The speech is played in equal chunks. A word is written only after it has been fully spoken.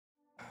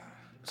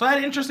So I had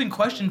an interesting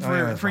question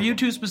for you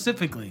two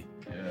specifically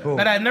Cool.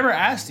 that I've never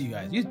asked you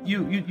guys.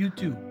 You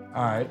two.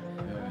 All right.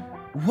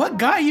 What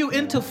got you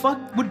into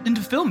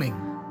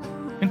filming?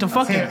 Into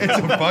fucking. It's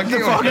a fucking.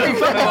 Wait a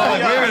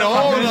minute,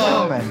 hold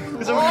on.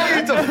 It's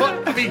into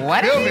fucking.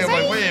 What did he I'm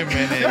like, say? wait a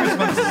minute.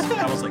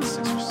 I was like 6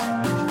 or 7.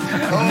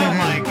 Oh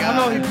my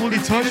god. No, he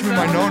touched me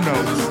my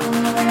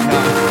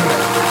no-nos.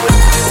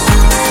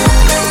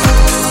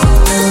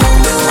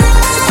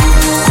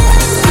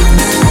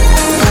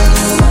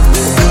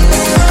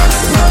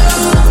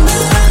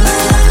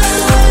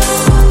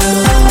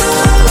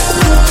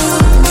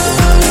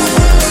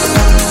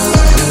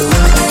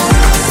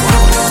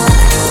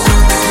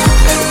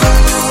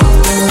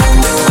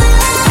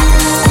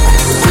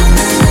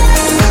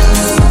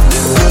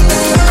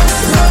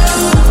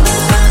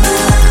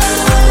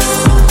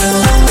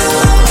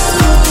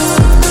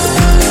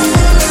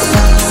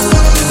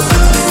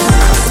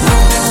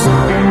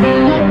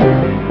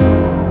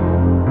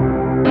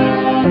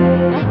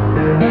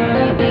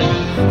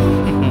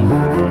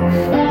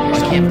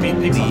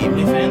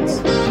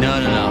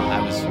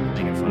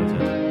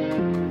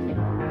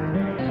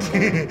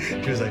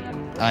 She was like,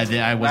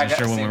 I wasn't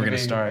sure when we were going to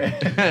start.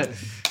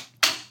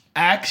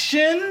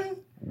 Action.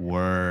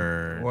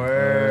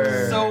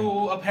 Word.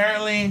 So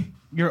apparently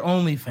you're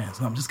OnlyFans.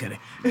 No, I'm just kidding.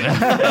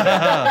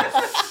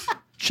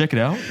 Check it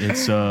out.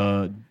 It's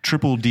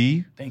Triple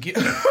D Thank you.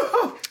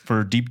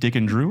 for Deep Dick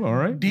and Drew. All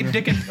right. Deep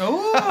Dick and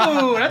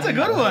oh, that's a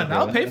good one.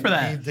 I'll pay for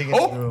that. deep dicking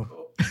or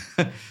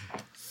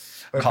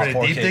for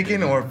the deep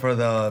dicking or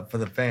for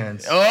the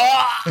fans?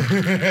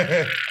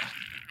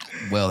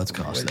 Well, it's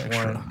cost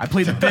extra. I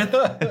played the fifth.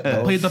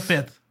 I played the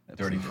fifth.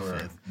 30 for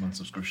a month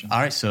subscription. All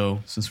right. So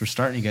since we're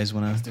starting, you guys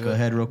want to go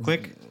ahead real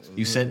quick?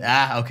 You said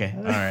okay.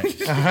 All right.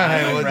 All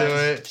right, we'll do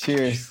it.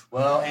 Cheers.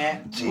 Well,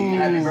 Aunt,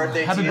 happy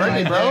birthday Happy to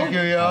birthday, you. bro. Thank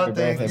you, y'all.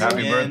 Thank you.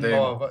 Happy Again. birthday.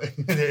 Oh,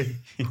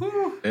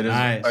 It is,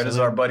 Alright, it is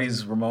so our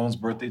buddy's Ramon's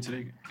birthday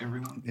today,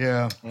 everyone.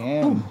 yeah.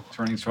 Damn.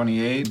 Turning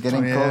 28.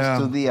 Getting Yeah.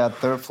 close to the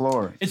third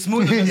floor. It's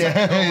smoother than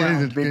second go Yeah,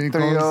 round. it's getting Big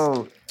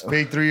close. 3-0.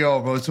 Big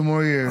 3-0, bro. 2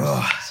 more years.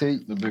 So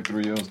The big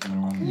 3-0's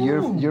coming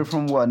around. you're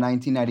from what?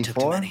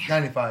 1994?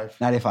 95.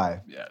 95.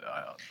 Yeah,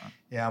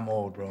 Yeah, I'm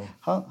old, bro.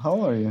 How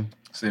old are you?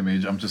 same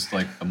age. I'm just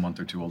like a month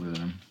or 2 older than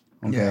him.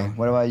 Okay. Yeah.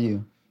 What about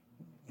you?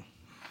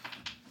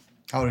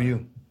 How old are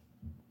you?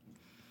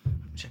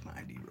 Check my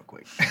ID real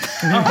quick.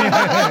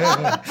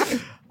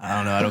 I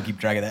don't know. I don't keep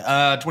track of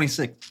that.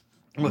 26.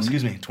 Well,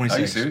 excuse me. 26.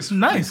 Are you serious?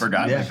 Nice. You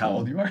forgot Yeah. like, how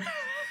old you are?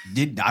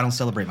 I don't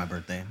celebrate my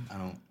birthday. I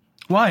don't.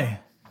 Why?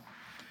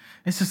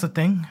 It's just a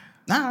thing.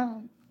 Nah.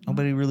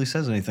 Nobody really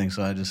says anything,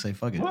 so I just say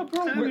fuck it.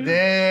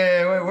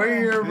 Damn,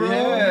 where you, bro?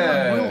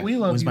 Yeah. We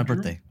love When's you, my Drew.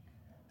 birthday?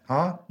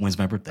 Huh? When's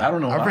my birthday? I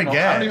don't know. I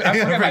forget. I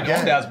forget my forget.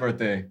 own dad's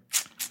birthday.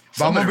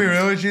 But I'm gonna be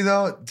real with you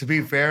though. To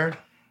be fair,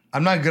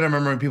 I'm not good at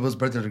remembering people's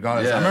birthdays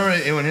regardless. Yeah. I remember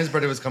it when his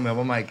birthday was coming up.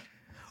 I'm like,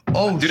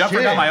 oh Dude, shit. I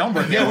forgot my own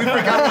birthday. Yeah, we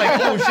forgot.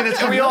 Like, oh shit, it's And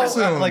coming we all up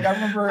soon. like I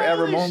remember at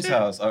Ramon's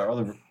house, our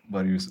other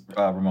buddy's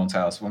Ramon's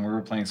house when we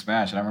were playing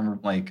Smash, and I remember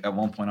like at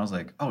one point I was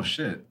like, oh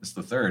shit, it's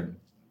the 3rd.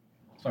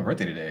 It's my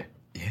birthday today.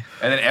 Yeah.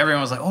 And then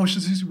everyone was like, oh shit,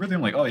 it's your birthday.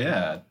 I'm like, oh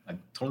yeah, I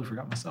totally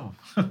forgot myself.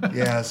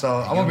 Yeah, so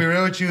I'm gonna be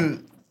real with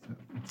you.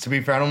 To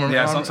be fair, I don't remember.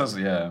 Yeah, I don't- sometimes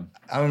yeah.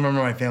 I don't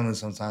remember my family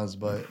sometimes,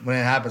 but when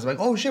it happens, I'm like,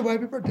 oh shit, well,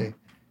 happy birthday.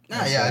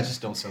 Nah, yeah, I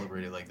just don't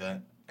celebrate it like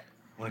that.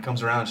 When it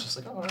comes around, it's just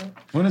like, all right.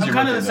 When is I'm your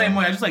kind of the birthday, same though?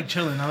 way. I just like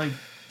chilling. I like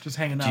just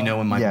hanging out. Do you know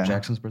when Michael Yeah.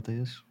 Jackson's birthday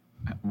is?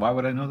 Why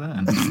would I know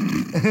that?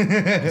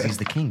 'Cause he's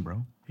the king,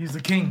 bro. He's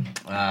the king.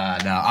 No,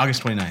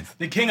 August 29th.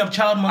 The king of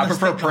child I molestation.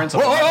 prefer Prince.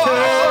 Whoa,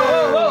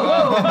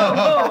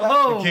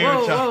 king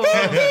of child-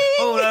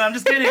 Oh, no, I'm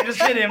just kidding.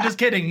 I'm just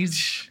kidding.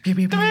 He's. Come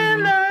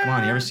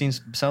on, you ever seen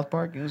South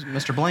Park? It was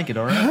Mr. Blanket,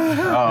 all right?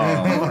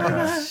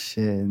 Oh,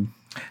 Shit.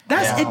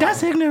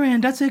 That's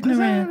ignorant. That's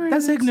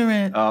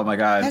ignorant. oh my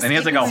god! And he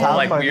has like a whole South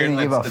like Park weird.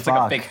 didn't give a It's like a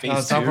fuck. fake face No,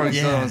 too. South Park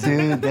still don't-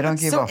 Dude, they don't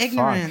give a fuck. That's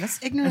ignorant.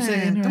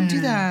 ignorant. Don't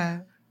do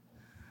that.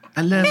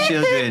 I love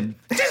children.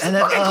 I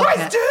love all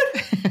cats.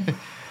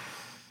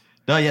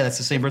 No, yeah, that's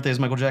the same birthday as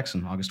Michael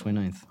Jackson, August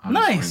 29th.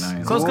 Nice.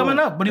 So it's coming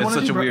up. What do you It's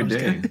want to such do? a bro? weird I'm just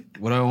day. kidding.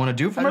 What do I want to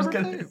do for I'm my just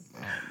birthday? kidding. Oh,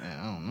 man,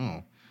 I don't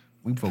know.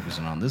 We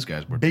focusing on this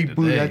guy's birthday Big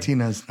booty today.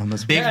 Latinas. I'm Big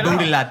Yeah,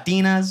 booty no.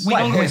 Latinas. We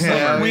gonna go.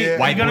 Yeah, We yeah.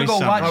 White gonna boy go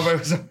summer.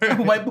 watch.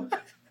 White boy.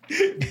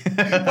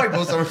 White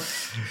boy summer.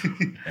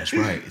 That's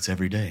right. It's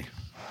every day.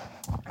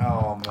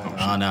 Oh man.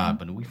 Oh, nah,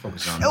 but we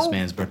focus on this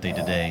man's birthday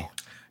today.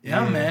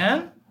 Yeah,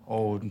 man.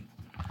 Old.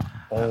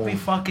 Happy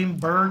fucking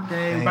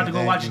birthday. We're about to go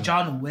Thank watch you.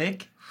 John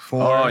Wick.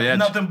 Oh yeah.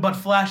 Nothing but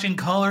flashing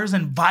colors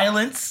and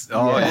violence.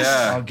 Oh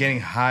yeah. I'm getting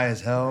high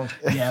as hell.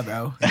 Yeah,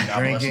 bro. God bless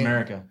Drinking.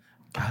 America.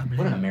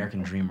 What an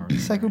American dreamer.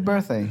 It's like a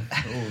birthday.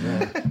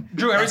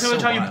 Drew, every That's single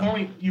so time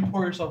wild. you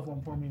pour yourself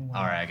one, pour me one.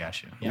 All right, I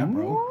got you. Yeah,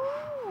 bro.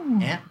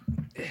 Yeah.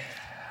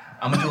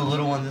 I'm going to do a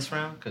little one this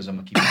round because I'm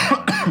going to keep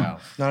it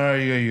out. No,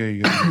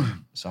 you good.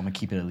 So I'm going to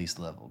keep it at least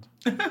leveled.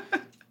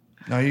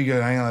 No, you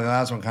good. I ain't like the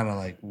last one kind of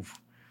like, oof.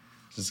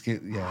 Just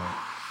get, yeah.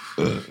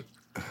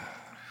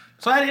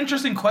 So I had an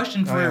interesting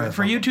question for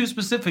yeah, you two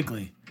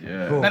specifically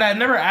Yeah. Cool. that I've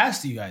never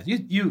asked you guys.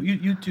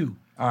 You two.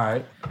 All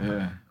right.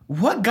 Yeah.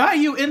 What got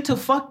you into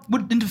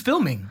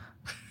filming?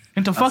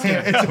 Into fucking.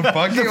 It's a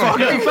fucking. Wait a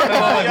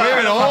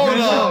minute,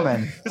 hold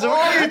on. It's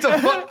a into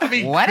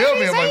fucking. What did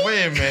he I'm like,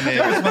 wait a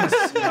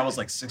minute. I was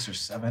like 6 or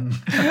 7.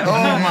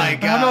 Oh my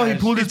god. I know he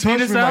pulled his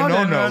penis out.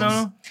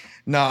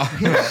 No.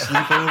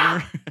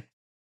 Sleepover.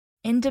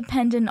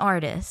 Independent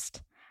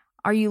artist.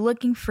 Are you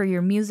looking for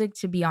your music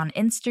to be on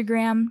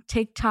Instagram,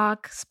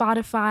 TikTok,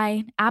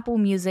 Spotify, Apple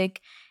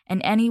Music,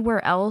 and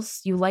anywhere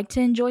else you like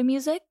to enjoy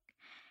music?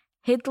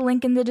 Hit the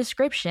link in the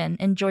description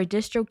and join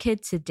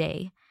DistroKid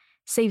today.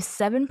 Save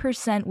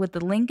 7% with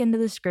the link in the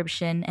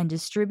description and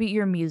distribute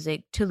your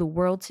music to the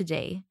world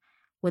today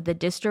with the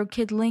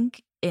DistroKid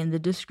link in the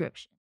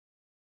description.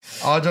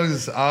 All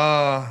jokes.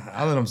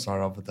 I'll let him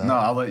start off with that. No,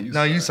 I'll let you.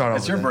 No, you start off.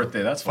 It's your with that.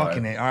 birthday. That's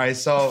Fucking fine. it. All right,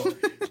 so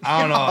I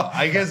don't know.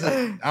 I guess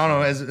I don't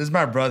know. It's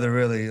my brother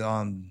really,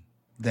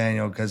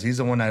 Daniel, because he's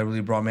the one that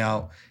really brought me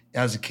out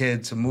as a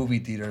kid to movie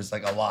theaters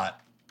like a lot.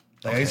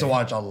 Like I used to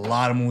watch a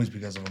lot of movies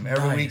because of him.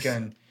 Every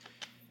weekend.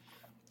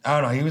 I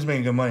don't know. He was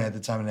making good money at the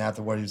time, and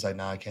afterward, he was like,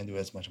 "Nah, I can't do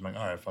as much." I'm like,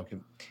 "All right, fuck it."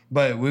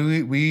 But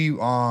we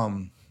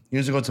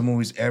used to go to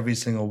movies every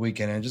single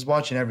weekend, and just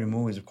watching every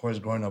movie. Of course,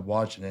 growing up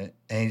watching it,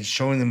 and he's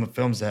showing them the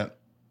films that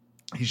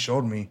he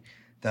showed me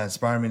that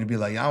inspired me to be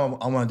like, I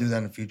want to do that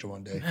in the future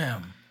one day.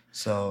 Damn.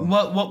 So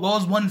what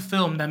was one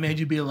film that made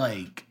you be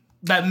like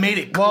that made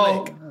it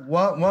well, click?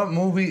 what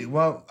movie?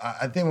 Well,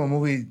 I think what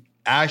movie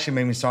actually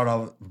made me start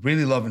off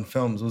really loving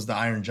films was The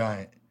Iron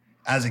Giant.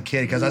 As a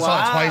kid, because I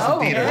saw it twice in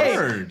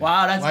theaters.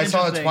 Wow, that's I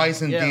saw it interesting.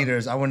 twice in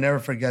theaters. I would never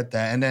forget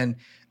that. And then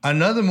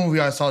another movie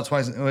I saw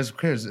twice. It was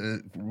crazy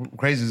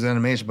as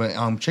animation,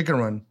 but Chicken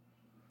Run.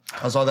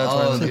 I saw that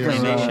twice in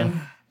theaters.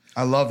 Animation.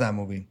 I love that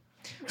movie.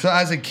 So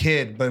as a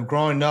kid, but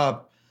growing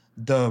up,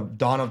 the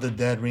Dawn of the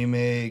Dead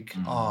remake,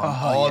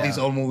 all these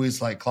old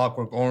movies like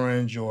Clockwork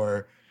Orange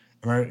or,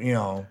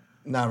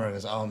 not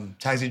America's,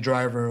 Taxi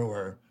Driver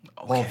or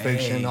Pulp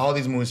Fiction. All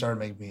these movies started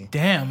making me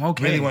Damn.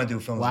 Okay. really want to do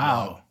films.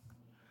 Wow.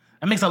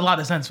 That makes a lot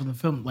of sense for the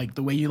film, like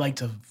the way you like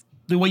to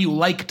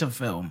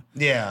film.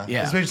 Yeah,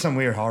 Yeah. especially some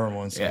weird horror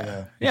ones. So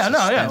yeah.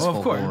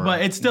 Of course. horror.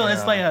 But it's still,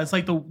 Yeah. it's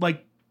like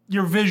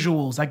your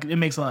visuals, like it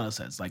makes a lot of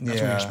sense. Like that's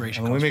where your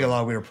inspiration and we comes make from. a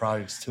lot of weird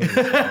projects too.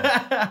 So,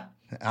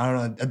 I don't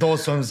know. Adult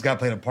Swim's got to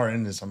play a part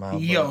in this somehow.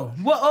 but Yo,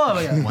 what? Oh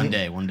yeah. One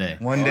day. one day,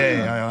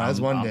 that's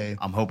one day.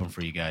 I'm hoping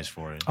for you guys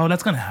for it. Oh,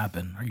 that's gonna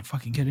happen. Are you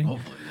fucking kidding?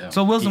 Hopefully, yeah.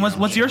 So Wilson,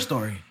 what's your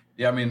story?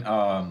 Yeah, I mean,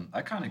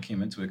 I kind of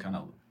came into it kind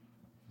of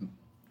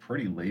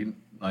pretty late.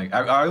 Like,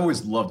 I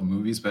always loved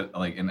movies, but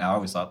and I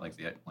always thought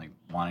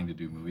wanting to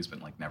do movies, but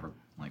never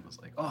was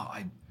like,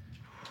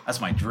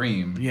 that's my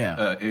dream.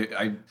 Yeah.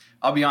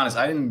 I'll be honest,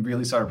 I didn't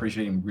really start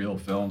appreciating real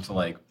film until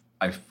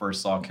I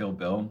first saw Kill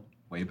Bill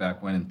way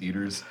back when in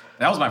theaters. And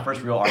that was my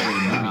first real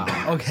R-rated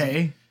movie.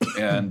 Okay.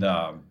 And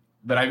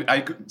but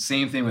I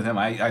same thing with him.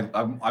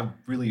 I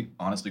really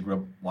honestly grew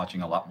up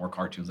watching a lot more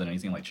cartoons than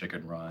anything, like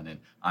Chicken Run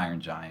and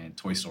Iron Giant,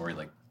 Toy Story,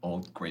 like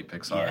old great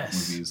Pixar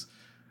movies.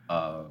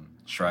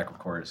 Shrek, of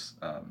course,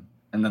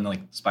 and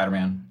then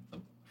Spider-Man, the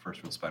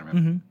first real Spider-Man.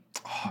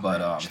 Mm-hmm.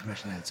 But I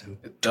mentioned that too.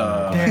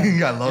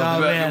 Damn. I love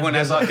it. man. When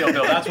I saw Kill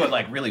Bill, that's what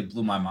really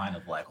blew my mind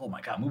of oh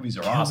my god, movies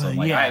are awesome.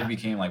 Bill, yeah. I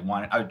became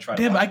wanting. I would try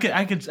to. Damn, watch.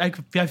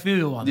 I feel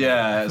you on that.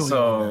 Yeah. I feel you on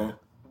So, that.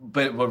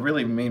 but what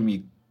really made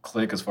me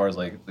click as far as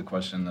the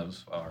question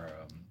of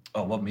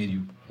what made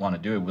you want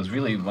to do it was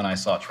really when I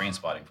saw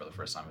Trainspotting for the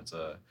first time.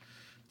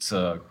 It's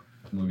a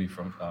movie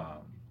from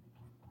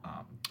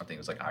I think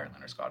it was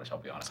Ireland or Scottish. I'll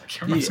be honest, I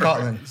can't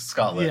remember.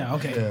 Scotland. Yeah.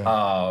 Okay.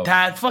 Yeah.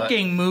 That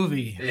fucking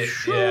movie.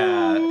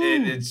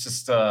 It's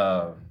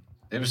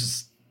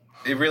just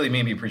it really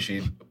made me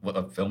appreciate what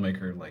a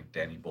filmmaker like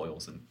Danny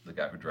Boyles and the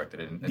guy who directed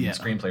it, and the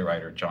screenplay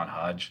writer John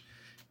Hodge,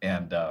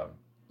 and Have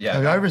you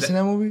ever seen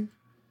that movie?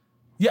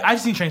 Yeah,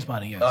 I've seen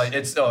Trainspotting. Yes. I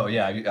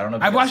don't know.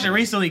 If I you watched guys it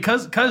recently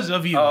because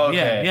of you. Oh,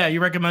 okay. Yeah. You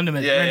recommended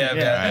it.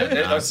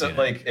 Yeah. I've It's seen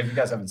if you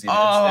guys haven't seen it,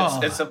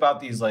 Oh. it's about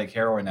these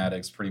heroin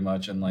addicts pretty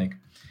much, and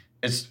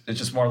it's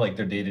just more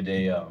their day to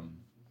day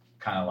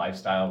kind of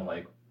lifestyle,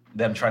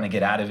 them trying to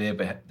get out of it,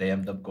 but they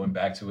end up going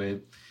back to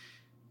it.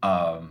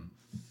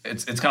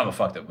 It's kind of a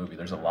fucked up movie.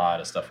 There's a lot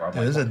of stuff where I'm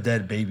There's a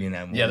dead baby in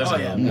that movie. Yeah, there's What?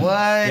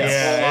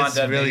 Yeah, full-on It's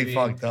dead really baby.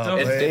 fucked up.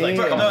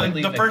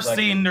 The first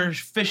scene, they're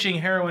fishing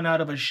heroin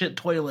out of a shit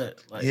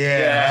toilet.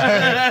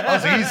 Yeah. Oh,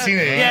 so you've seen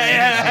it.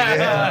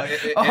 Yeah.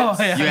 Oh,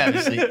 yeah. You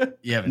haven't seen it.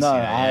 You haven't No, seen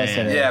it. I haven't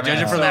seen it. Yeah, Judging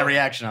man, from so- that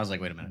reaction, I was like,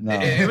 wait a minute. No.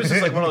 It was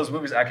just one of those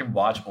movies I can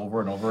watch over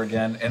and over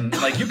again, and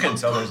you can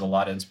tell there's a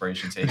lot of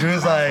inspiration taken She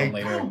was from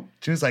later.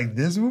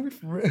 this movie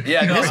for real?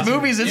 Yeah, no, This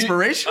movie's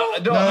inspirational?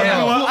 No, yeah.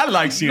 No. I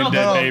like seeing No,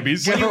 dead no.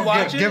 babies. Give you it,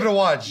 watch give it? it a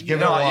watch. Give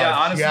it a No, watch. yeah,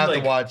 honestly, you have to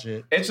watch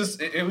it. It's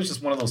just it was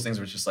just one of those things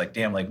where it's just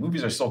damn,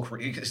 movies are so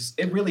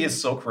it really is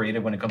so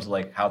creative when it comes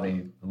to how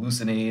they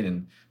hallucinate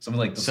and some of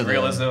the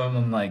surrealism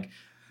and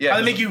How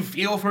they make you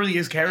feel for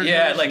these characters.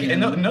 yeah, and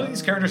none of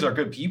these characters are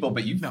good people,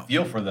 but you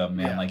feel for them,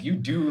 man. Yeah. You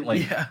do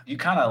you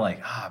kind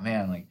of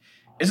man,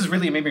 this has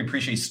really made me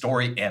appreciate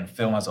story and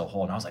film as a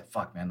whole. And I was like,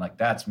 fuck, man,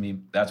 that's me.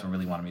 That's what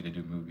really wanted me to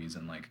do movies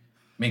and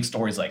make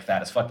stories like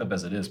that, as fucked up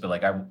as it is. But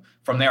like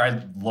from there,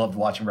 I loved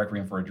watching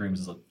Requiem for a Dream.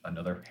 This is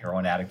another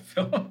heroin addict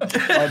film.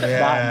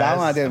 That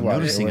one I did watch.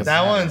 noticing It was-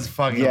 That one's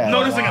fucking. Yeah.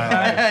 Noticing a wild.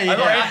 pattern.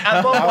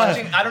 I love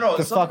watching. I don't know.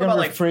 the something fucking about,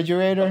 like,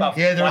 refrigerator. about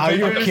Yeah, the watching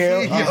refrigerator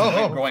movies scene.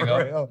 Yo, growing for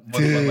up, real.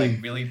 was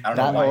like really. I don't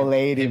That know why old it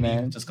lady, hit me,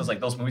 man. just because like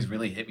those movies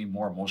really hit me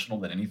more emotional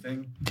than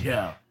anything.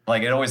 Yeah.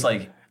 Like it always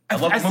like. I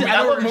love, I see- movies, I I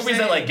know love what you're movies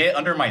that like saying. get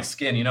under my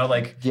skin, you know,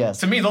 like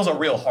Yes. to me those are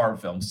real horror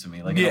films to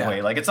me, like in Yeah. a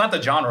way. Like it's not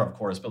the genre, of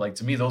course, but like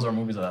to me those are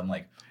movies that I'm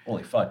like,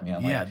 holy fuck,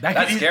 man. Like, Yeah, that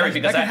that's can- scary that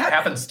because can that happen.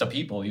 happens to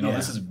people, you know, Yeah.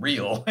 this is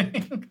real.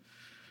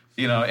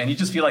 You know, and you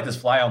just feel like this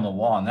fly on the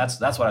wall, and that's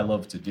what I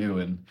love to do.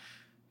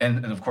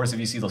 And of course if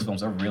you see those films,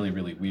 they're really,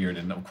 really weird.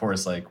 And of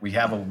course, like we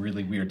have a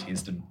really weird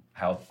taste in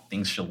how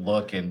things should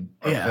look and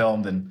are Yeah.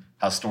 filmed and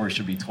how stories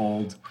should be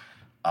told.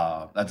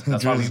 That's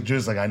why we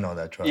Drew's like, I know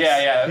that trust.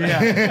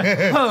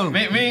 yeah. Oh.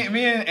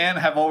 Me and Ann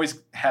have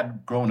always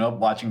had grown up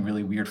watching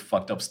really weird,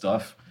 fucked up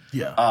stuff.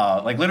 Yeah.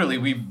 Like literally,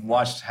 we've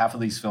watched half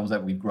of these films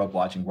that we grew up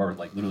watching were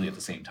like literally at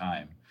the same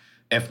time.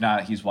 If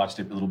not, he's watched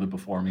it a little bit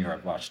before me, or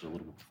I've watched it a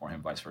little bit before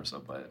him, vice versa.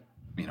 But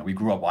you know, we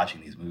grew up watching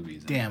these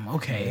movies. And, Damn.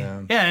 Okay.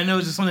 Yeah. Yeah. and it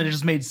was just something that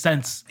just made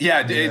sense.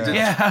 Yeah,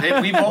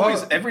 Yeah. we've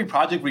always every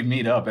project we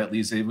made up, at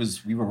least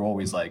we were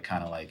always like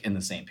kind of like in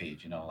the same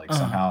page, you know, like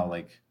somehow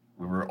like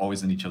we were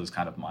always in each other's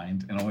kind of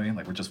mind in a way,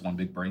 like we're just one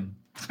big brain.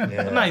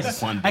 Yeah. Nice.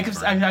 One I big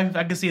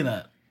can see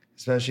that.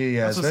 Especially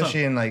That's what's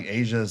especially in like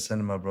Asia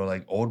cinema, bro.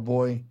 Like Old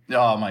Boy.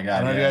 Oh my I god!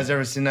 don't know if you guys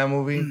ever seen that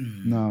movie.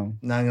 No.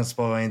 Not gonna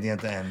spoil anything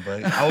at the end,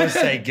 but I would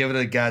say give it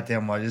a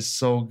goddamn watch. It's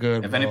so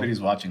good. If bro. anybody's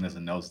watching this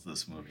and knows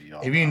this movie,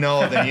 y'all. If you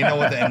know, then you know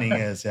what the ending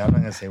is. Yeah, I'm not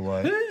gonna say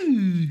what.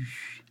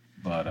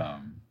 But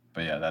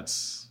yeah,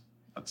 that's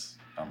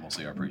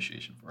mostly our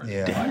appreciation for it.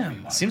 Yeah. Why we Damn.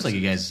 wanted Seems to like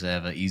you see guys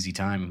have an easy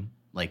time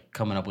like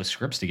coming up with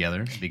scripts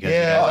together because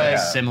Yeah, you guys have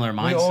like, similar We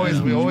mindsets. always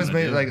on what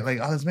made to do. like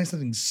oh, let's make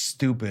something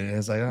stupid. And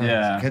it's like, oh,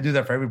 Yeah. can't do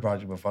that for every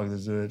project, but fuck,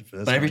 let's do it for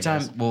this. But every one, I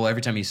time, guess.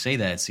 every time you say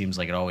that, it seems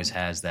like it always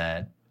has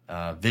that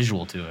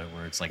visual to it,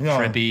 where it's like No.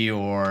 trippy,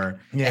 or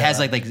Yeah. it has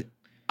like.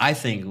 I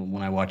think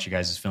when I watch you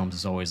guys' films,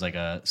 it's always like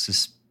a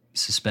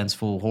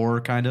suspenseful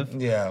horror kind of,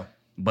 Yeah.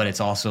 but it's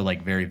also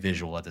like very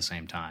visual at the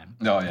same time.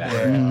 Oh yeah.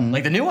 Yeah.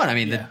 Like the new one, I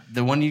mean, Yeah.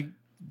 the one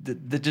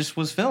that just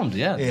was filmed.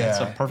 Yeah, that's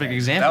a Yeah. perfect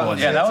example. That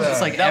was, yeah, that was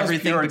It's like like that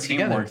everything was put pure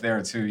together. teamwork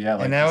there too. Yeah,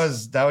 like And that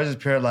was just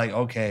pure like,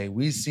 okay,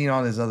 we've seen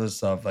all this other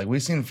stuff. Like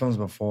we've seen films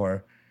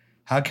before.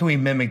 How can we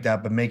mimic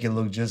that but make it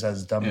look just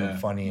as dumb Yeah. and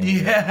funny? And,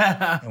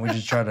 Yeah. and we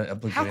just try to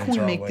applicate How it can we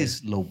into our make way.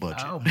 this low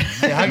budget? Oh, man.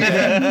 Yeah, how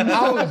can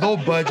how low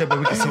budget, but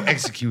we can still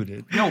execute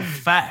it. Yo,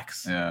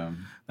 facts. yeah.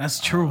 That's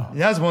true.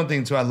 That's one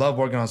thing too. I love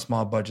working on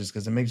small budgets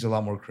because it makes you a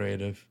lot more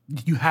creative.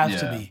 You have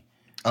to Yeah. be.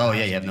 Oh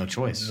yeah, you have no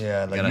choice.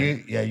 Yeah, like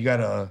Gotta- you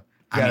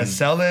gotta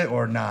sell it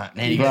or not.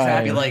 Man, you guys Right. have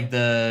to be like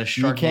the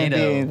You can't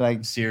Sharknado be,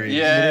 like- series.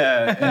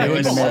 Yeah, in it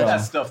was the all middle.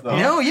 that stuff though.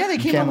 No, yeah, they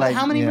came can't, up with like,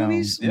 how many you know,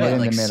 movies? meet What, in the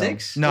like middle.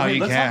 6? No, you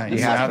let's can't. Not, You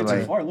let's have not to go too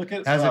like. far. Look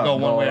at has to go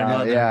one way or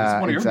another. Yeah.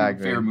 it's one of your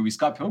exactly. favorite movies,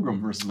 Scott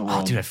Pilgrim versus the World.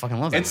 Oh, dude, I fucking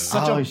love that. It's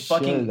movie. such Oh, a shit,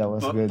 fucking that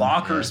was good.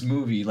 bonkers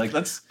movie. Like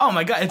let's. Oh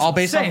my god, it's all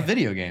based off insane. a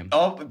video game.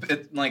 Oh,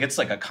 it's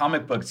like a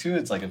comic book too.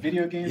 It's like a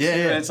video game. Yeah, too,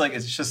 yeah. And it's like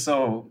it's just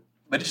so,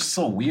 but it's just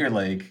so weird.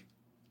 Like,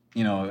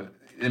 you know,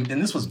 and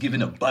this was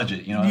given a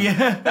budget. You know,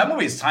 Yeah. That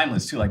movie is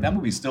timeless too. Like that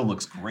movie still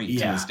looks great to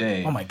Yeah. this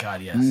day. Oh my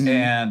god, yes.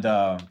 And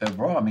but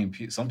bro, I mean,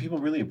 some people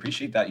really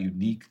appreciate that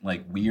unique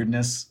like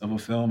weirdness of a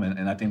film,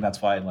 and I think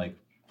that's why like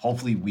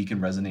hopefully we can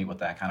resonate with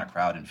that kind of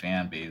crowd and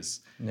fan base.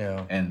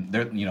 Yeah. And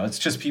they're it's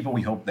just people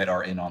we hope that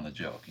are in on the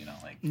joke. You know,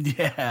 like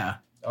Yeah.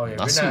 Oh yeah.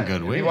 That's you're some not-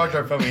 good if way. You watch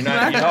our film. You're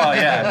not. oh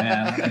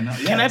yeah, man.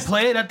 Yeah, Can I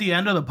play it at the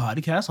end of the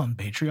podcast on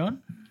Patreon?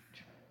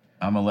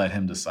 I'm gonna let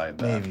him decide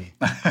that. Maybe.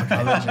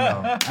 I'll let you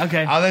know.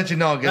 Okay. I'll let you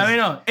know. Let me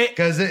know.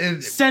 Because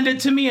it Send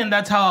it to me, and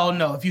that's how I'll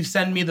know. If you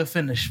send me the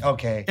finish.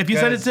 okay. If you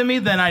send it to me,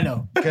 then I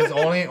know. Because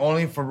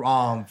only for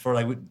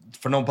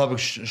no public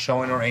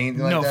showing or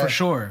anything like No, that. for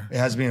sure. It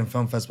has to be in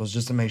film festivals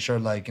just to make sure,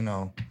 like, you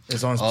know,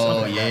 it's on.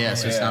 Oh yeah,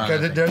 so it's not.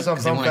 Because there's some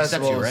 'cause they film won't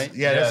accept festivals. you, right?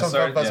 Yeah, there's Yeah, some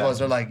sorry, film festivals. yeah.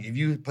 They're like, if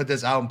you put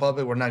this out in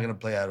public, we're not gonna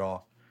play at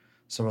all.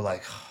 So we're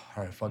like,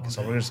 all right, fuck it.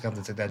 So we're just gonna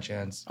have to take that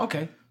chance.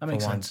 Okay, that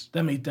makes For sense.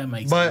 once. That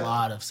makes But- a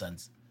lot of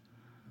sense.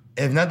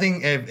 If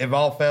nothing, if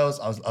all fails,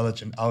 I'll let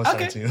you. I'll Okay.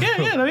 send it to you.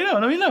 Yeah.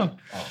 Let me know.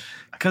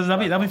 Because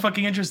that'd be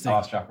fucking interesting. I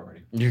lost track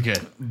already. You're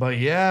good. But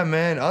yeah,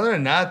 man. Other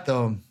than that,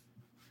 though,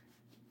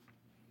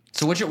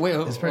 So what's your wait?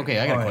 it's pretty- Okay,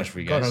 I got all a right. question for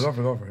you guys. Go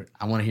for it.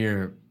 I want to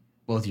hear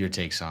both your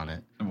takes on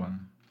it. Good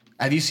one.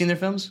 Have you seen their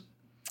films?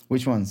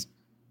 Which ones?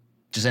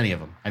 Just any of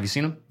them? Have you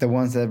seen them? The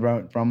ones that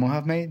Romo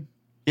have made?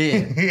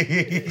 Yeah.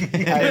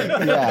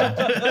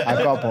 Yeah,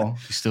 a couple.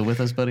 You still with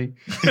us, buddy?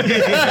 Dude,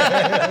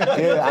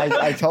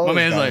 I told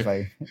My these man's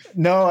guys,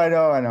 no, I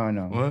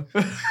know.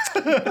 What?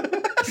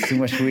 It's too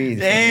much weed.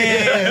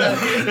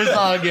 It's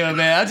all good,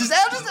 man. I'll just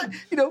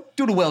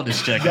do the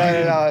wellness check.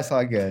 No, it's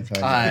all good. It's all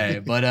good. All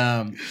right, but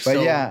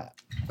But yeah,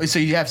 So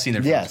you have seen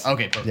their films? Yes.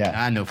 Okay, perfect. Yeah.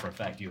 I know for a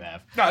fact you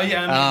have. Oh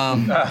yeah,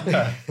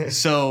 I mean,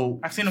 So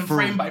I've seen them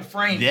frame by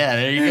frame. Yeah,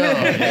 there you go.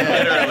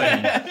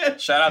 Yeah. Literally.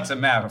 Shout out to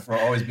Matt for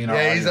always being our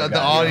Yeah, he's audio the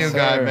guy. audio Yes,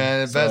 guy, sir.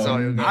 man. The best So,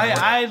 audio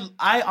guy.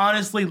 I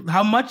honestly,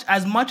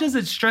 as much as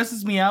it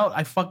stresses me out,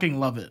 I fucking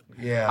love it.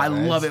 Yeah, I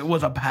man. love it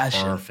with a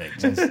passion.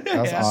 Perfect.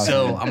 That's awesome.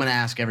 So I'm gonna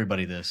ask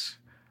everybody this: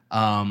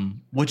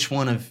 which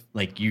one of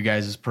like you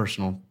guys'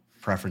 personal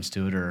preference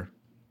to it, or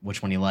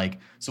which one you like?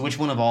 So which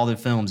one of all the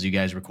films you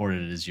guys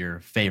recorded is your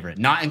favorite?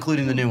 Not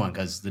including the new one,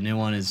 because the new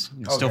one is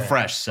still Okay.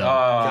 fresh. So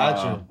Got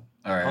you.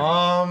 All right.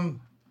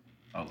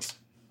 Oh,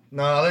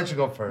 no, I'll let you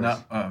go first. no,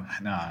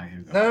 No,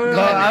 you go. no, no, No,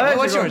 I'll let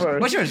what's you go yours?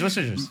 first. What's yours? What's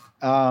yours?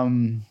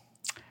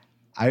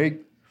 I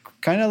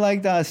kind of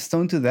like that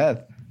Stone to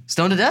Death.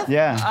 Stone to Death?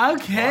 Yeah.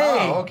 Okay.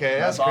 Oh, okay,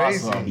 that's, That's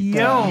crazy. awesome.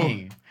 Yo.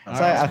 Dang. So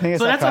I think it's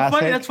So a that's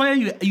classic. that's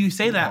funny that you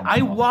say that.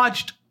 I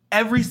watched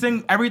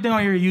everything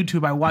on your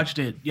YouTube. I watched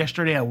it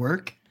yesterday at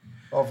work.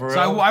 Oh, for real?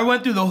 So I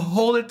went through the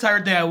whole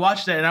entire thing. I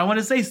watched it, and I want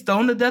to say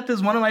Stone to Death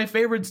is one of my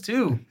favorites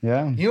too.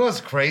 Yeah. You know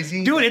what's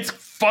crazy? Dude, it's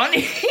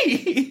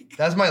funny.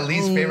 That's my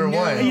least favorite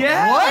one.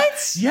 Yeah.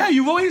 What? Yeah,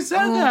 you've always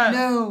said that.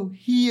 No. Oh,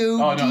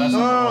 no, that's No,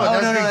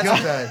 not that's no, Green that's-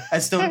 Kill Dead. I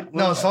still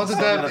No, Salt to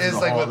Death Death is is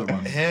like a whole with other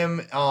one. him.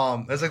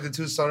 It's like the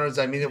two stoners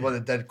that meet up with a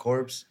dead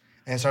corpse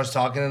and starts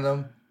talking to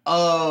them.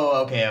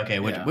 Oh, okay.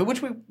 Yeah.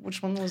 Which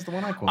one was the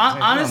one I quoted?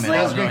 Honestly,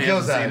 That's No, Green he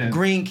Kills hasn't seen That. it.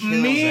 Green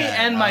Kills me That.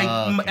 and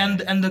my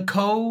Okay. and the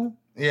co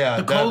Yeah,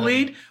 the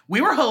co-lead,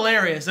 we were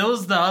hilarious. It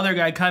was the other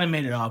guy kind of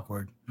made it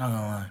awkward. Not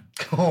gonna lie.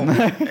 I don't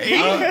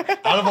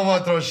know if I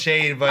want to throw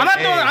shade, but I'm not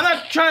hey, I'm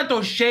not trying to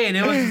throw shade.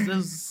 It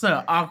was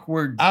an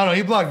awkward. I don't know.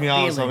 He blocked me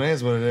off, so Feeling. it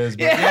is what it is.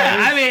 But Yeah,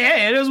 I mean,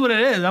 hey, it is what it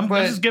is. I'm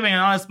But- just giving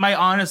my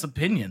honest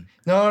opinion.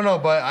 no.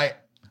 But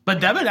But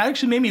Devin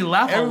actually made me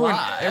laugh a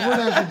lot.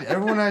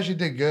 everyone actually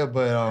did good.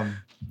 But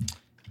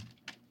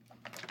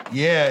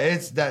yeah,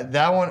 it's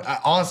that one.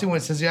 Honestly,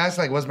 since you asked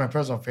like what's my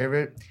personal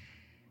favorite,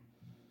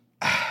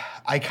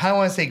 I kind of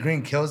want to say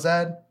Green Kills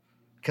That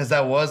because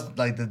that was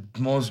like the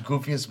most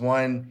goofiest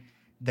one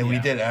that we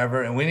did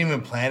ever, and we didn't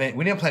even plan it.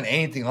 We didn't plan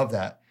anything of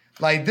that.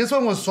 Like this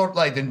one was sort of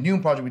like the new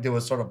project we did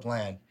was sort of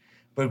planned,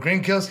 but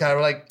Green Kills kind of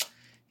were like,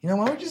 you know,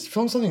 why don't we just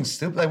film something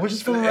stupid? Like we're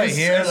just filming right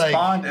here.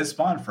 It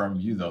spawned from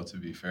you though. To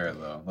be fair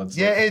though, It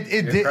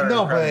did.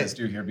 No, but this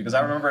dude here because I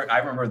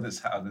remember this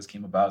how this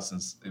came about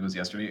since it was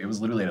yesterday. It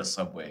was literally at a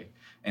Subway,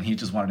 and he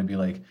just wanted to be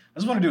like, I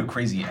just want to do a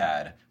crazy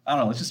ad. I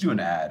don't know, let's just do an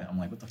ad. I'm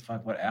like, what the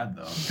fuck? What ad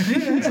though?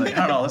 He's like,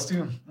 I don't know, let's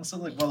do like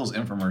one of those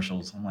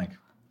infomercials. I'm like,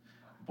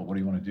 but what do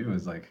you want to do?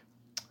 Is like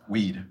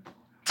weed.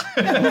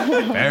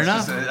 Fair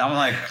enough. I'm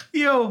like,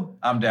 Yo,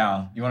 I'm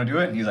down. You want to do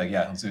it? And he's like,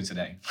 yeah, let's do it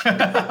today.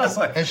 I was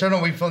like, and sure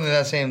enough, we filmed it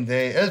that same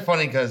day. It's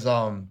funny because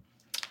at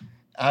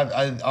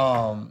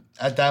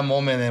that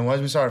moment, and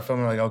once we started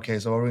filming, we're like, okay,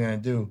 so what are we gonna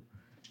do?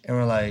 And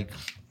we're like,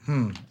 I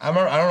remember,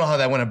 I don't know how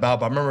that went about,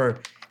 but I remember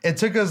it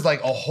took us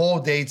like a whole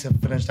day to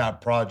finish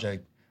that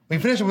project. We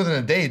finished it within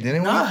a day,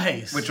 didn't we?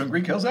 nice. which one,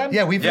 Green Kills That?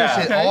 Yeah, we finished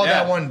it all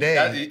that one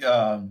day.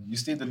 You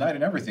stayed the night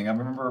and everything. I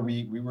remember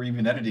we were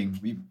even editing.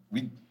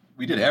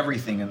 We did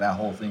everything in that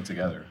whole thing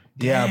together.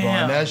 Yeah, bro,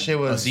 Damn. and that shit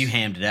Oh, was. so you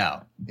hammed it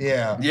out.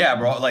 Yeah. Yeah,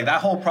 bro. Like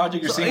that whole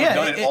project you're seeing, yeah,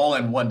 we've done it all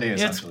in one day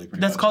It's, essentially.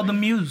 pretty that's much. called the Like,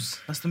 muse.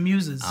 That's the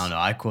muses. I don't know.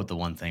 I quote the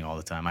one thing all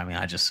the time. I mean,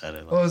 I just said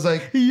it. I was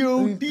like,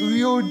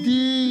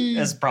 Yo-D.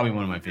 That's probably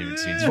one of my favorite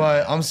scenes.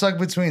 But I'm stuck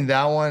between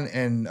that one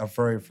and A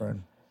Furry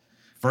Friend.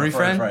 Furry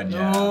friend?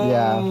 yeah.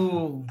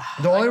 Oh.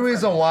 The only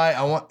reason why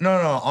I want. No,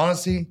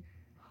 honestly,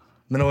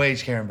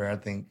 middle-aged Karen Bear, I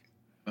think.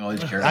 I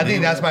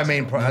think that's my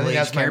main. I think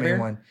that's my Care main Bear?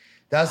 one.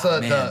 That's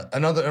man.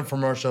 another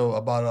infomercial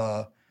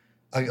about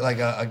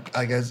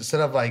I guess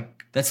instead of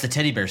like That's the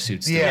teddy bear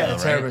suit still, Yeah, though, the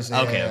right? teddy bear suit,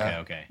 Okay, yeah.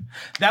 okay.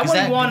 That Is one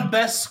that- won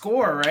best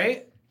score,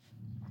 right?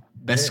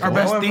 Best Or score?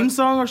 best Well, theme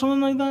song or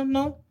something like that?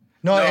 No.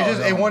 no, No,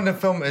 it no. won the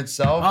film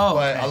itself, Oh,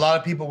 but okay. a lot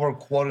of people were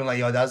quoting like,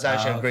 "Yo, that's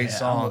actually a great Okay,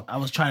 song." I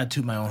was trying to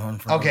toot my own horn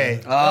for Okay,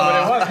 It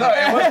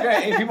was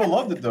great. Hey, people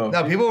loved it though.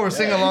 now people were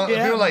singing along.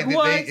 Yeah, People like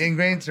what? they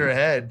ingrained to their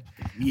head.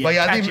 Yeah, But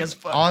yeah, I catchy as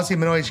think fuck. honestly,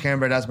 middle-aged Karen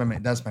Bear, that's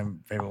my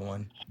favorite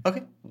one.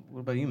 Okay.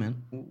 What about you,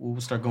 man?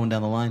 We'll start going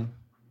down the line.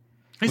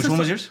 He Which said one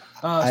was Stone- yours?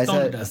 I Stone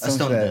to said Death. Stone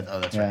Stone to to Death. Death. Oh,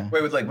 that's Yeah.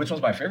 Wait, like which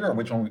one's my favorite, or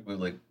which one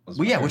was?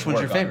 Well, yeah, which one's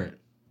your work on? favorite?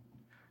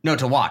 No,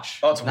 to watch.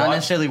 Oh, to Not watch?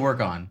 necessarily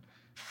work on.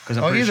 Because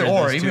I'm Oh, pretty either sure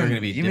or, those two are going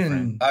to be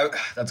different.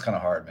 That's kind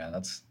of hard, man.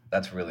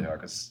 That's really hard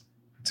because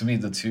to me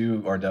the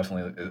two are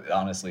definitely.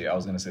 Honestly, I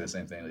was gonna say the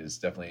same thing. It's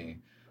definitely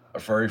A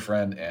Furry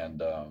Friend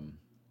and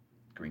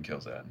Green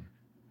Kills That.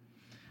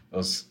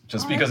 Those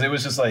just because it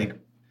was just like.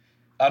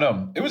 I don't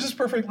know. It was just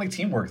perfect like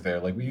teamwork there.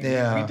 Like we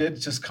did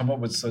just come up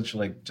with such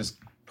like just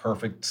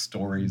perfect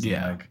stories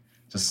Yeah. and like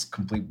just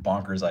complete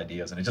bonkers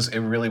ideas. And it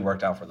really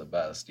worked out for the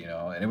best, you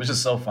know? And it was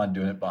just so fun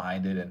doing it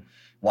behind it and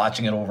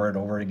watching it over and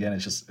over again.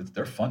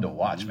 They're fun to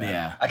watch, man.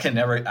 Yeah.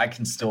 I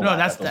can still No,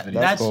 laugh that's at those videos.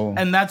 that's cool.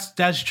 and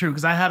that's true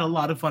because I had a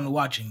lot of fun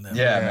watching them.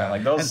 Yeah, man.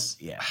 Like those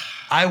Yeah.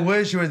 I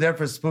wish you were there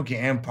for Spooky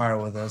Empire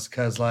with us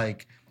because,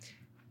 like,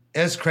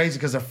 it's crazy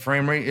because the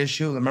frame rate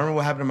issue. Remember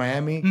what happened in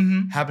Miami?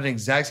 Happened the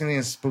exact same thing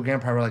in Spooky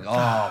Empire. We're like,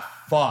 oh,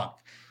 fuck.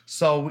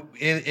 So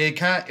it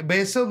kind of, but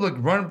it still looked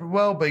run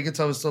well, but you can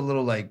tell it's still a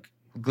little like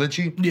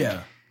glitchy.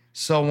 Yeah.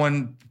 So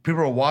when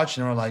people were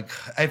watching, they were like,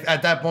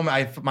 at that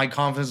moment, my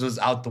confidence was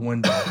out the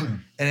window.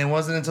 And it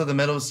wasn't until the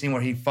middle scene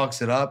where he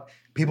fucks it up.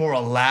 People were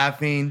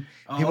laughing.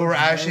 People were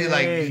actually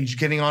like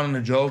getting on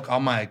the joke.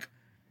 I'm like,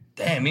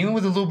 damn, even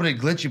with a little bit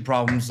of glitchy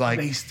problems, like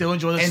They still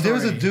enjoy the and story. there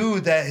was a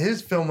dude that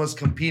his film was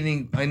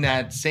competing in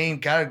that same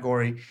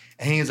category,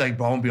 and he was like,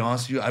 "Bro, I'm gonna be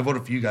honest with you, I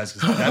voted for you guys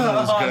because that one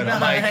was good." I'm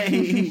like,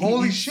 Nice.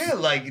 "Holy shit!"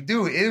 Like,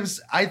 dude, it was.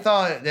 I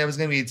thought that was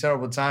gonna be a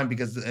terrible time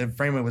because the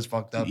frame rate was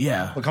fucked up.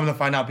 Yeah. but come to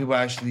find out, people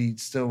actually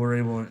still were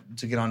able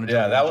to get on the.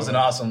 Yeah, joke. that was an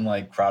awesome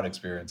like crowd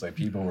experience. Like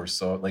people were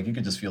so like you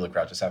could just feel the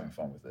crowd just having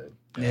fun with it.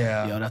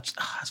 Yeah. Yo, that's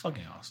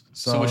fucking awesome.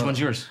 So which one's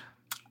yours?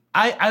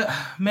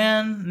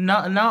 Man,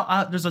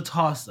 now there's a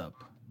toss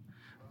up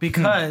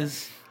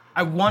because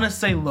I want to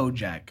say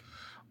LoJack,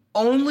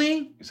 only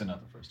You said not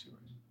the first two.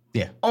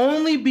 Right?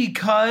 Yeah.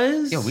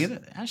 because Yo, we have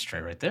an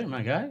ashtray right there,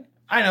 my guy.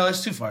 I know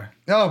it's too far.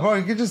 No, bro,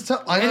 you could just tell.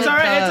 It's all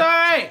right. It's all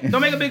right.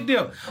 Don't make a big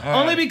deal.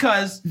 Only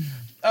because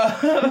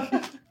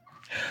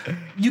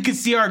you could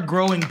see our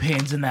growing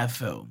pains in that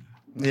film.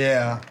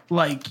 Yeah.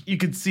 Like you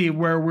could see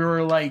where we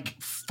were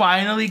like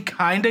finally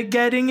kind of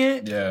getting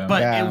it, Yeah.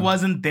 but Yeah. it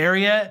wasn't there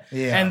yet.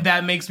 Yeah. And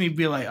that makes me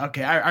be like,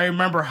 okay, I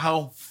remember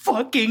how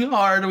fucking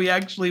hard we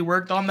actually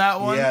worked on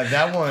that one. Yeah,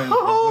 that one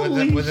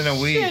Holy within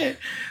a week. shit.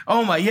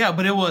 Oh my, yeah,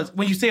 but it was,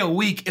 when you say a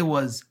week, it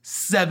was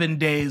 7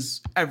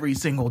 days every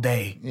single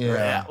day.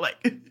 Yeah.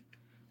 Like,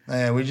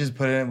 Yeah, we just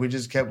put in.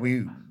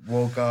 We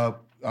woke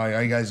up. All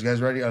right, you guys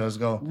ready? All right, let's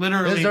go.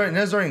 Literally. This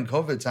was during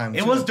COVID time.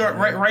 it too. was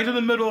right in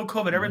the middle of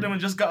COVID. Everything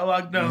just got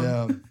locked down.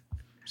 Yeah.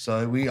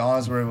 So we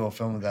honestly were able to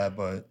film that,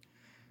 but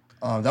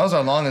that was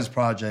our longest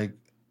project.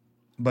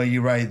 But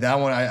you're right. That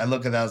one, I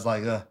look at that as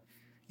like,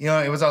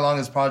 it was our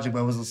longest project,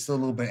 but it was still a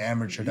little bit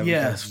amateur. that we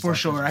Yes, did for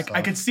some sure. I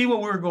stuff. could see what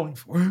we were going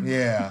for.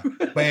 Yeah,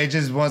 but it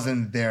just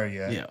wasn't there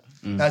yet. Yeah.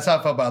 That's how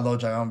I felt about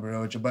LoJack. I'm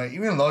real with you, but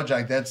even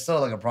LoJack, that's still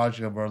like a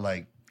project where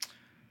like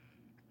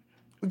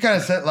we kind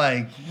of said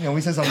like we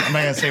said something. I'm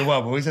not gonna say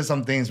what, but we said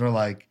some things where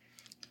like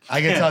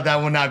I can tell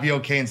that would not be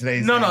okay in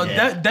today's. No, day.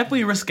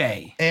 definitely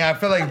risque. And I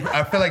feel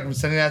like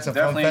sending that to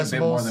film Definitely a bit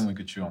more festivals. than we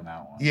could chew on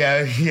that one.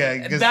 Yeah,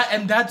 yeah. 'cause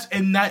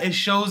That it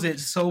shows it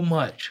so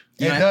much.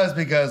 it does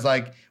because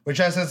like we're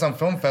trying to send some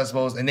film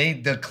festivals and they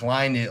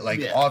declined it like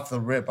Yeah. off the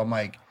rip. I'm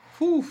like,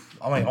 Whew.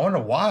 I wonder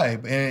why.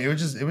 And it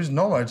was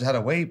normal. I just had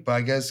to wait. But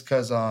I guess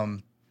because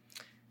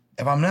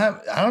if I'm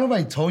not, I don't know if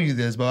I told you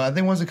this, but I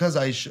think it was because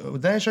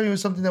did I show you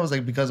something that was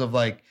like because of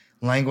like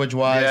language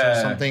wise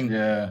or something?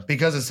 Yeah.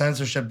 Because of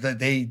censorship that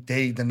they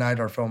denied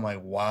our film.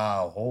 Like,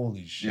 wow,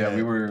 holy shit. Yeah,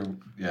 we were.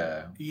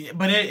 Yeah. Yeah,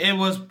 but it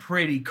was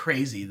pretty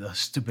crazy, the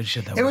stupid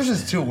shit that It we was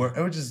just said. two words.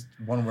 It was just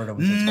one word that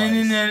we said No, twice.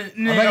 no, no,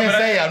 I'm no. not gonna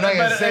say it. I'm not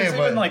gonna But say it's it,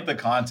 but even like the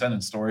content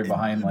and story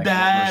behind like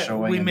that what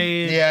we're showing. we and-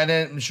 made. yeah, and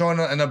then showing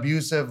an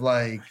abusive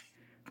like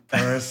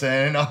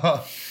person.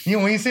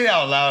 When you say it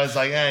out loud, it's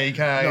like, you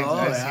kind of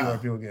I see where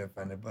people get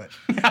offended, but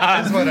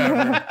it's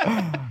whatever.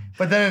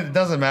 But then it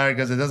doesn't matter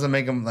because it doesn't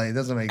make them like it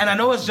doesn't make. And I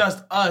know it's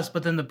just us,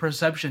 but then the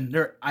perception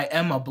I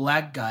am a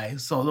black guy,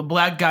 so the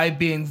black guy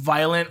being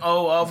violent.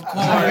 Oh, of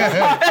course.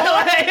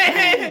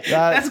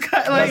 That's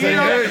kind of like,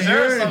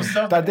 There's some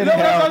stuff That you didn't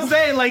know what help. I'm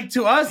saying? Like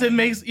to us, it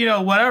makes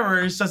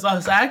whatever. It's just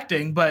us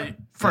acting, but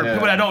for Yeah.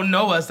 people that don't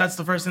know us, that's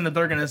the first thing that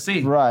they're gonna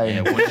see. Right.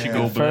 Yeah, once you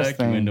go First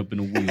back, you thing. end up in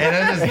a wheel. And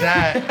then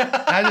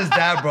just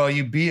that, bro.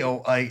 You beat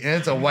and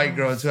it's a white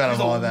girl too. Out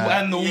of all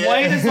that, And the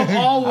whitest of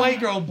all white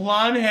girl,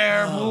 blonde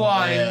hair, blue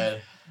eyes.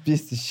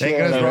 Piece of shit.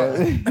 us, bro.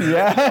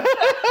 Yeah.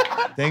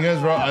 thing is,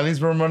 bro. At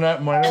least we're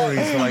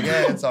minorities, so like,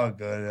 it's all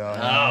good.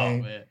 Oh,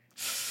 man.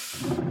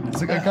 It's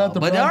like I got the.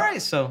 But problem. all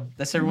right, so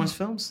that's everyone's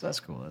films. That's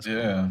cool. That's cool.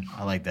 Yeah.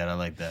 I like that. I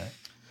like that.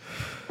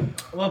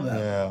 I love that.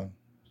 Yeah.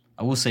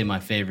 I will say my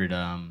favorite,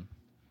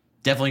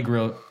 definitely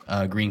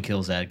Green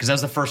Kills Ad, because that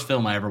was the first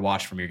film I ever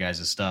watched from your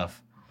guys'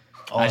 stuff.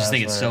 I just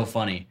think it's so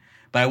funny.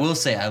 But I will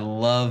say I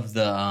love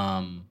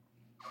the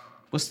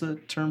what's the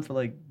term for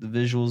like the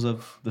visuals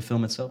of the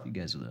film itself? You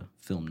guys are the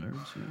film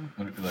nerds. You know?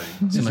 What, like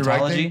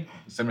Cinematology.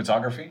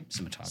 cinematography.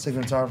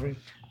 Cinematography. Cinematography.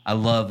 I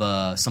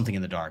love Something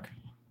in the Dark.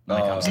 When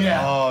it comes to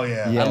Yeah. that. Oh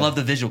yeah. Yeah. I love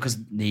the visual because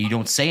you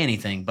don't say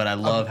anything, but I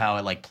love how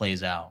it like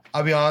plays out.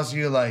 I'll be honest with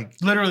you, like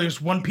Literally,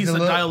 there's one piece The of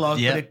little- dialogue,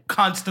 Yeah. but it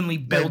constantly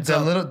builds the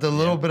up.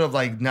 little bit of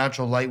like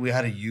natural light we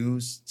had to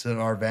use to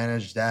our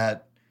advantage.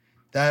 That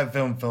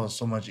film felt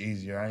so much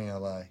easier. I ain't gonna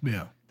lie.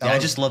 Yeah. I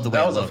just love the way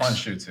That it was a looks. fun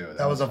shoot too.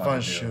 That was a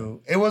fun to do.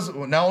 shoot. It was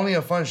not only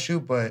a fun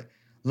shoot, but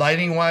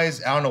lighting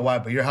wise, I don't know why,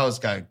 but your house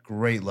got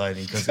great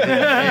lighting because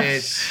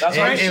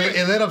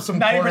it lit up some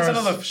 90% corners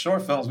of the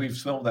short films we've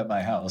filmed at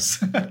my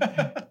house.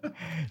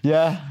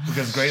 Yeah.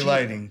 because great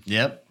lighting.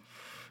 Yep.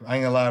 I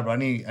ain't gonna lie, bro. I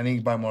need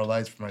to buy more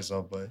lights for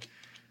myself, but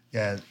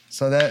yeah.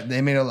 So that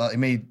it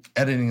made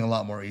editing a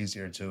lot more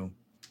easier too.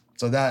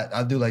 So that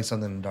I do like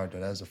Something in the Dark though.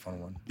 That was a fun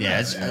one. Yeah,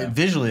 it's,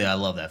 visually I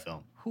love that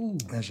film.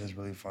 That's just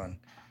really fun.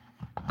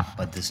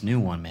 But this new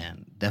one,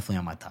 man, definitely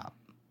on my top.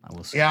 I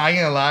will say. Yeah, I ain't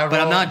gonna lie, bro.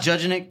 But I'm not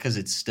judging it because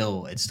it's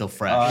still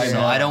fresh. So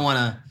yeah. I don't want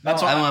to.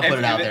 That's I don't want to if- put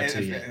it out if- there if-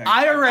 to you. if-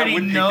 I already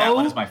wouldn't think that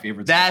one know is my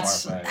favorite.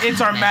 That's so far, but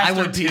It's our I would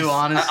masterpiece. too,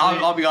 honestly.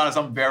 I'll be honest.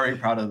 I'm very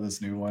proud of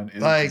this new one. It's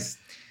Like, just-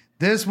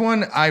 this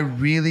one, I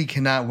really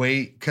cannot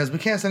wait because we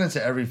can't send it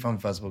to every film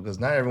festival because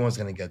not everyone's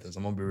gonna get this.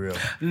 I'm gonna be real.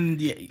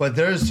 Yeah. But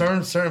there's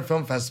certain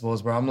film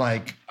festivals where I'm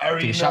like, I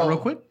already Take a shot know. real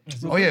quick.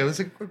 Oh yeah, let's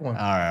take a quick one.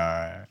 All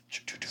right.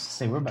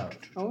 Say we're about.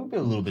 Oh, we'll be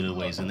a little bit of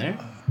ways in there.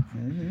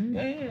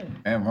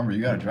 and remember,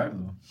 you gotta drive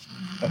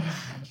though.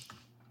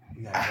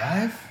 You gotta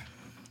drive.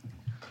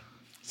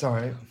 It's all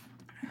right.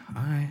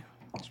 All right.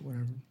 It's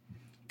whatever.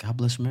 God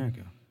bless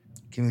America.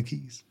 Give me the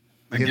keys.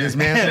 Give this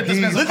man some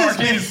Get this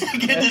man keys. some car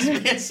keys. Get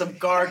this man some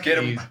car Get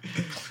him.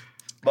 keys.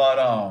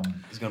 But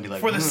He's gonna be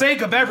like, For the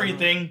sake of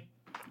everything,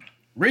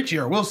 Richie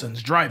or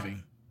Wilson's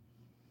driving.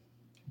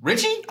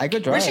 Richie. I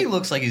could drive. Richie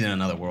looks like he's in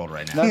another world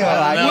right now. No, no,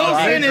 I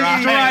can Wilson drive.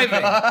 is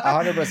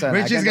driving. 100%.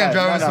 Richie's gonna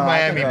drive us to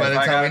Miami by the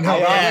time we know.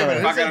 Yeah,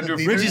 if I gotta do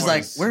Richie's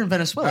like, voice. we're in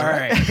Venezuela. All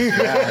right? right.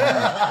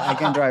 Yeah, I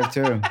can drive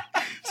too.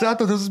 So I thought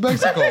this was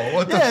Mexico.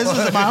 What the Yeah, fuck?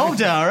 this is my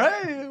hometown,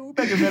 right? We're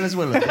back in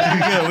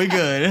Venezuela. We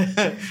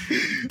good.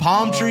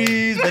 Palm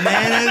trees,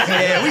 bananas.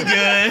 Yeah, we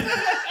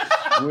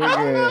good. We're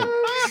good.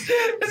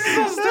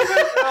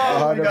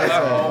 Oh,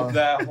 100%.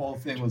 that whole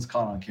thing was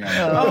caught on camera.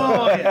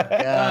 Oh, yeah.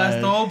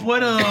 That's the whole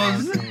point of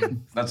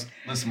those.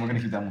 Listen, we're gonna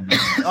keep that one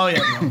Oh, yeah,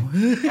 bro.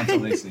 until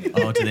they see it.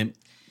 Oh, to them.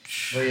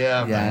 But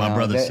yeah, Yeah. My no,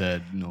 brother that-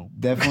 said no.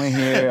 Definitely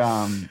here,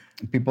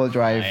 people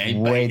drive I ain't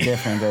way biting.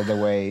 different than the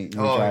way we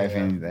Oh, drive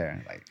yeah. in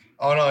there. Like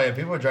Oh no, yeah,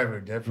 people drive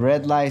very different.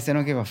 red lights, they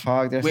don't give a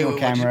fuck. There's no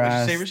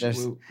cameras. There's-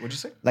 What'd you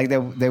say? like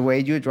the way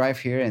you drive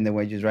here and the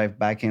way you drive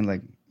back in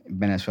like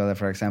Venezuela,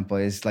 for example,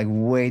 is like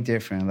way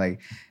different. Like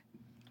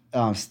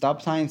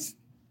stop signs,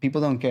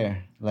 people don't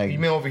care. Like You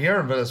mean over here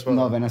in Venezuela?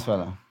 no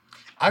Venezuela.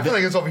 I feel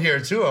like it's over here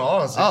too.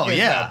 Honestly, Oh, to get to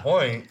yeah. that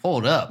point.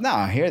 Hold up.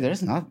 No, here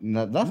there's not.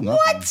 That's nothing.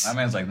 That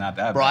man's like not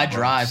that. Bro, I bad,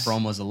 drive for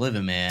almost a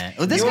living, man.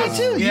 Oh, this You guy know-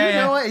 too. Yeah, you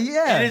yeah. know what?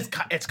 Yeah.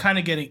 It's kind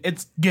of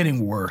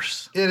getting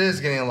worse. It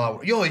is getting a lot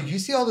worse. Yo, you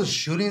see all the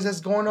shootings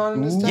that's going on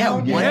in this Ooh, Yeah, town?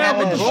 what Yeah,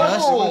 happened but to Bro,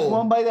 just? was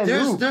one by the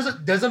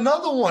loop. there's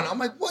another one. I'm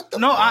like, what the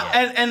No, fuck?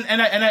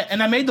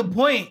 I made the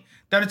point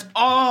that it's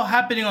all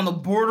happening on the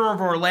border of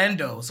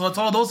Orlando. So it's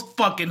all those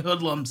fucking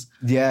hoodlums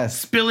Yes.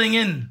 spilling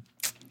in.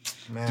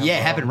 Man, Yeah, it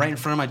bro. happened right in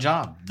front of my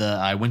job.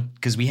 I went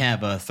because we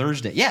have a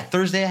Thursday. Yeah,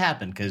 Thursday it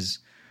happened because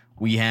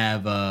we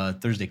have a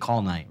Thursday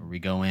call night where we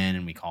go in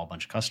and we call a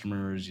bunch of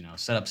customers,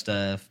 set up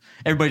stuff.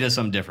 Everybody does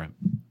something different.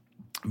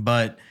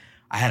 But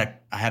I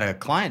had a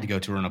client to go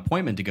to or an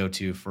appointment to go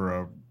to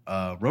for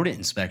a rodent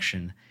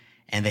inspection,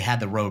 and they had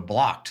the road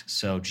blocked.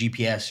 So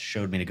GPS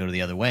showed me to go to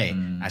the other way.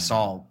 I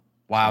saw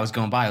while I was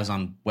going by, I was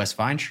on West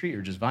Vine Street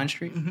or just Vine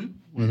Street, one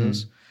of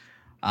those.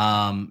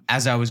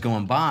 As I was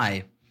going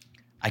by,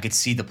 I could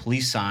see the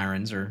police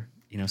sirens or,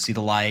 see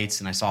the lights,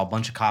 and I saw a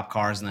bunch of cop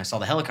cars, and I saw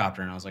the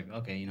helicopter, and I was like,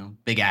 okay,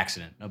 big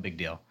accident, no big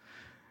deal.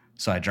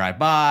 So I drive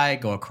by,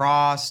 go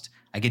across,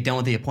 I get done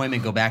with the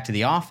appointment, go back to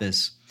the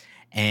office,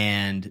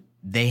 and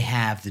they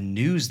have the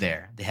news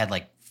there. They had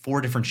like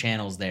 4 different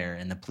channels there,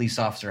 and the police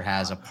officer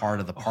has a part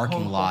of the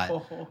parking lot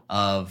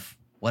of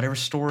whatever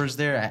store is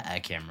there. I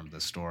can't remember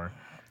the store.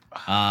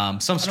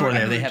 Some store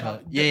there. They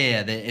have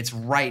it's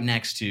right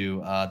next to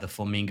the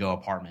Flamingo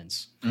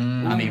Apartments.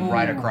 I mean,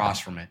 right across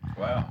from it.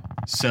 Wow.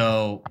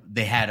 So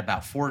they had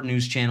about 4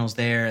 news channels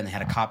there, and they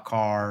had a cop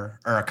car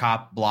or a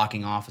cop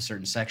blocking off a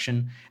certain section,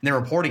 and they were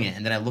reporting it.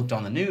 And then I looked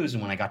on the news,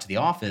 and when I got to the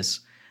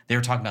office, they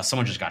were talking about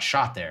someone just got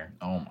shot there.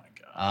 Oh my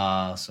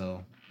god.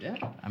 So yeah,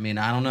 I mean,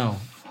 I don't know.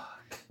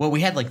 Well,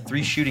 we had like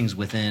 3 shootings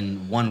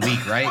within 1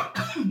 week, right?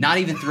 Not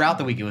even throughout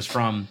the week. It was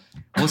from,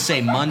 we'll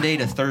say Monday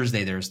to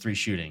Thursday, there was 3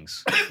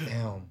 shootings.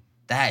 Damn.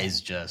 That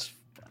is just,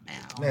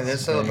 Man, they're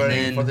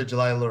celebrating And 4th of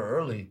July a little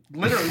early.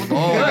 Literally.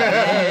 Oh,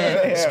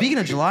 yeah. Speaking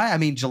of July, I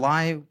mean,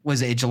 July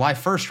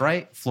 1st,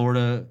 right?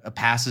 Florida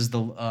passes the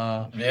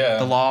law,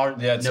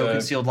 Yeah, no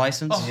concealed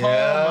license. Oh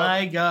Yeah.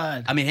 my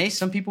god. I mean, hey,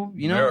 some people,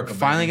 America,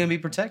 finally baby. going to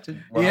be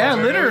protected. Yeah,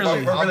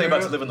 literally. We're really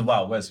about to live in the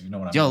Wild West, if you know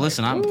what I mean. Yo,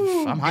 listen, I'm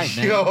hyped,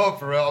 man. Yo,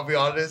 for real, I'll be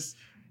honest.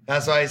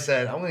 That's why I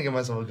said I'm gonna get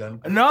myself a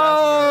gun.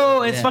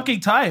 No, it's Yeah. fucking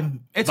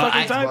time. It's But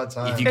fucking It's about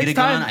time. time. If you get It's a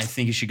gun, time. I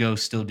think you should go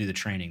still do the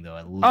training, though.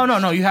 At least. Oh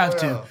no, you have Oh,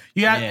 to.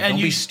 You have, Yeah, and don't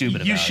you be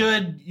stupid You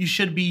about you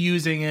should be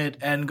using it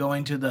and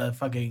going to the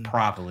fucking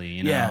Properly,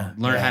 Yeah.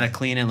 Learn how to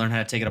clean it, learn how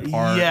to take it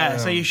apart. yeah.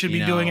 So you should be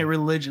You doing know. it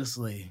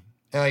religiously.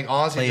 And like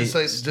honestly, It's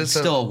just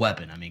still a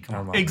weapon. I mean, come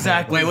on. Never mind.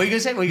 Exactly. Wait, what are you gonna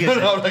say? What are you gonna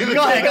say? No,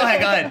 no, go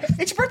ahead.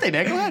 It's your birthday,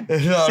 man. Go ahead. No,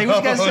 say what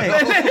you gotta say.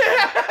 no.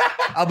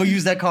 I'm gonna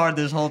use that card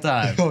this whole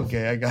time.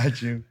 Okay, I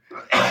got you.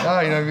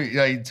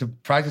 Like, to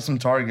practice some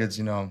targets,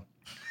 Oh No.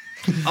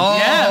 I'm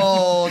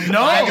I gonna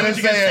know what you're gonna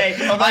say it.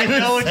 say. I'm not I know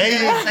gonna what say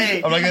you're gonna it. say.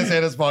 I'm not gonna say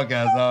it this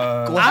podcast.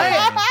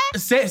 I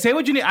say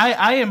what you need.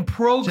 I am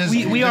pro. Just-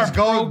 we are just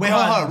go- pro. wait,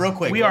 hold gun. on, real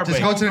quick. We are Just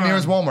pro go to the gun.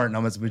 nearest Walmart. No,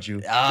 I'm with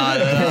you.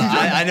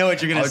 I know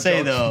what you're gonna I'm say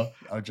joking. though.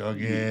 I'm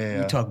joking.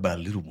 Yeah. We talk about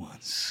little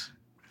ones.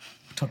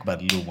 We Talk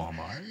about Little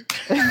Walmart.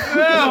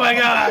 Oh my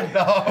god.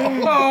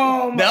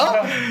 Oh my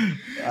god.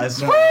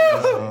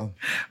 I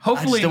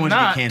Hopefully just don't want you to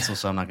not. get canceled,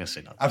 so I'm not gonna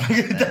say nothing. I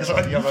think that's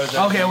what you're about to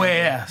say. Okay, wait,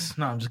 yes.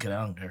 No, I'm just kidding.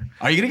 I don't care.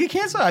 Are you gonna get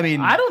canceled? I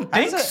mean, I don't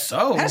think how does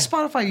so. How does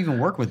Spotify even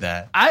work with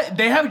that?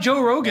 They have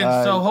Joe Rogan,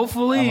 so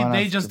hopefully I'm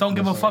they on just don't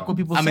give a fuck what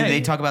people I say. mean, they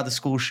talk about the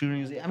school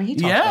shootings. I mean, he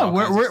talks Yeah, about all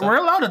kinds of we're stuff.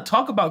 allowed to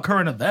talk about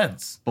current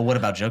events. But what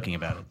about joking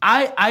about it?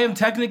 I am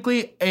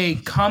technically a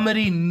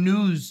comedy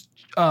news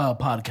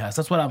podcast.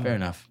 That's what I'm. Fair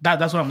enough.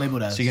 That's what I'm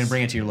labeled as. So you're gonna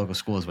bring it to your local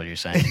school, is what you're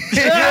saying? I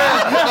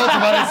was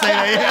about to say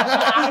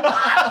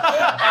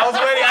that. I was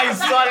waiting. I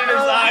saw it in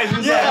his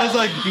eyes. Yeah, I was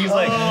like, He's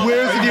like,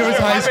 where's the nearest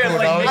high school?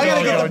 dog? I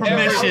gotta get the Yo,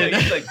 permission.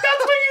 He's like,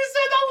 That's when you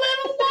said the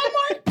little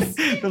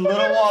Walmart. The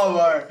little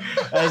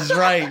Walmart. That's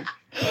right.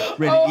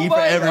 Ready to eat for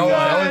my everyone.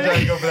 God. I was trying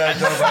to go for that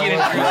joke. getting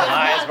through his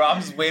eyes, bro.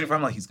 I'm just waiting for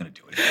him. Like, he's gonna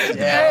do it.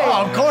 Yeah.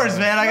 Oh, of course,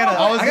 man. I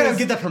gotta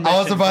get the permission.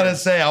 I was about to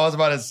first.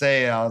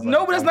 say. I was like,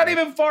 No, but it's not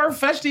even far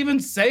fetched to even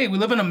say. We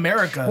live in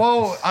America.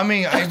 Well, I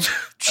mean,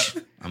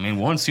 I mean,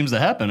 one seems to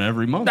happen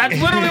every month. That's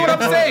literally what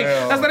I'm saying.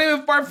 Yeah. That's not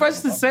even far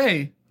fetched to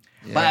say.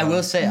 But I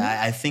will say,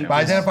 I think. but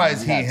I this- identify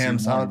as he, him,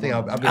 so I don't think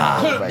I'll be.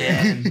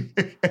 man.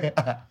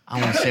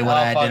 I want to say what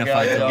I fuck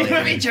identified. yeah, though. yeah.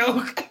 Let me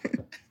joke.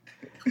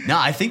 No,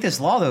 I think this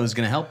law, though, is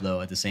going to help, though,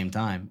 at the same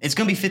time. It's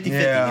going to be 50-50.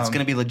 Yeah. It's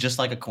going to be just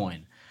like a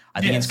coin. I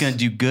think it's Yes. going to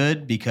do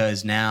good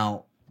because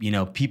now,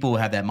 people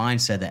have that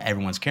mindset that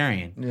everyone's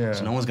carrying. Yeah.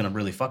 So no one's going to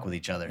really fuck with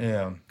each other.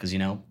 Yeah. Because,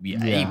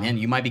 hey, man,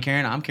 you might be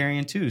carrying, I'm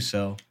carrying too.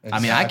 So, I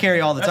mean, I Exactly.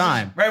 carry all the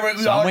time. Right,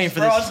 So I'm waiting for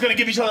we're all this. just gonna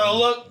give each other a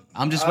look.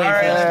 I'm just All waiting for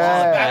right, this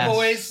law to back pass.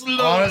 away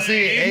slowly.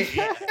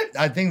 Honestly,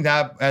 I think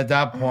that at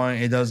that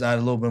point it does add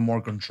a little bit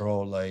more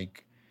control.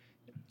 Like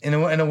in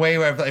a way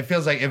where it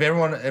feels like if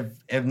anyone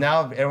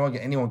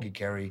could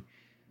carry,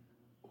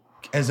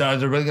 are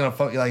they really gonna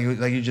fuck like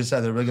you just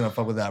said? They're really gonna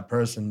fuck with that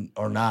person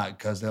or not?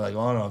 Because they're like,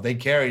 oh no, if they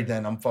carry,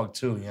 then I'm fucked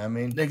too. You know what I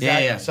mean?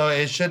 Exactly. Yeah. So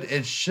it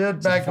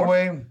should back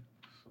away.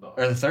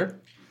 Or the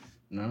third?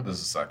 No? This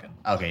is second.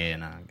 Okay, yeah,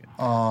 no. I'm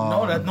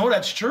good.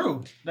 That's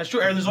true. That's true.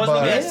 There's always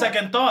gonna be But- a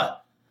second thought.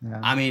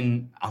 I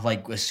mean,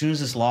 as soon as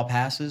this law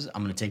passes,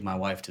 I'm going to take my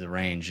wife to the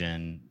range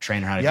and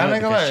train her how to Yeah, do I'm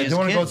it. not gonna because lie. I she do has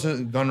want to go kids.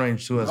 to gun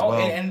range too as Oh, well.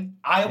 and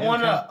I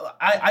wanna.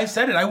 I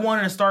said it. I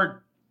wanted to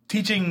start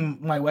teaching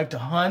my wife to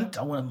hunt.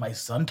 I wanted my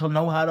son to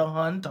know how to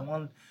hunt. I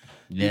want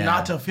you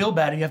not to feel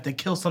bad if you have to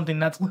kill something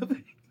that's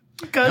living.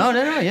 Because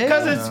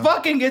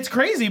yeah. it's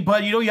crazy,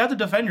 but you have to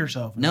defend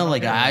yourself. No,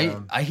 like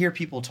I hear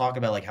people talk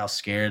about like how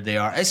scared they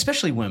are,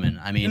 especially women.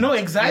 I mean, No,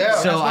 exactly. Yeah.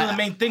 That's So one of the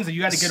main things that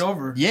you got to get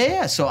over.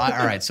 Yeah. So all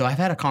right. So I've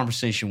had a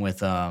conversation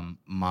with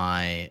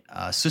my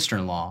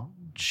sister-in-law.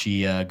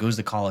 She goes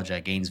to college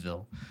at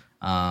Gainesville,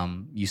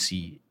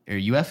 UC or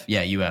UF.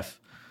 Yeah, UF,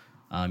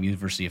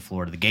 University of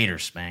Florida, the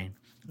Gators, man.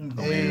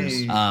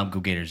 Hey. Go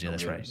Gators. Yeah,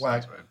 that's right.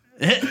 Whack.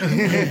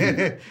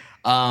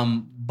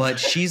 But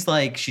she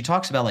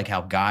talks about like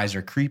how guys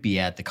are creepy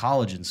at the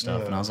college and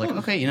stuff. And I was like,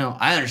 okay,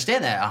 I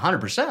understand that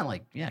 100%.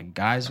 Like, yeah,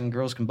 guys and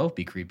girls can both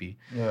be creepy.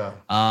 Yeah.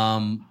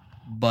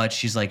 But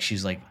she's like,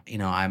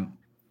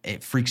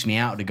 it freaks me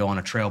out to go on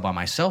a trail by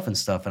myself and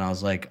stuff. And I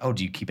was like, oh,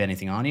 do you keep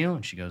anything on you?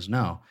 And she goes,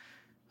 no.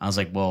 I was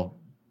like, well,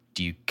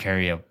 do you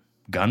carry a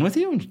gun with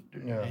you?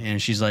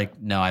 And she's like,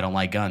 no, I don't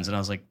like guns. And I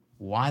was like,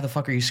 why the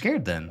fuck are you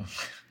scared then?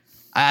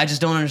 I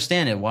just don't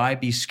understand it. Why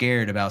be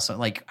scared about something?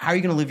 Like, how are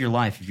you going to live your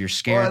life if you're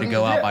scared to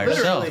go out by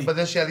yourself? But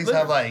does she at least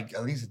have a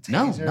taser?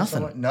 No, or nothing.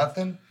 something?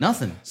 Nothing.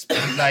 Nothing.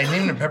 Like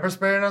even a pepper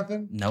spray or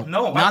nothing. Nope.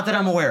 No, not that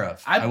I'm aware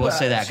of. I will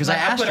say that because I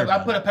asked her.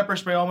 I put a pepper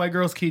spray on my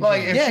girls' keychain.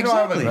 Like if Yeah, she don't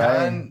have a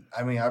exactly. gun,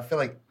 I mean, I feel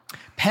like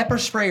Pepper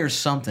spray or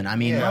something. I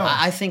mean, Yeah.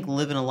 I think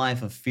living a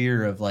life of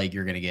fear of like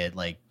you're gonna get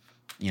like,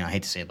 I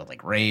hate to say it, but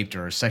like raped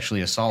or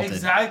sexually assaulted.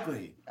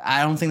 Exactly.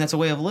 I don't think that's a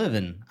way of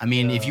living. I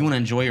mean, if you want to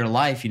enjoy your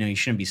life, you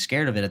shouldn't be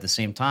scared of it at the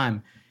same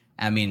time.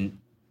 I mean,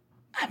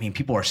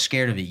 people are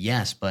scared of it,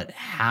 yes, but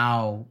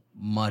how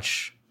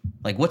much?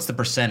 Like, what's the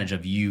percentage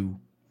of you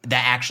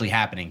that actually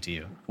happening to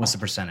you? What's the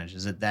percentage?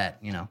 Is it that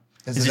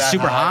Is it it that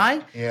super high?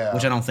 high? Yeah.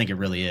 Which I don't think it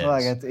really is. Well,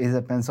 it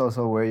depends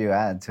also where you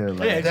at too.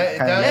 Like, Yeah, exactly.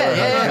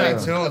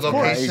 That's kinda- too.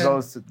 Location It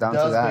goes down to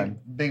does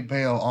that. big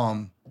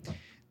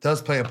does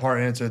play a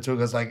part into it too,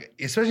 because like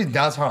especially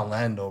downtown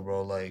Orlando,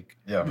 bro. Like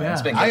Yeah, man. Yeah.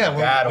 It's been I getting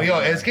bad. got, over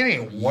there. it's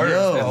getting worse.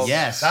 Yo, bro.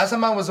 yes. Last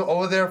time I was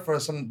over there for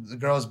some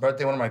girl's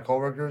birthday, one of my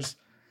coworkers,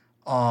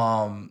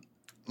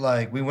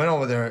 like we went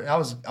over there. I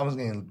was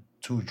getting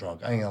too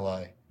drunk. I ain't gonna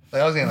lie.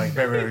 Like I was getting like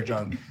very very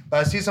drunk. But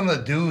I see some of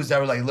the dudes that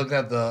were like looking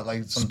at the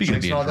like some Speaking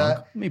of chicks being and all drunk,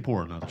 that. let me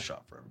pour another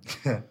shot for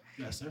everybody.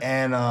 Yes, sir.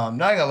 And not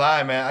gonna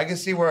lie, man, I can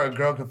see where a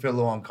girl could feel a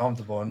little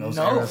uncomfortable in those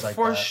No, areas like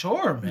for that.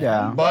 sure, man.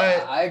 Yeah.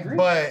 But I agree.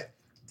 But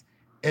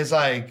it's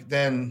like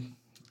then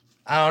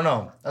I don't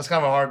know. That's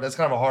kind of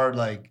a hard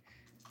like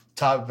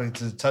topic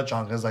to touch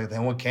on because like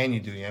then what can you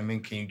do? You know what I mean,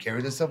 can you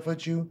carry this stuff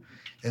with you?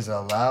 Is it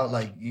allowed?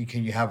 Like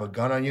can you have a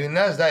gun on you? And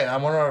that's that. I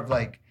wonder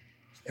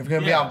if you're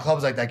gonna be out in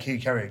clubs like that, can you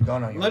carry a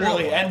gun on you?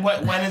 Literally. And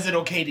when is it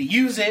okay to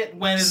use it?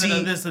 When is it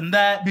See, a this and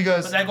that?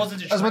 Because but that goes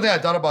into that's one thing I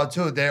thought about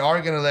too. They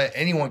are gonna let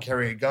anyone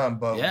carry a gun,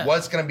 but Yeah.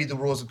 what's gonna be the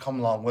rules that come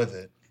along with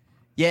it?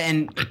 Yeah,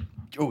 and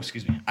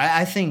excuse me.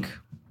 I think,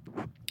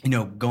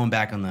 going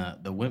back on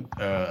the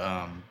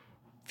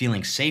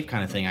feeling safe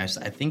kind of thing. I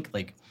think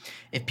like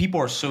if people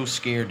are so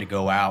scared to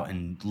go out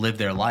and live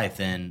their life,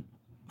 then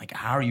like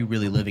how are you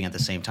really living at the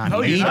same time?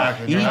 No, you you're need, not.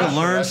 you need to That's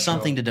learn true.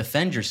 something to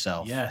defend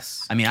yourself.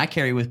 Yes. I mean, I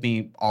carry with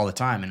me all the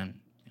time, and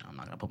I'm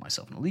not going to put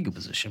myself in a legal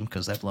position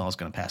because that law is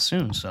going to pass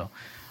soon. So.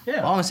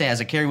 Yeah. All I'm gonna say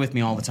is I carry with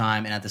me all the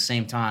time, and at the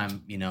same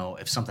time,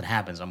 if something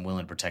happens, I'm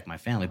willing to protect my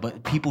family.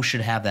 But people should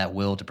have that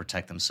will to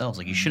protect themselves.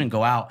 Like you shouldn't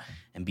go out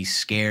and be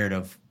scared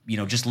of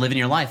just living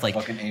your life. Like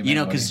Fucking amen,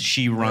 because buddy.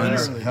 she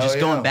runs. Literally. Just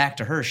Hell going yeah. back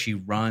to her, she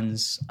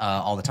runs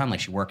all the time. Like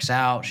she works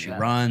out, she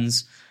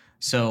runs.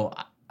 So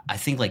I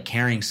think like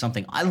carrying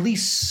something, at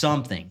least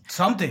something.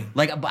 Something.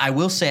 Like I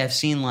will say, I've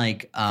seen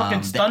like Fucking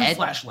the stun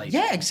flashlight.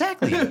 Yeah,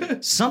 exactly.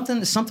 something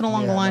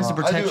along the lines to I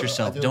protect do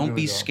yourself. agree Don't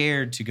be with that.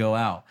 scared to go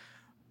out.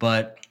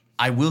 But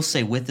I will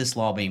say, with this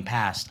law being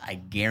passed, I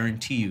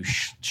guarantee you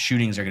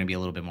shootings are going to be a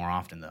little bit more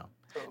often, though,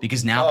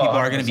 because now people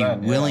are going to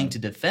 100%, be willing to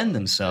defend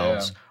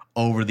themselves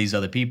over these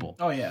other people.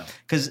 Oh yeah.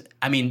 Because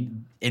I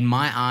mean, in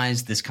my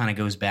eyes, this kind of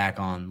goes back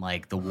on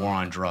like the war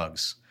on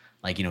drugs.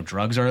 Like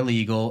drugs are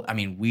illegal. I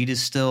mean, weed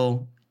is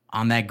still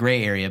on that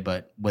gray area,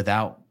 but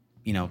without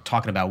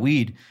talking about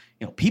weed.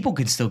 People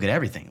could still get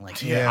everything.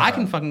 Like, I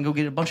can fucking go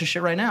get a bunch of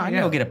shit right now. I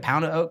can go get a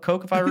pound of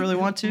coke if I really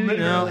want to.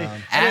 Literally.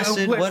 Acid,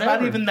 It's whatever.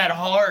 not even that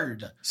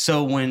hard.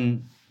 So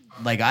when,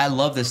 I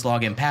love this law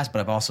getting passed,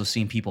 but I've also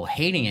seen people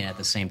hating it at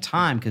the same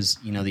time because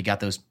they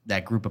got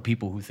that group of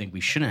people who think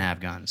we shouldn't have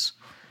guns.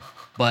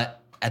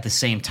 But at the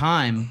same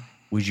time,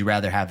 would you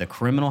rather have the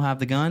criminal have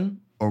the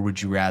gun, or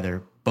would you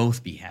rather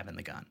both be having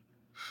the gun?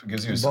 It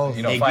gives you Both.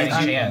 a fighting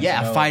chance.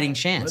 Yeah, a fighting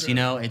chance.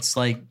 It's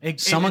like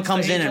someone it's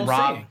comes the in and age-old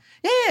rob. saying.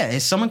 Yeah,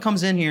 if someone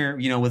comes in here,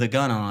 with a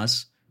gun on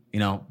us,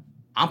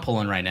 I'm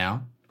pulling right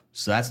now,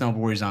 so that's no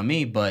worries on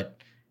me. But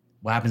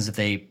what happens if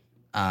they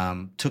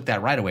took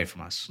that right away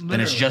from us? Then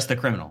it's Literally. just the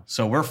criminal.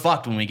 So we're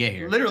fucked when we get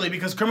here. Literally,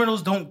 because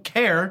criminals don't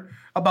care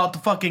about the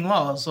fucking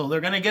law, so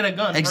they're gonna get a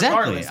gun. Exactly.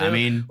 Regardless. I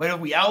mean- whether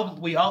we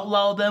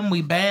outlaw them,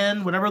 we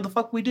ban whatever the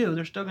fuck we do,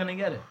 they're still gonna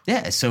get it.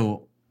 Yeah.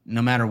 So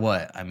no matter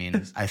what, I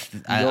mean,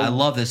 I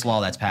love this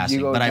law that's passing,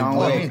 go but I John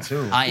will. Wick. Me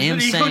too. I am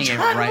You go saying it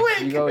John right. Wick.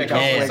 You go with Yeah,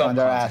 John Wick yeah. on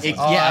their asses. It-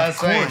 Oh, Yeah,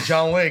 that's of right. course.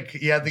 John Wick.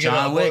 You have to get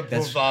John a Wick.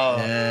 bulletproof.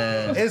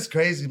 That's It's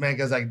crazy, man.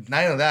 Because like,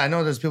 not even that. I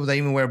know there's people that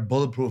even wear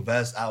bulletproof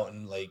vests out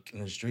in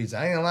the streets.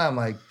 I ain't gonna lie. I'm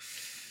like,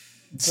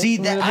 see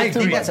that. I That's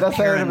think that's a a little bit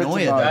too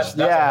paranoia. much. though. That's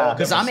a whole Yeah.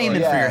 Because I'm different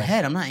aiming story. for your Yeah.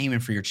 head. I'm not aiming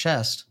for your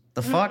chest.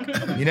 The fuck?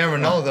 you never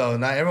know though.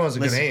 Not everyone's a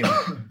good Listen,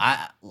 aim.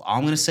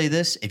 I'm going to say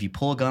this. If you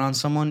pull a gun on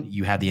someone,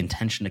 you have the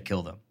intention to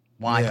kill them.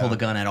 Why Yeah. pull the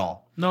gun at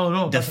all?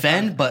 No. that's a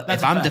Defend, fact. but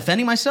That's if a I'm fact.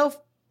 defending myself,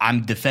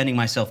 I'm defending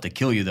myself to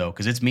kill you, though,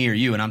 because it's me or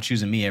you, and I'm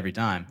choosing me every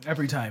time.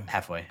 every time.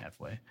 Halfway.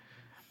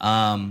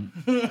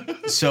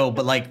 So,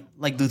 but like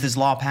with this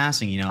law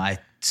passing, I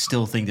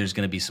still think there's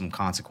going to be some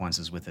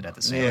consequences with it at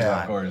the same Yeah,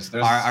 time. of course.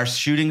 Our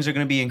shootings are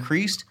going to be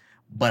increased,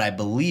 but I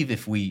believe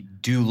if we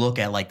do look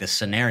at like the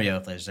scenario,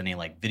 if there's any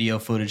like video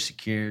footage,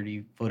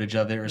 security footage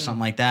of it, or something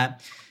like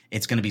that,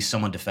 it's going to be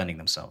someone defending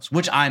themselves,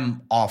 which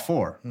I'm all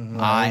for.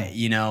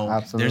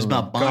 Absolutely. There's been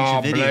a bunch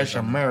God of videos. bless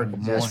America,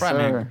 boy. Yes, That's right,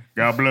 man. sir.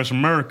 God bless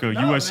America,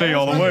 No, USA man,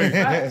 all the it's way.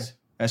 facts.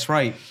 That's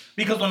right.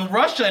 Because when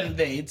Russia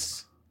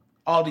invades,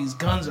 all these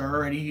guns are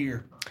already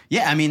here.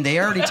 Yeah, I mean, they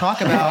already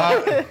talk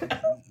about.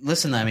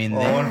 Listen, I mean,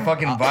 Well, when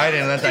fucking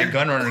Biden let that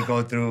gun runner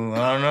go through,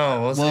 I don't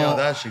know. We'll see Well, how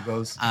that shit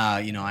goes. I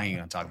ain't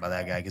gonna talk about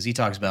that guy because he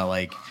talks about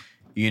like,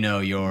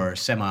 your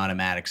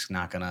semi-automatic's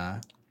not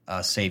gonna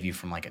save you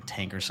from like a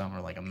tank or something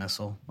or like a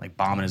missile, like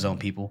bombing his own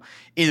people.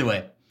 Either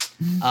way,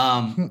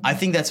 I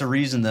think that's a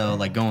reason though.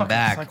 Like going Fucking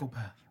back,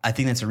 psychopath. I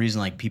think that's a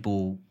reason like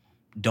people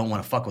don't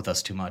want to fuck with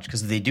us too much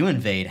because if they do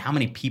invade, how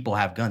many people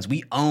have guns?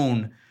 We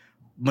own.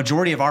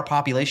 Majority of our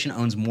population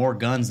owns more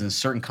guns than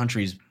certain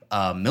countries'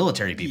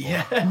 military people.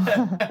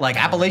 Yeah. Like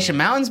Appalachian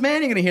Mountains,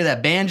 man, you're gonna hear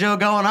that banjo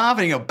going off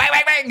and you go bang,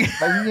 bang,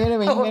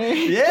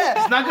 bang. Yeah.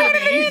 It's not gonna be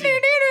easy.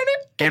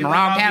 Getting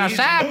wrong kind of Easy.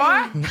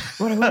 side, boy.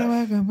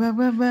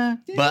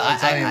 But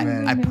telling you,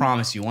 man. I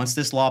promise you, once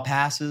this law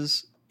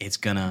passes,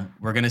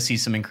 we're gonna see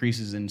some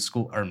increases in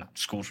not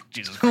schools.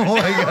 Jesus Christ. Oh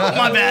my God.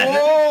 My bad.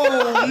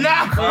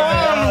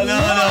 No,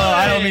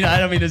 I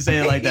don't mean to say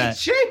it like that.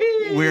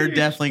 We're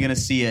definitely gonna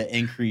see an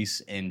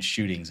increase in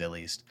shootings at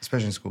least.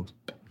 Especially in schools.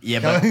 Yeah,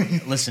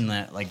 but listen,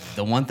 like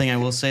the one thing I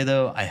will say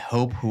though, I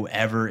hope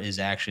whoever is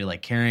actually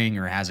like carrying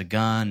or has a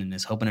gun and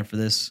is hoping for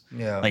this,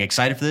 Yeah. like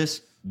excited for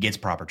this, gets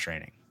proper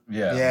training.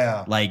 Yeah.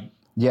 Yeah. Like,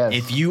 Yes.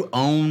 if you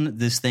own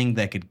this thing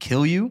that could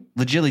kill you,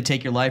 legitimately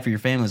take your life or your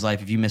family's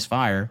life if you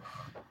misfire,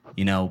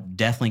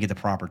 definitely get the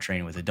proper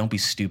training with it. Don't be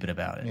stupid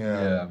about it.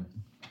 Yeah. Yeah.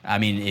 I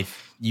mean,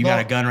 if you got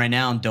a gun right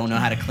now and don't know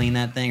how to clean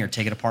that thing or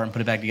take it apart and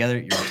put it back together,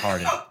 you're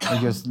retarded. Or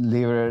just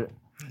leave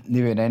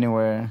it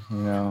anywhere,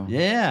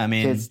 Yeah, I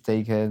mean, Kids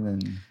take it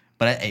and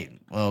but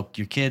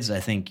your kids, I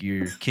think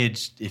your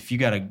kids, if you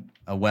got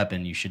a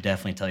weapon, you should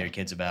definitely tell your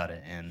kids about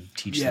it and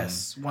teach them.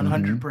 Yes,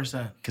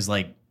 100%. Because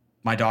like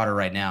my daughter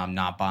right now, I'm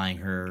not buying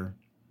her.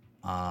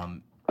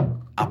 I'll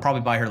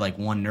probably buy her like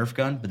one Nerf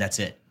gun, but that's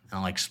it. and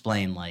I'll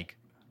explain like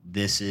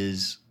this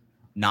is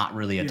not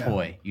really a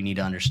toy. You need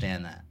to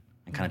understand that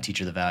and kind of teach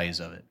her the values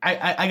of it.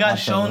 I got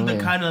shown the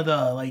kind of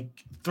the like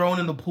thrown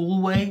in the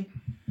pool way.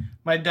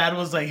 My dad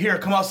was like, "Here,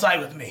 come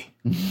outside with me."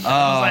 I was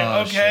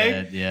like,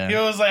 "Okay." Shit, yeah. He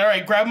was like, "All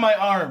right, grab my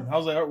arm." I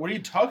was like, "What are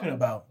you talking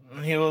about?"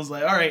 And he was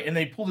like, "All right." And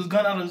they pulled his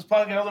gun out of his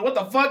pocket. I was like, "What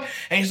the fuck?"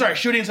 And he started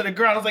shooting into the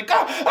ground. I was like,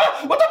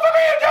 "What the fuck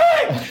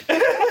are you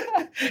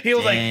doing?" He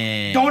was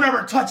like, "Don't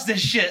ever touch this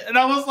shit." And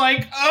I was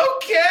like,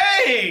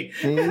 "Okay."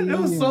 It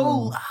was so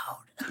loud.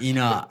 You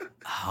know,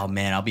 oh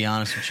man, I'll be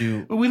honest with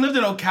you. We lived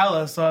in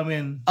Ocala, so I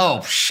mean,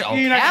 Oh,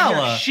 you're not gonna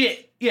hear Ocala.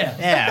 shit. Yeah.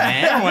 Yeah,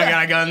 man. Everyone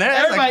got a gun there.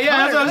 That's Everybody,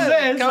 that's what I'm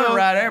saying. Coming So,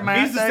 right there, man.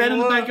 we used to stand in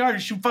the backyard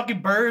and shoot fucking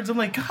birds. I'm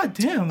like, God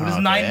damn, with this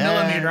Okay,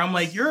 9mm. I'm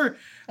like, that's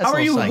how are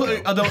a you? little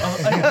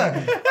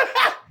psycho.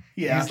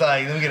 Yeah. He's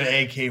like, let me get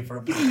an AK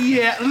for.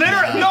 Yeah,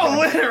 literally. No,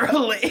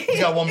 literally. He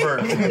got one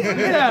bird.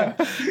 Yeah.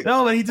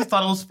 No, but he just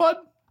thought it was fun.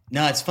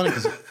 No, it's funny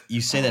because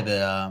you say that,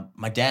 but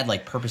my dad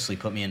like purposely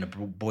put me into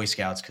Boy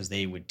Scouts because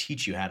they would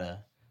teach you how to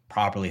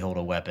properly hold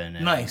a weapon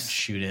and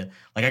shoot it.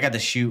 Like I got to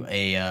shoot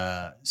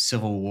a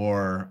Civil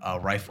War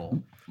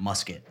rifle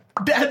musket.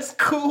 That's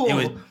cool. It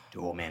was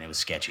it was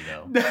sketchy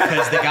though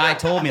because the guy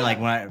told me like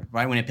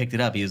right when I picked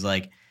it up, he was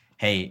like,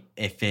 "Hey,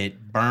 if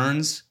it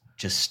burns,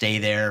 just stay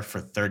there for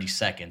 30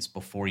 seconds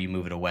before you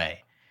move it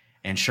away."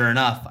 And sure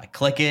enough, I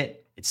click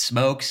it, it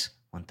smokes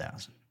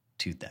 1,000,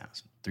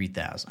 2,000,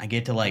 3,000. I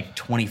get to like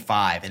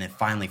 25 and it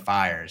finally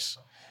fires.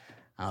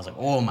 I was like,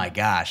 "Oh my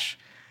gosh."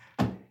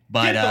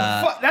 But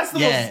that's the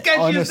most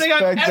sketchiest thing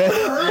I've ever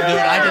heard. Dude,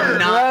 I did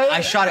not. Right? I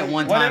shot it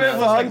one What time. if it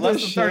was like Fuck less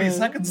this than 30 shit.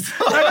 seconds?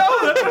 I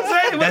know, that's what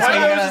I'm saying. That's Why how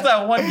not you just gotta,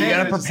 that one you day,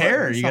 gotta it's just prepare.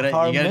 like- you it's a gotta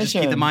hard just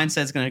keep the mission.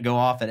 mindset's gonna go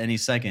off at any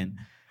second.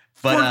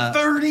 But for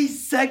 30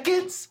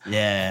 seconds?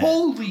 yeah,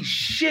 Holy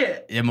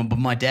shit. yeah. But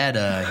my dad,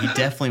 he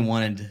definitely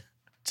wanted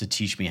to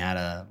teach me how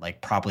to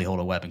like properly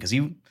hold a weapon because he.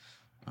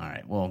 All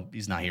right, well,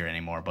 he's not here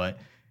anymore, but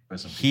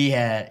he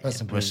had.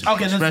 Rest in peace.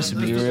 Okay, let's rest in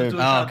do peace. a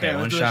shot Okay, there.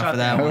 one Let's do a shot for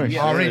that there. one.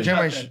 Yeah, I already let's do a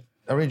drank shot my. there.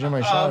 I already drank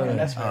my shot. Okay,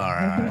 that's All fine.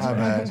 right, My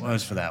bad. what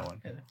was for that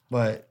one?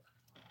 But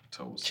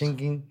Toast.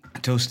 chinking.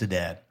 Toast to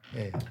dad.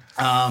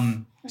 Yeah.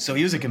 So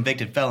he was a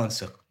convicted felon,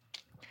 so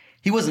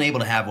he wasn't able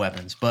to have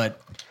weapons.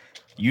 But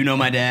you know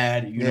my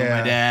dad. You know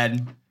my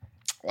dad.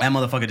 That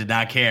motherfucker did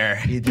not care.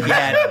 He did.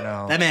 had,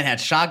 No. That man had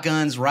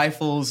shotguns,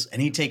 rifles,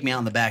 and he'd take me out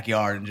in the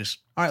backyard and just,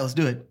 all right, let's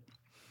do it.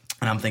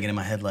 And I'm thinking in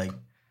my head like,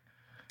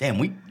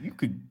 damn, you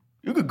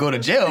could go to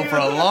jail for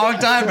a long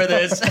time for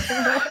this. He's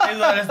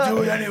like, let's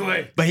do it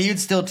anyway. But he'd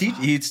still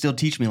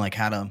teach me like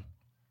how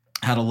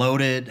to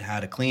load it, how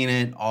to clean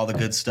it, all the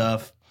good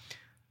stuff.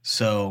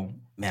 So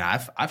man,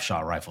 I've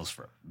shot rifles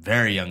for a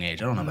very young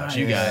age. I don't know about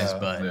you guys,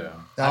 but Yeah.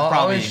 I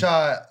always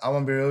shot. I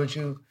want to be real with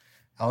you.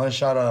 I only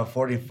shot a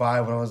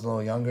 45 when I was a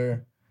little younger,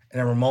 and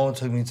then Ramon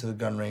took me to the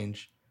gun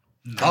range.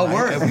 oh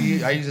word.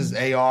 I used his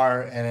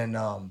AR and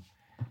then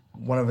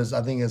one of his,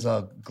 I think, is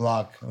a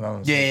Glock.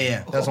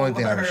 Yeah. That's the only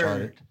thing I ever shot.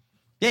 Word.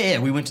 Yeah.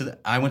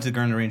 I went to the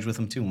gun range with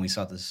him too when we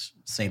saw this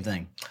same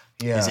thing.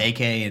 Yeah, His AK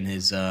and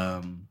his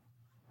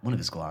one of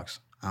his Glocks.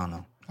 I don't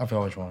know. I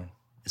forgot which one.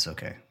 It's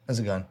okay. It's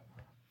a gun.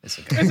 It's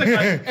okay. It's a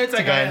gun. It's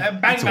a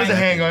gun. Bang, It's bang. a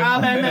handgun. Ah,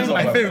 bang, bang,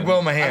 I bang. fit well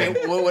in my hand.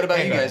 what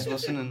about you guys?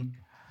 Listening.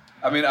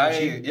 I mean, I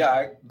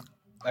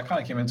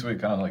kind of came into it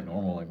kind of like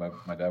normal. Like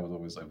my dad was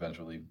always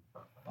eventually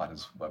bought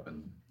his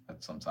weapon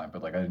at some time,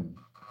 but like I didn't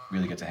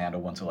really get to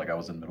handle one until like I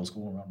was in around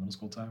middle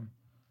school time.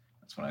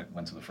 That's when I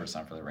went to the first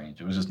time for the range.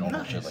 It was just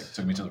normal shit. Like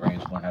took me to the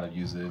range, learn how to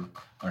use it,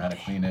 learn how to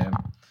clean it.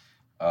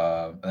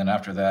 And then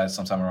after that,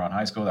 sometime around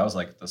high school, that was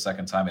like the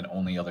second time and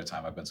only other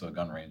time I've been to a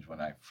gun range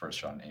when I first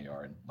shot an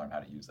AR and learned how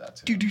to use that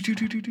too.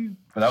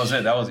 But that was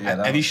it.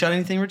 Have you shot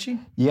anything, Richie?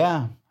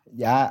 Yeah.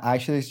 I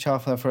actually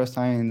shot for the first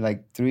time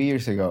like 3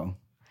 years ago.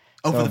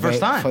 Oh, for the first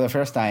time. For the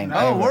first time.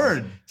 Oh, ever.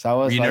 word. So I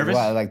was Were you like, nervous?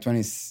 what, like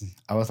 20.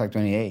 I was like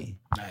 28.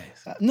 Nice.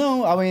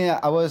 No, I mean,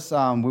 I was.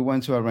 We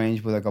went to a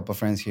range with a couple of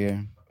friends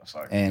here,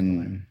 Sorry.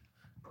 and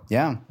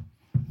yeah,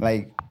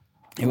 like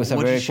it was a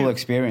What'd you very cool shoot?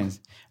 experience.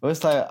 It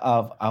was like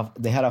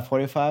they had a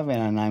 45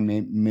 and a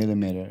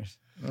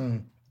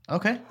 9mm.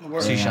 Okay.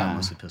 So you shot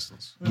mostly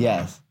pistols.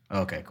 Yes.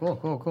 Okay, cool.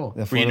 The Were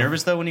you photo-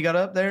 nervous though when you got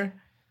up there?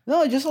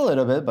 No, just a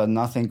little bit, but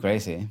nothing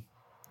crazy.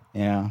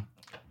 Yeah.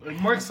 Like,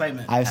 more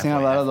excitement. I've seen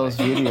a lot of those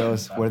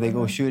videos where they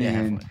go shooting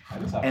and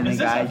the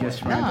guy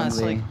just Nah,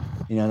 it's randomly,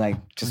 like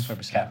just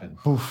Capping.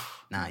 poof.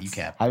 Nah, you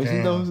cap. Have you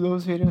seen those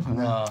videos?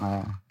 No.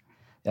 Yeah,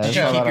 Did there's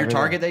you a lot keep of your videos.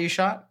 target that you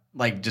shot?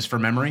 Like just for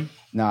memory?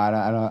 No,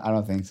 I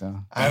don't think so.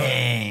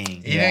 Dang.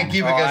 He didn't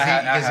keep it Oh, I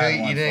because had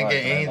he one didn't fuck,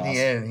 get but I anything lost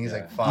in. it. He's Yeah.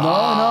 like, fuck. No.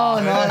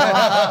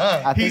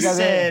 I He think I did.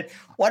 said,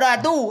 "What do I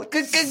do?"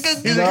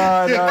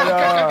 No.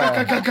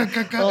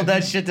 Hold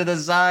that shit to the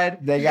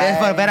side. The guy-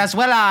 Es for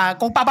Venezuela.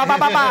 Go pa pa pa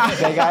pa pa.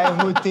 The guy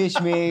who teach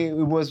me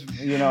was,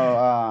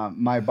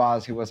 my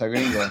boss. He was a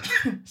gringo,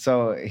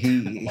 so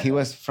he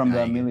was from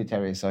the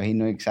military, so he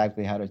knew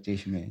exactly how to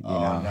teach me. He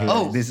was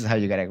Oh. like, this is how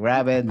you gotta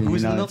grab it. Who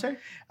was in the military?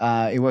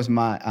 It was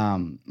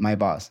my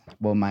boss.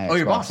 Well, my Oh,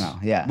 your ex-boss boss. now.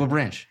 Yeah. What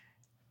branch?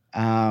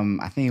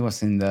 I think he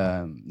was in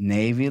the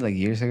Navy like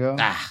years ago.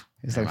 Ah.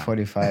 It's like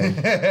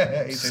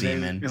 45.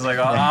 Semen. He's like,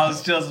 oh, I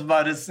was just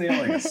about to say,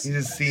 like, He's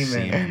a seaman.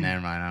 Semen.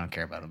 Never mind. I don't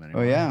care about him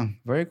anymore. Oh yeah,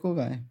 very cool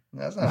guy.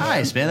 That's not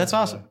Nice, man. That's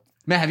awesome.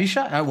 Man, have you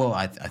shot? Well,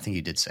 I think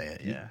you did say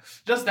it. Yeah.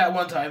 Just that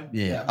one time.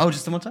 Yeah. Oh,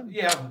 just the one time?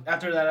 Yeah.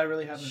 After that, I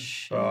really haven't.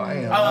 Bro, I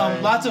ain't gonna lie.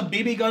 Lots of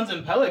BB guns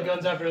and pellet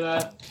guns after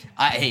that.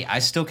 I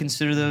still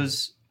consider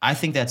those. I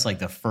think that's like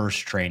the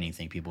first training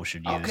thing people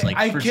should use. Okay, Like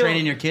I for killed-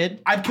 training your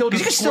kid. I've killed a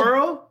You can still-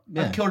 squirrel.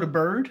 Yeah. I've killed a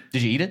bird.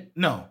 Did you eat it?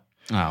 No.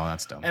 Oh,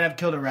 that's dumb. And I've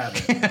killed a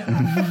rabbit.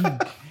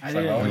 I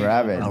didn't.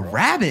 Rabbit. A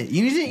rabbit?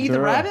 You didn't eat the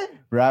Sure. rabbit?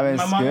 Rabbit's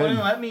My mom good. wouldn't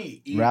let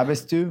me eat. Rabbit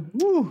stew.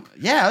 Woo.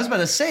 Yeah, I was about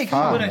to say.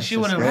 Come on. She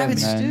wouldn't That's let me.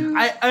 good,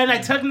 man. stew. I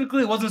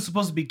technically wasn't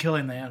supposed to be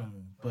killing the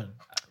animal, but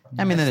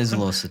I mean, that is a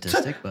little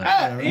statistic, but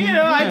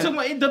I took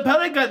the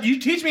pellet gun. You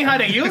teach me how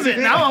to use it.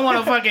 Now I want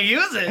to fucking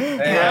use it. You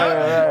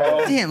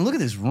know? damn, look at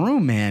this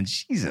room, man.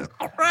 Jesus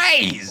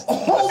Christ!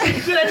 Holy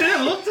shit! I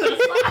didn't look to the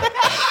side.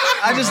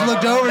 I just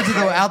looked over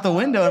to out the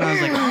window and I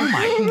was like, oh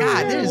my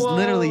god, there's Whoa.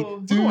 literally.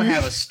 We're gonna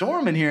have a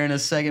storm in here in a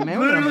second, man.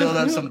 We're gonna build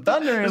up some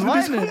thunder and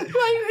lightning.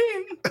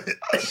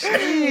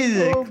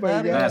 Jesus. Oh my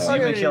yeah, god. so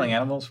you've been killing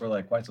animals for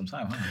like quite some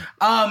time,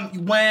 huh?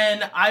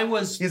 When I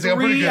was He's like, I'm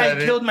pretty 3, good I at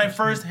it. killed my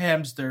first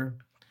hamster.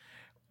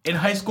 In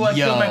high school, I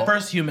Yo. killed my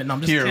first human. No, I'm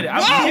just Here. kidding.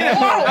 I'm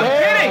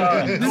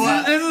kidding.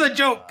 This is a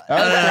joke. No.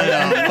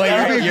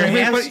 But your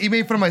hands. He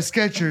made fun of my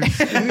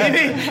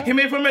Skechers. He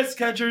made for my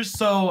Skechers,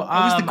 so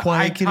was the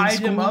quiet I kid in tied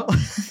him school?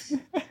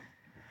 up.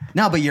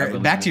 No, but you're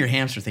back to your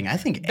hamster thing. I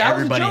think That was a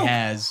everybody joke.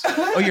 has.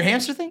 Oh, your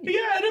hamster thing? Yeah,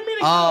 I didn't mean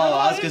to. Oh, I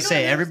was didn't gonna kill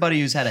say him. everybody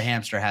who's had a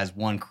hamster has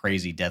one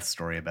crazy death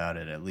story about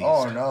it at least.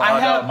 Oh no! I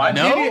have mine-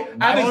 a guinea,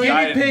 I have a mine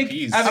died guinea in pig.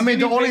 peace. I have a I mean,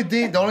 the guinea only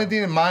pig.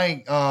 thing in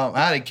mine, I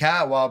had a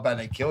cat while back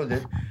and I killed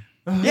it.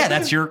 Yeah,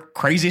 that's your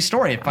crazy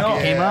story. It fucking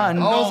No. came out and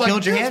I was like,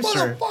 killed your this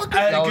hamster. motherfucker. I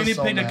had I a was guinea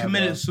so pig that mad,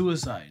 committed bro.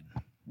 suicide.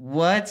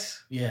 What?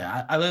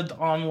 Yeah, I lived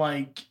on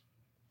like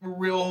a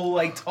real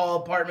like tall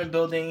apartment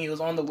building. He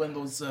was on the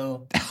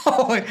windowsill.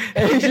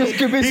 He just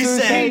could be He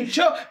suicide.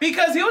 said,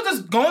 Because he was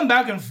just going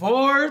back and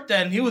forth,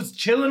 and he was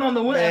chilling on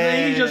the window, and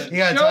then he just You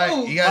gotta try-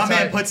 choked. you my gotta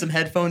man try- put some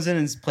headphones in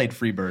and played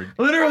Freebird.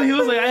 Literally, he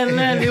was like, and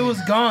then it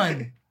was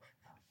gone.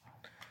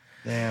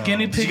 Damn.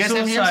 Guinea Did you pig guys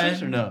have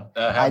hamsters or suicide. no?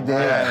 I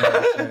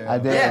did. I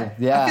did.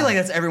 Yeah. I feel like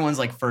that's everyone's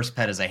like first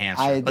pet as a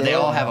hamster, I but they did.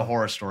 all have a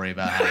horror story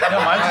about how.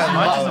 No,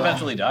 mine just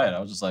eventually died. I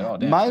was just like, oh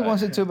damn. Mine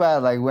wasn't too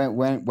bad. Like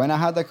when I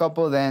had a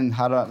couple, then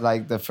had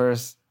like the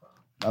first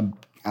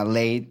a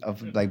late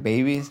of like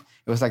babies.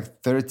 It was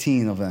like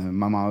 13 of them.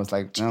 My mom was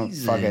like, no,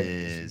 fuck it,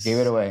 Jesus. give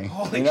it away.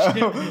 Holy You know?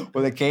 shit.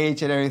 With a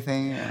cage and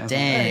everything. I was like,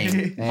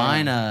 Dang, Damn.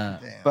 mine.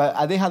 But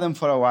I did have them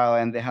for a while,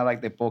 and they had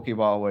like the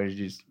Pokeball where you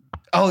just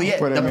Oh yeah,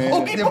 Put the him in.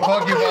 The Pokeball.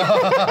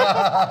 Pokeball.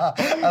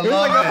 I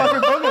love it.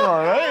 fucking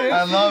Pokeball, right?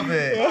 I love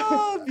it.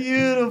 Oh,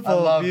 beautiful, I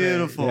love it.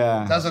 beautiful.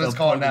 Yeah. That's what it's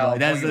called now.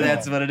 That's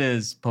Pokeball. what it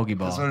is. Pokeball.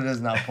 That's what it is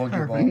now.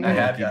 Pokeball.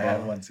 I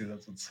had one too.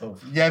 That's what's so.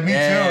 Yeah, me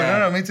Yeah. too.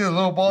 No, me too. The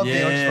little ball thing. I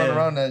just Yeah. run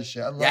around that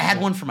shit. I, love Yeah, I had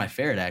it. one for my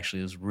ferret actually.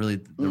 It was really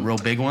the real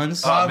big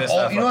ones. Oh, I missed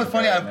that You know what's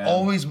fucking funny? ferret, I've man.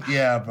 always,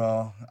 yeah,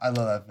 bro. I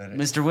love that ferret.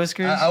 Mr.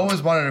 Whiskers. I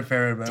always wanted a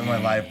ferret, but in my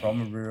life, bro, I'm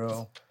gonna be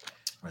real.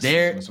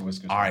 There. Mr.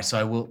 Whiskers. All right, so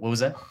I will. What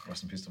was that?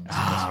 Rest in peace to Mr.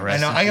 Ah, Whiskers. I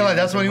rest know. in I ain't gonna lie.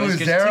 peace, That's when he Mr. was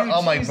Whiskers there. too,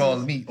 I'm like, bro,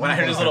 Jesus. me. When I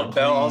heard his little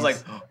bell, I was like,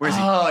 "Where's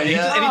he?" Oh, and, he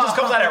just, and he just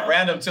comes out yeah. at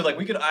random too. Like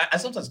we could, I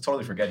sometimes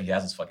totally forget he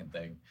has this fucking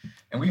thing,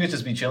 and we could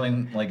just be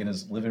chilling like in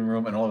his living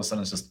room, and all of a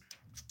sudden it's just,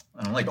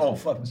 and I'm like, "Oh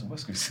fuck, Mr.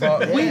 Whiskers." Well,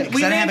 We, Yeah, 'cause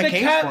we I didn't have named a the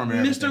cage cat for him and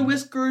Mr. everything.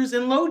 Whiskers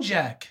and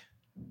LoJack.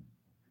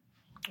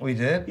 We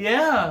did?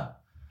 Yeah.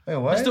 Wait,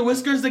 what? Mr.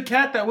 Whiskers, the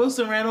cat that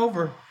Wilson ran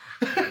over.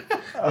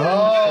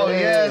 Oh,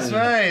 yeah, that's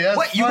right. That's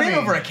What? You ran funny.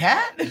 over a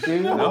cat?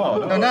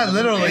 No, not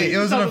literally. It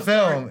was in a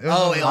film. It was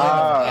Oh, in a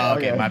oh, film.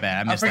 okay, okay. my bad. I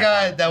I missed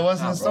forgot that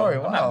wasn't Nah, the story.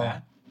 bro, I'm not Wow.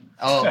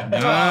 mad.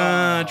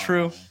 that. Oh,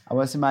 true. I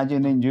was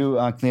imagining you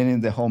cleaning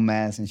the whole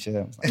mess and shit.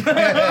 I was like,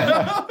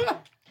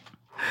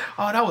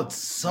 Oh, that would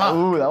suck.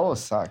 ooh, that would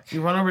suck.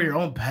 You run over your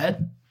own pet?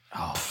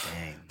 Oh,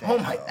 dang. Oh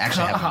my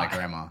Actually, happened to my God.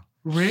 grandma.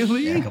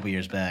 Really? Yeah, a couple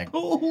years back.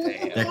 Oh.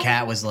 Their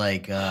cat was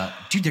like,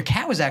 dude, their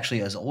cat was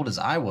actually as old as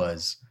I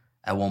was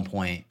at one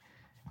point.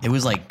 It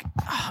was like,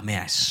 oh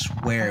man, I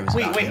swear it was.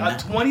 Wait,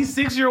 about a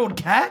 26-year-old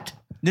cat?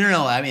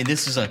 No. I mean,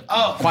 this is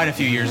Oh. quite a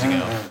few years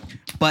ago.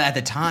 But at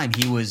the time,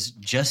 he was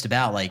just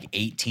about like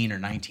 18 or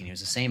 19. He was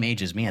the same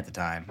age as me at the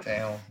time.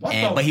 Damn. What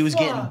the But he was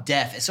getting fuck?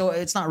 deaf. So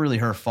it's not really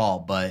her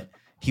fault, but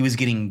he was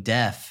getting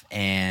deaf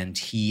and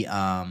he It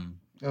was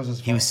his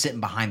was fault. sitting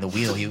behind the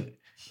wheel.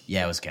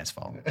 Yeah, it was Cat's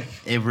fault.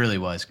 It really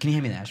was. Can you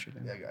hand me the ashtray?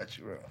 Yeah, I got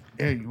you, bro.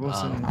 Yeah, you will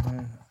sit in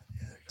there.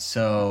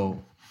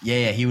 So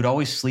yeah, he would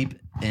always sleep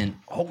in.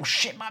 Oh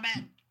shit, my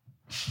bad.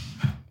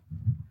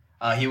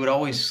 He would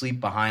always sleep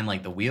behind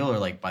like the wheel or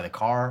like by the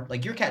car.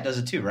 Like your cat does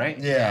it too, right?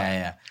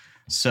 Yeah.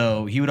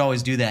 So he would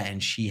always do that,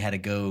 and she had to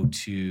go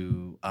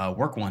to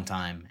work one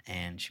time,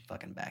 and she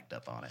fucking backed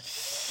up on it.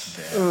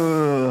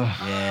 Ugh.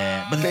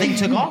 Yeah, but the thing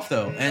took off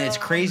though, and it's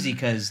crazy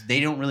because they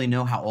don't really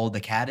know how old the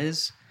cat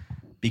is.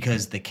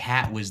 Because the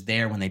cat was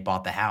there when they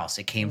bought the house.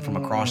 It came from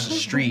across the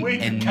street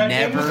Wait, the and cat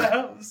came to the never.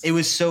 house? It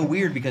was so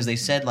weird because they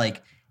said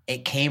like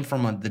it came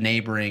from the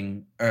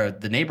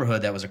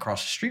neighborhood that was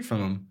across the street from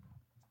him.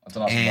 That's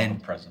an awesome And-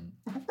 welcome present.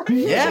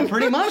 Yeah,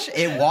 pretty much.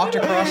 It walked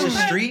across the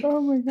street, Oh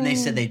my and they God.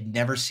 said they'd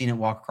never seen it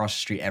walk across the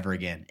street ever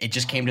again. It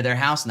just came to their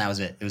house, and that was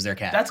it. It was their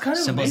cat. That's kind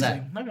of simple as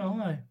amazing. that. Not gonna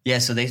lie. Yeah,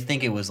 so they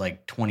think it was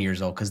like 20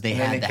 years old because they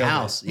And then had they the killed it.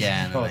 house.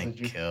 Yeah, and then Oh, they did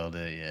you? killed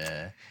it.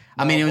 Yeah,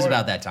 I mean it was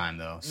about that time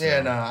though. So.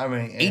 Yeah, no, I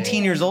mean,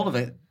 18 years old of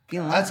it.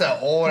 You know, That's an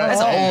old. That's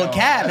an cat, old yo.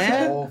 cat, That's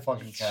man. An old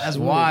fucking cat. that's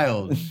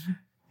wild.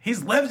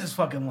 He's lived his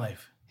fucking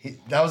life.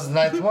 That was his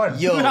ninth one.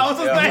 Yo, That was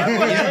his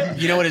name.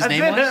 you know what his That's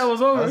name it. That was? was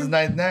That was over. his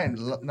ninth nine.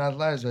 Not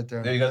lies right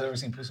there. Yeah, you guys ever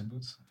seen Puss in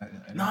Boots?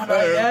 No, not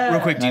yet. Real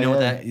quick, do you know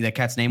what Yeah. that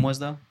cat's name was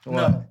though?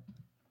 No.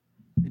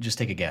 Just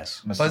take a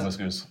guess. Mr. Buzz-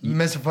 Whiskers.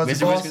 Mr. Fuzzy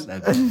Mr. Balls.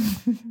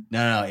 Whiskers?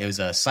 No, it was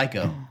a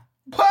Psycho.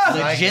 What?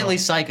 Legitly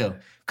Psycho.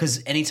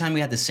 Because anytime we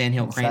had the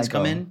Sandhill Cranes Psycho.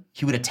 come in,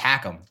 he would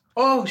attack them.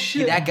 Oh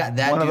shit. That guy,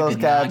 that One of dude those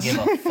did not cats. give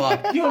a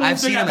fuck. You don't I've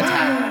think seen him I-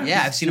 attack.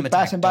 Yeah, I've seen him attack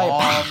Passing by,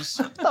 dogs.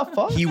 What the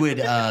fuck? He would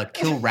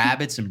kill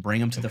rabbits and bring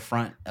them to the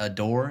front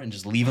door and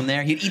just leave them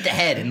there. He'd eat the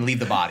head and leave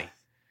the body.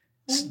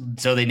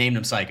 So they named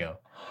him Psycho.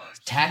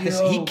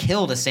 He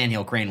killed a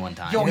Sandhill Crane one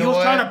time. Yo, You he know was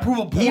what? trying to prove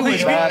a point. He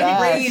was badass.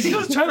 crazy. He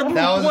was trying to prove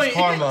That a was point. his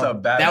karma.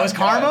 That was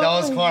karma? That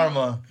was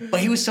karma. But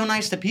he was so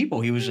nice to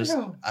people. He was just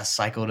a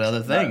psycho to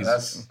other things.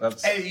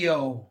 That's Hey,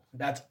 yo,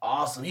 that's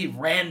awesome. He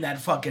ran that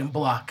fucking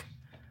block.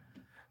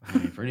 I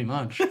mean, pretty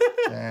much.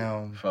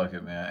 Damn. fuck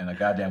it, man. And a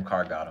goddamn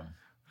car got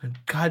him.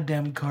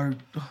 Goddamn card.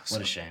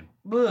 What a shame.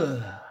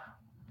 Ugh.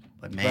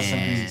 But Rest in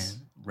man, peace.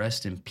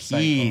 rest in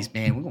peace.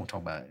 Man, we're gonna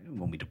talk about it. We're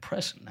gonna be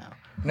depressing now.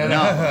 No, No,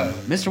 no.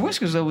 Mr.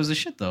 Whiskers though was the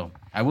shit though.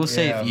 I will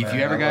say, Yeah, if man,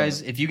 you ever I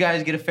love if you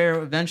guys get a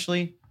ferret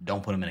eventually,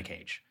 don't put them in a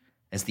cage.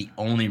 That's the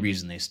only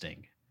reason they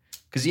sting.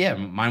 Because yeah,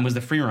 mine was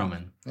the free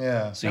roaming.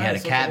 Yeah. So he had a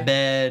Nice, cat okay.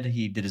 bed.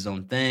 He did his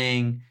own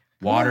thing.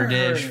 Water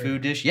dish, Word.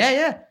 food dish.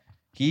 Yeah.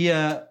 He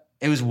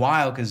it was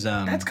wild because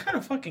That's kind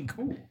of fucking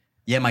cool.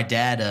 yeah, my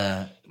dad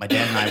and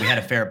I, we had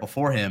a ferret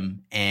before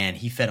him, and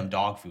he fed him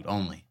dog food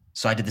only.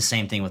 So I did the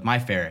same thing with my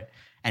ferret,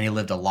 and he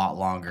lived a lot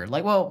longer.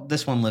 Like, well,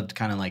 this one lived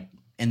kind of like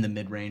in the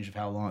mid range of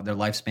how long their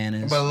lifespan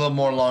is. But a little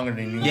more longer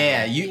than you.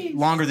 Yeah,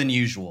 longer than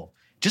usual.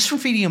 Just for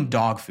feeding him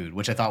dog food,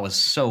 which I thought was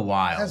so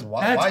wild. That's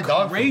wild. That's Why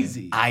dog food?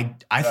 crazy. I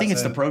think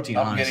it's the protein.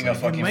 I'm honestly. getting a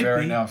fucking might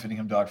ferret be. now. I'm feeding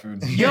him dog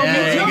food. Yo, Yeah, me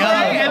there too, you go.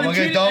 right? I'm gonna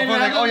get dog food.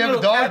 Like, oh, you have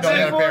a dog? No, you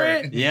got a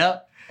ferret.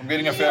 Yep. I'm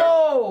getting a ferret.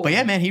 Yo. But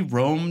yeah, man, he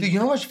roamed Dude, you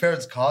know how much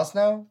ferrets cost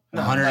now?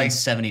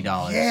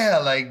 $170. Yeah,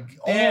 like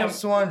Damn,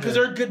 almost 200. because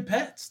they're good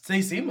pets.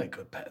 They seem like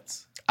good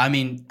pets. I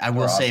mean, I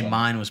will They're say awesome.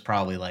 mine was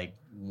probably like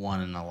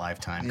one in a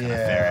lifetime kind of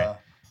Yeah. ferret.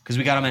 Because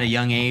we got him at a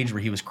young age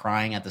where he was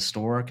crying at the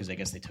store because I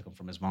guess they took him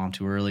from his mom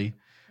too early.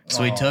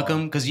 So he took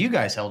him because you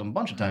guys held him a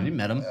bunch of times. You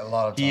met him. A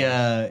lot of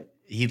times.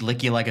 He'd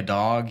lick you like a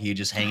dog. He'd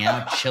just hang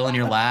out, chill in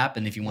your lap,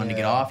 and if you wanted to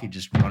get Yeah. off, he'd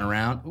just run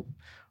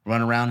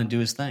around and do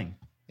his thing.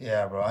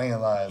 Yeah, bro. I ain't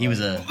gonna lie. He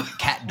was a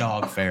cat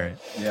dog ferret.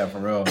 Yeah, for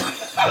real.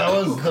 That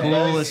was the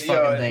Coolest best.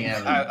 fucking thing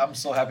ever. I'm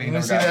so happy he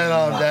Let me never see got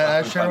that,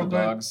 that fucked action with real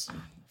quick. dogs.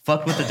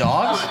 Fucked with the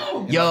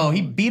dogs? Yo,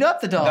 he beat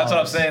up the dogs. That's what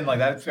I'm saying. Like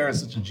that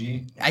ferret's such a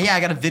G. Yeah, I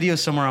got a video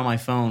somewhere on my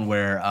phone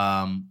where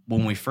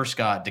when we first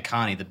got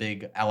Dakani, the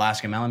big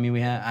Alaska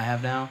Malamute I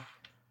have now,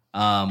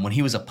 when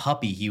he was a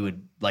puppy, he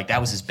would like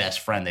that was his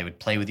best friend. They would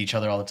play with each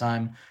other all the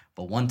time.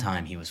 But one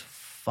time he was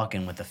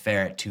fucking with the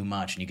ferret too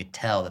much, and you could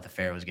tell that the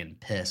ferret was getting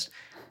pissed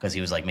because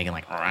he was like making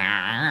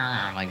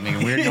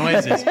making weird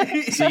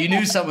noises. So you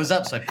knew something was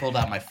up. So I pulled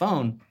out my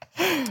phone.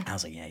 I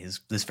was like, yeah,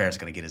 this ferret's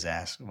gonna get his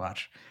ass.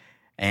 Watch.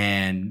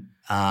 And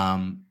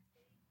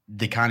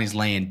Dakani's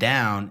laying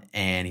down,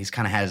 and he's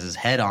kind of has his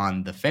head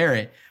on the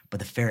ferret, but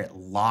the ferret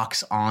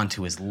locks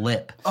onto his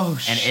lip. Oh,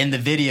 And in the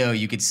video,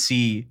 you could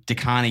see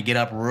Dakani get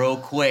up real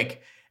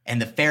quick,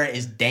 and the ferret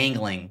is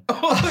dangling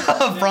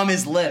from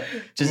his lip,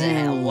 just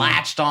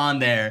latched on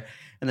there,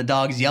 and the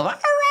dog's yelling.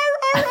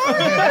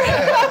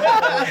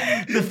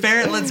 The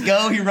ferret lets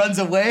go. He runs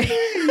away.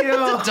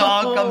 The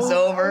dog comes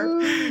over.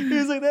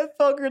 He's like, that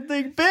fucker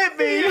thing bit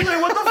me. He's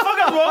like, what the fuck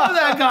is wrong with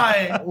that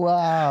guy?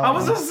 Wow. I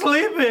was just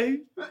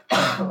sleeping.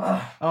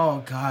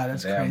 Oh god,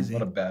 that's Damn, crazy.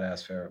 what a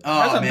badass ferret. Oh,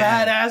 That's a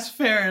man. badass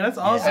ferret. That's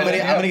I'm awesome.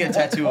 gonna get a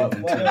tattoo of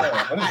him too.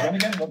 What is Ren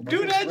again?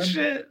 Do that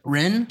shit.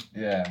 Rin.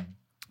 Yeah.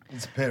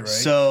 It's a pit, right?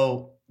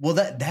 So, well,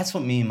 that's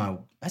what me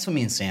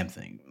and Sam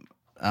think.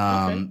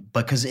 But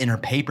because in her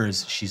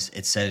papers,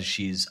 it says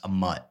she's a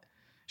mutt.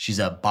 She's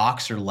a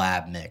boxer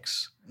lab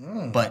mix,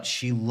 but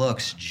she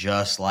looks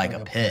just like a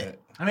pit.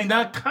 I mean,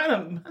 that's kind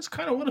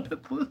of what a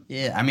pit bull is.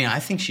 Yeah, I mean, I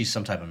think she's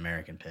some type of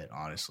American pit,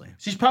 honestly.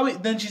 She's probably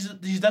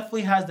she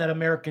definitely has that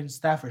American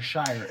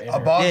Staffordshire in a her.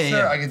 boxer,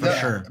 Yeah, I can for tell.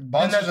 sure. And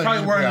Boxers that's are probably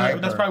usually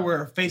where hyper.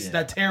 her face, Yeah.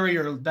 that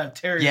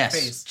terrier Yes,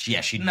 face.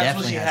 yeah, she And that's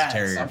what definitely she has has.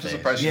 terrier I'm just face.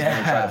 surprised she's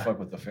never tried Yeah. to fuck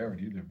with the ferret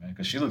either, man.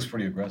 Because she looks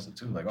pretty aggressive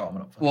too. Like, oh, I'm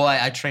gonna. Fuck. Well,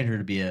 I trained her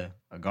to be a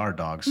guard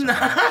dog, so she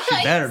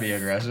better be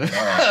aggressive.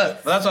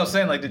 But that's what I'm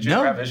saying. Like, did you No.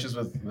 ever have issues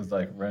with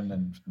like Ren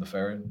and the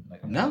ferret?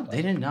 Like, No,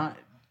 they did not.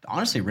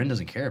 Honestly, Rin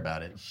doesn't care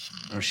about it.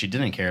 Or she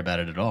didn't care about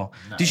it at all.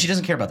 Dude, she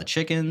doesn't care about the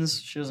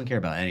chickens. She doesn't care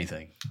about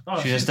anything. Oh,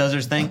 she she's- just does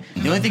her thing.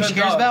 The only thing she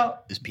Good cares dog.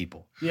 about is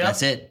people. Yep.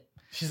 That's it.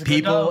 She's a good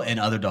people dog. and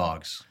other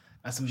dogs.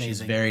 That's She's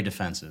amazing. very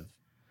defensive.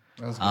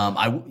 That's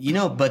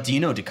good. But do you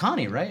know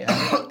Dakani, right?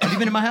 Have you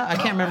been to my house? I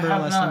can't remember the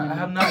last time. I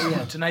have not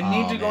yet, and I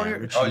need to go man, to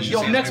Richie. Oh, you should Yo,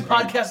 see his next new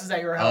project. podcast is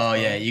at your house. Oh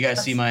yeah, you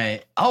guys see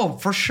my. Oh,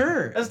 for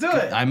sure. Let's do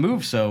it. I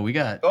moved, so we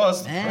got. Oh,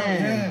 that's, Man,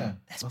 yeah.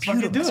 that's Let's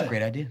fucking beautiful. do That's it. a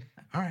great idea.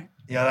 All right.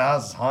 Yeah, the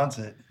house is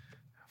haunted.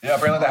 Yeah,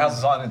 apparently the house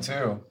is on it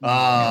too.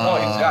 Oh,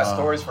 he's got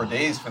stories for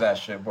days for that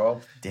shit, bro.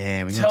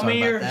 Damn. We gonna Tell talk me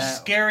about your that.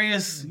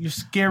 scariest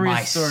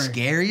My story.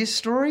 scariest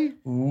story?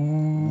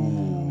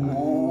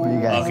 What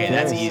you got? Okay,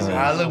 that's scared, easy. so-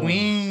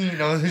 Halloween.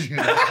 No,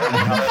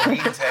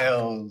 Halloween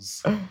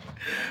tales.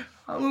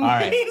 All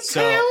right.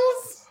 So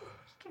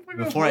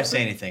before I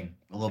say anything,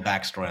 a little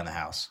backstory on the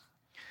house.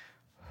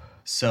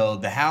 So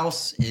the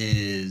house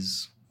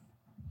is,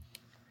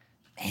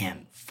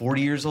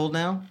 40 years old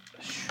now.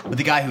 But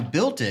the guy who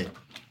built it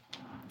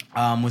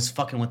was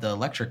fucking with the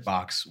electric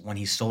box when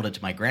he sold it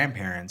to my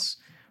grandparents.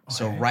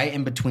 So right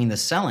in between the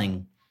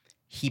selling,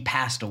 he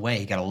passed away.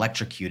 He got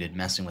electrocuted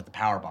messing with the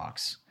power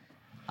box.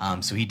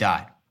 So he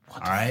died.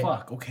 What all the right.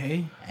 fuck?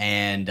 Okay.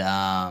 And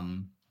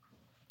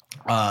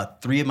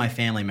 3 of my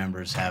family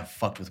members have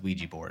fucked with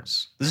Ouija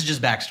boards. This is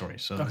just backstory,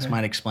 so this Okay.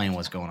 might explain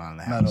what's going on in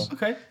the house. Metal.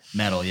 Okay.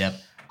 Metal, yep.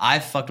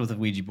 I've fucked with a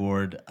Ouija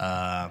board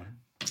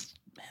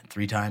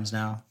 3 times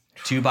now.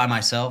 2 by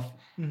myself.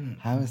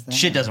 How is that?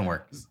 Shit doesn't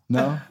work.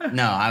 No.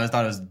 No,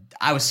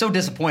 I was so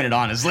disappointed,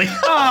 honestly.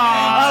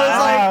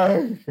 I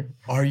was like,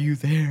 "Are you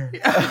there?"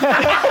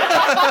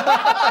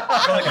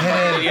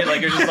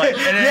 Like you're just like,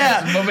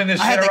 Yeah, moving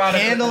this I shit had the around.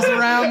 candles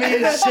around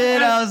me and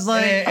shit. I was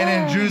like, And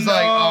then Drew's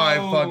like, all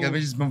right, fuck it. Let me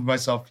just move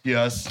myself.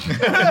 Yes.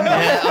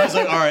 yeah, I was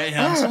like, all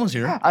right, someone's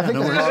here. I think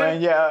No it's worries.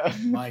 going, yeah.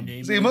 My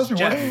name See, it must be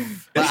Jeff. working.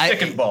 But It's I-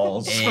 sticking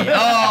balls.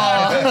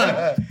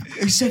 Oh,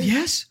 he said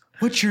yes.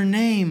 What's your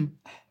name?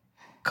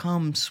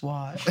 Come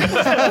SWAT.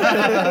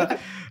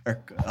 But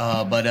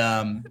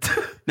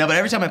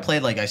every time I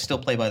played, like I still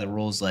play by the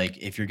rules. Like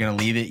if you're gonna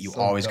leave it, you So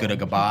always go to dumb.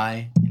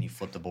 goodbye and you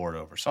flip the board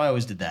over. So I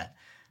always did that.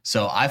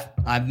 So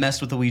I've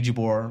messed with the Ouija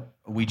board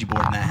in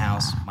that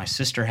house. My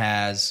sister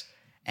has,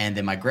 and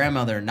then my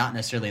grandmother, not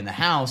necessarily in the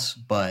house,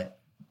 but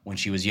when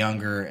she was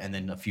younger, and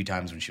then a few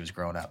times when she was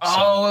growing up. So,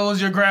 Oh, it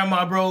was your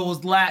grandma, bro. It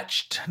was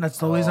latched.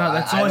 That's always how.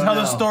 That's I always don't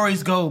how the know.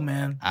 stories go,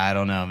 man. I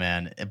don't know,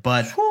 man.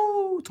 But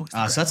Woo, twisted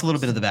so that's a little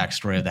bit of the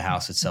backstory of the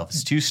house itself.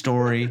 It's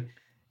 2-story.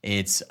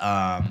 It's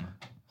I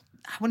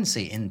wouldn't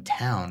say in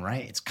town,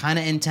 right? It's kind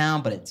of in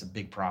town, but it's a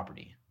big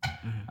property.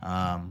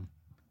 What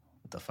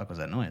the fuck was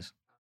that noise?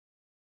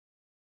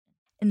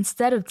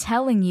 Instead of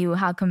telling you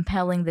how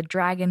compelling the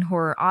Dragon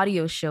Horror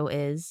audio show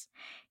is,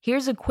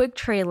 here's a quick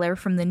trailer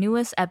from the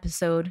newest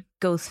episode,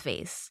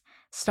 Ghostface,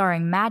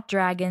 starring Matt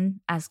Dragon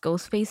as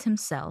Ghostface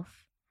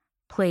himself.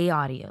 Play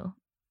audio.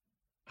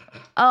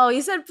 Oh,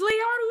 you said play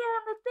audio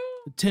on the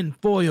thing? The tin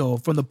foil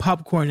from the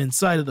popcorn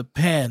inside of the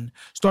pan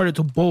started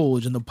to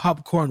bulge and the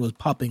popcorn was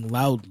popping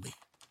loudly.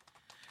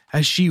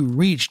 As she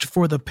reached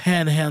for the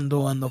pan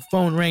handle and the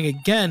phone rang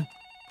again,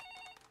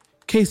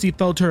 Casey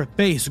felt her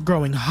face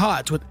growing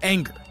hot with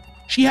anger.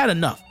 She had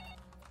enough.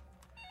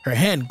 Her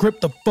hand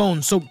gripped the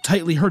phone so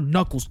tightly her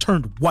knuckles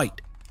turned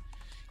white.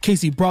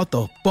 Casey brought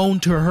the phone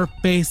to her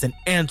face and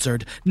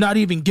answered, not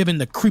even giving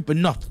the creep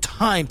enough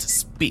time to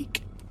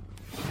speak.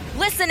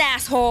 Listen,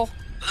 asshole.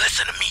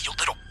 Listen to me, you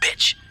little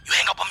bitch. You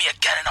hang up on me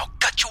again and I'll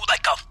cut you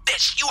like a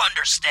fish. You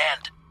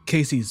understand?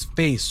 Casey's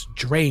face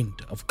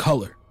drained of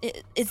color.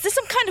 Is this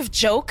some kind of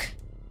joke?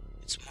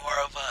 It's more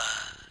of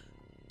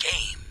a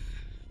game,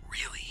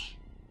 really.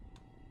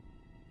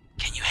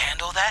 Can you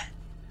handle that?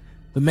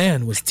 The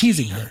man was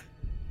teasing her.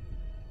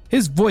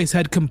 His voice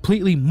had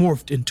completely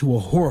morphed into a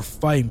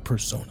horrifying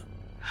persona.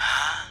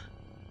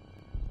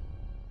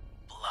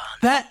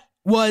 That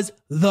was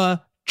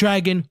the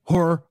Dragon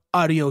Horror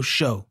Audio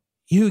Show.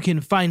 You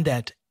can find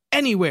that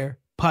anywhere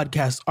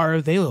podcasts are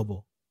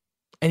available.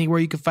 Anywhere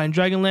you can find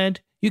Dragonland,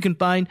 you can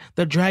find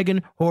the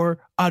Dragon Horror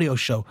Audio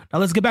Show. Now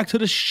let's get back to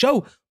the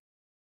show.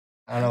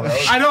 I don't know. That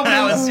was, I know,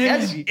 That but was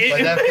it, sketchy. it,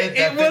 But that fit,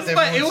 it was they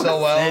fun. moved It was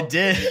so well. It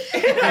did.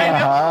 I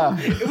know. Uh-huh.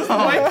 It was Oh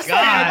my my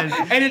God.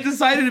 God. And it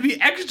decided to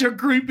be extra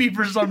creepy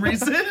for some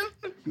reason.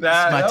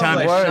 my time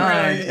to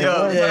shine.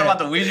 Talking about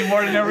the Ouija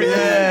board and everything.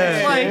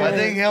 It's like, I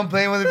think him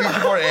playing with the Ouija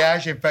board, it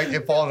actually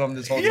it followed him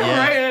this whole time.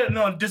 yeah, right?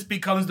 No, this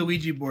becomes the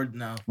Ouija board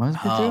now.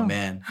 Must be Oh true.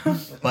 man.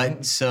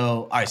 But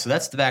so all right, so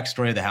that's the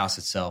backstory of the house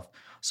itself.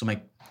 So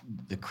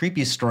the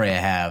creepiest story I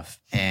have,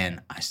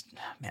 and I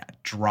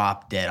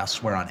drop dead. I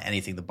swear on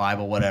anything, the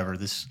Bible, whatever.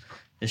 This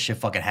shit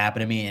fucking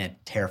happened to me, and it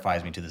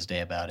terrifies me to this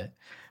day about it.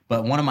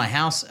 But one of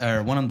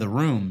the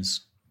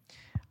rooms,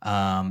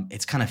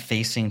 it's kind of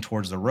facing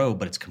towards the road,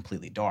 but it's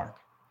completely dark.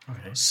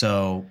 Okay.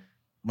 So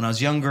when I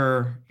was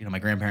younger, my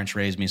grandparents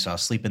raised me, so I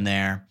was sleeping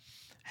there,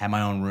 had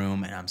my own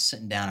room, and I'm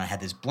sitting down. And I had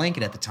this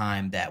blanket at the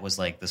time that was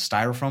like the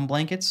styrofoam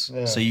blankets,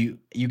 Yeah. so you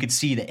could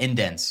see the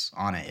indents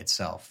on it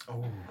itself.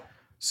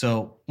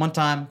 So one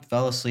time,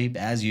 fell asleep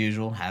as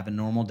usual, have a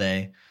normal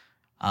day,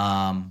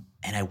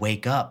 and I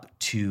wake up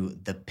to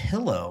the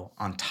pillow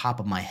on top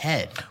of my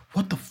head.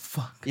 What the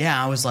fuck?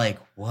 Yeah, I was like,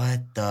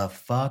 what the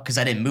fuck? Because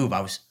I didn't move.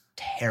 I was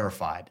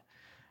terrified.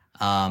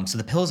 So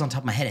the pillow's on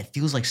top of my head. It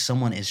feels like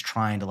someone is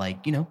trying to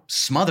like,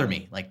 smother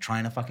me, like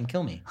trying to fucking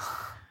kill me.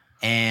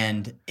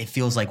 And it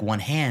feels like one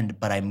hand,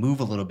 but I move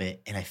a little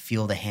bit and I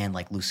feel the hand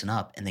like loosen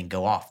up and then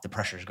go off. The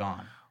pressure's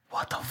gone.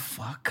 What the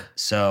fuck?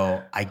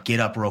 So I get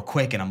up real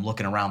quick and I'm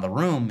looking around the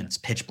room and it's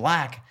pitch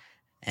black.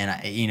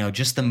 And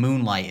just the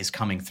moonlight is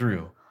coming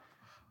through.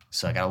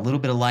 So I got a little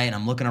bit of light and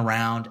I'm looking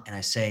around and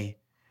I say,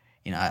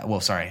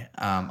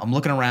 I'm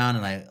looking around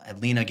and I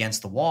lean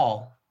against the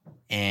wall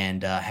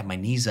and have my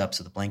knees up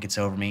so the blanket's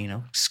over me,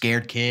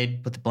 scared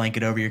kid, put the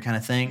blanket over you kind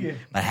of thing. Yeah.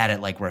 But I had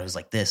it like where it was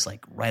like this,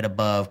 like right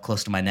above,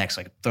 close to my neck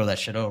so I could throw that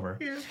shit over.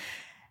 Yeah.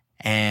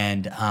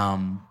 And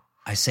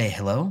I say,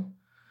 hello?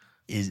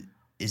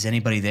 Is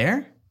anybody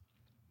there?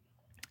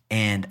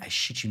 And I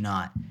shit you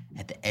not,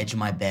 at the edge of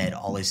my bed,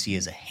 all I see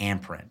is a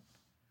handprint,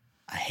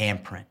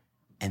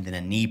 and then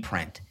a knee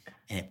print.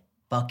 And it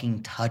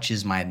fucking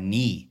touches my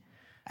knee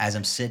as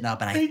I'm sitting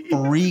up and I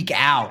freak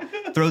out,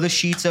 throw the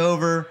sheets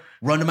over,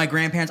 run to my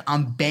grandparents.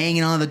 I'm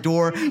banging on the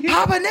door.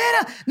 Papa,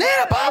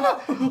 Nana,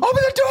 Papa, open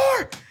the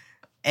door.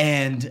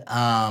 And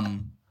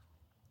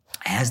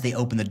as they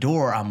open the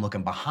door, I'm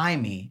looking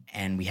behind me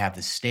and we have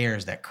the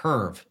stairs that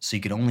curve. So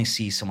you could only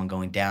see someone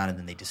going down and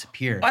then they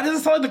disappear. Why does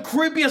it sound like the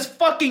creepiest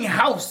fucking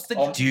house?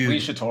 Dude. We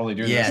should totally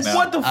do this now.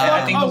 What the fuck?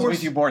 I think those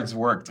Ouija boards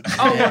worked.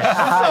 Oh,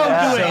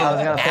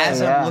 so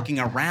as I'm looking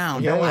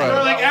around, they're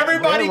like,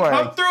 everybody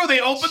come through.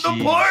 They opened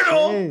the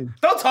portal.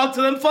 Don't talk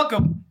to them. Fuck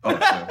them.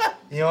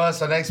 You know what?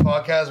 So next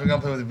podcast, we're going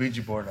to play with the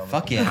Ouija board.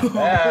 Fuck yeah. But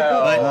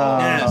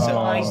no. So,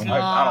 I don't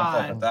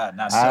fuck with that.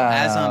 Not so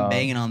as I'm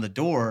banging on the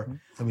door,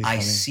 I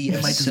see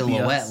a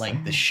silhouette,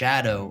 like the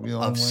shadow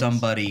of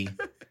somebody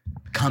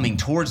coming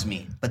towards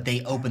me. But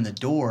they open the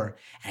door,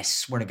 and I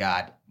swear to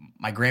God,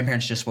 my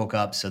grandparents just woke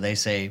up, so they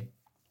say,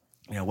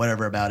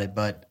 whatever about it.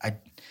 But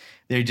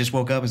they just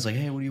woke up and it's like,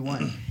 hey, what do you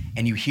want?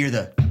 And you hear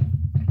the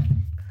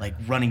like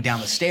running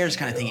down the stairs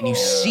kind of thing, and you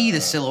see the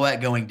silhouette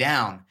going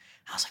down.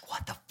 I was like,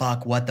 what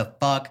the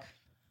fuck?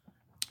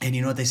 And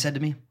you know what they said to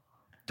me?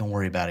 Don't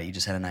worry about it. You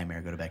just had a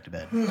nightmare. Go back to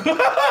bed.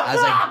 I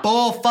was like,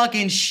 bull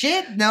fucking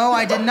shit. No,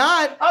 I did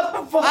not.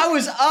 I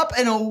was up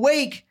and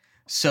awake.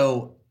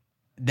 So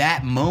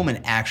that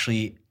moment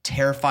actually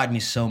terrified me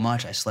so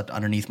much. I slept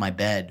underneath my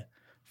bed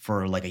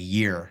for like a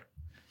year.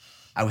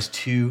 I was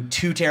too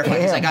terrified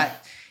because I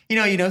got,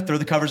 throw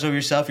the covers over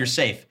yourself. You're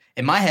safe.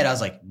 In my head, I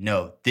was like,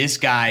 no, this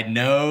guy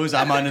knows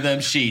I'm under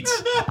them sheets.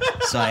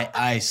 So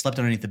I slept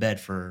underneath the bed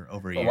for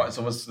over a year.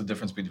 So what's the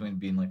difference between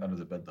being like under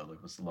the bed though?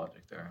 Like what's the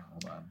logic there?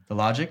 Hold on. The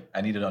logic?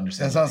 I need to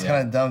understand. That sounds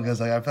kind of dumb because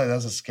I feel like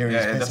that's the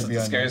scariest place that's to be the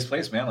under. scariest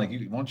place, man. Like,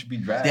 won't you be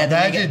dragged? They had to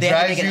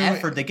make an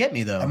effort to get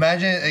me though.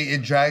 Imagine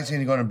it drags you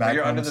and you go in the back.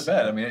 You're under the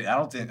bed. I mean, I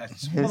don't think.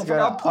 It's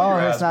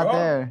not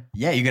there.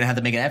 Yeah, you're gonna have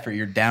to make an effort.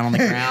 You're down on the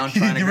ground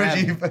trying to grab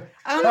me.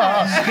 I'm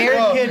not a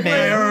scared kid,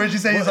 man. Remember Richie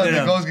said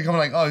the ghost can come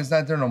like, oh, he's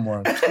not there no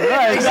more.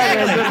 Right,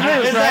 exactly.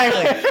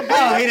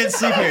 Oh, he didn't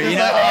sleep here.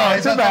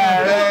 It's too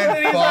bad.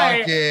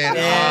 Fuck it.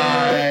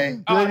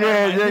 You're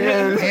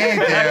good. He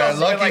ain't there.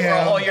 Lucky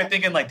him. You're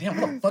thinking like, damn,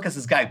 what the fuck has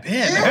this guy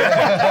been?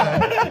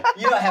 I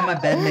had my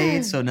bed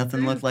made so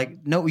nothing looked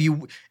like. No,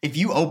 if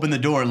you opened the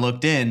door and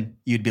looked in,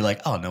 you'd be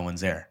like, oh, no one's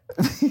there.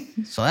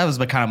 So that was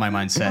kind of my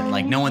mindset.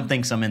 Like, no one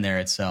thinks I'm in there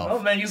itself.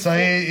 Oh man, he's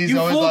always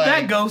fooled like,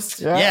 that ghost.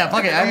 Yeah,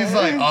 fuck it. He's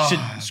like,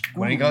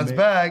 when he comes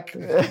back.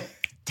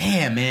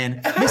 Damn,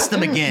 man, missed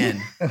them again.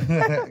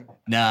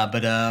 Nah,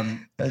 but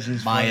that's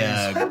just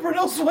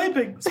no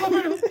swiping.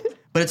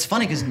 But it's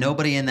funny because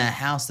nobody in that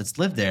house that's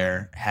lived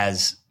there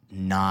has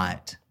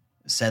not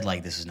said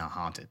like this is not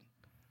haunted.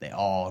 They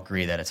all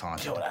agree that it's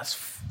haunted. Yo, that's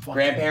fucking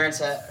grandparents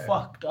have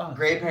fucked up.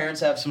 Grandparents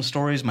have some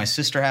stories. My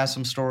sister has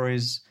some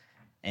stories,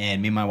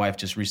 and me and my wife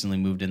just recently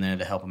moved in there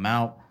to help them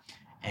out.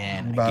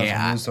 And no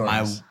one's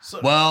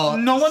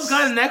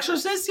got an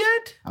exorcist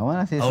yet. I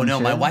want to see. Oh no,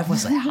 my wife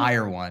wants to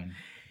hire one.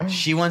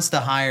 She wants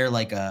to hire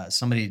like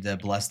somebody to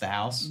bless the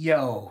house.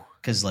 Yo,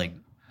 because like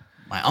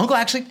my uncle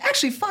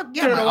actually fuck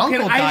yeah, my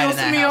uncle died in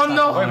that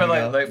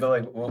house.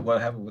 But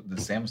what happened with the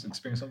Sam's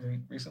experience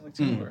something recently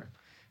too? Or?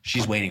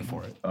 She's waiting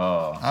for it.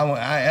 Oh,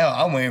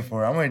 I'm waiting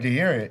for it. I'm ready to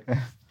hear it.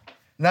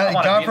 Not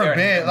God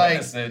forbid,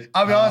 like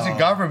I'll be honest,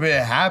 God forbid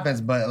it happens,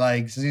 but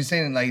like since you're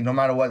saying like no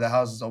matter what, the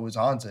house is always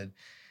haunted.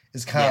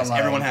 It's kind of like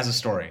everyone has a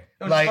story.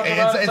 Like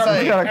it's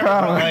like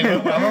I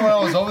remember when I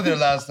was over there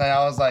last night.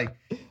 I was like,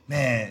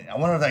 man, I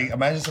wonder if like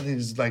imagine something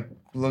just like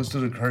looks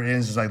through the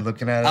curtains, just like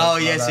looking at it. Oh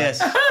yes.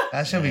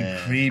 That should be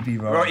creepy,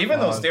 bro. Bro, even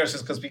those stairs,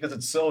 just because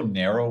it's so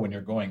narrow when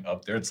you're going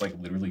up there, it's like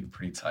literally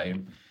pretty tight.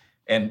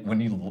 And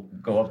when you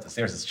go up the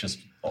stairs, it's just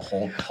a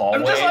whole hallway.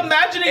 I'm just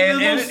imagining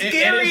the most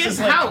scariest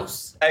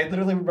house. I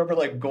literally remember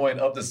like going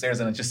up the stairs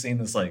and I just seeing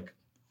this like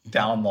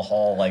down the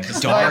hall, like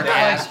just dark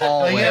ass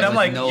hallway. And I'm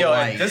like,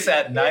 this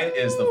at night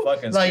is the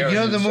fucking like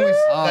scariest the movies,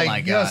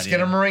 like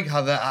Skinamarink,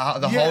 how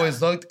the hallways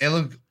looked. It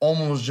looked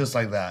almost just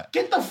like that.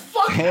 Get the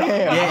fuck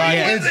out!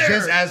 It's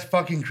just as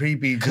fucking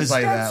creepy, just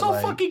like that. So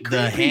fucking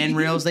creepy. The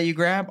handrails that you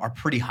grab are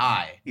pretty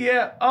high.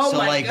 Yeah. Oh so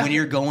my like God. when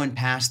you're going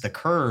past the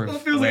curve it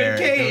feels where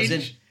like a cage. it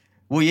goes in.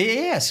 Well,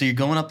 yeah. So you're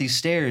going up these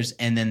stairs,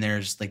 and then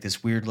there's like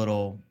this weird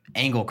little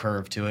angle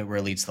curve to it where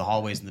it leads to the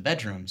hallways and the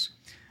bedrooms.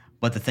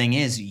 But the thing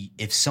is,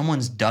 if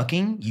someone's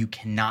ducking, you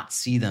cannot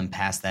see them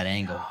past that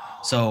angle.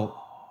 So,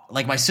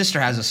 like, my sister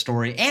has a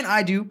story, and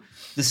I do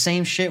the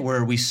same shit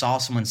where we saw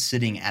someone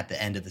sitting at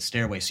the end of the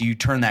stairway. So you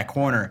turn that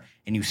corner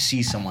and you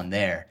see someone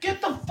there.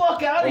 Get the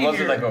fuck out of Was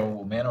here. it like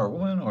a man or a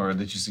woman, or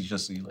did you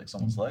just see like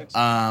someone's legs?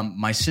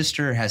 My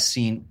sister has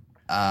seen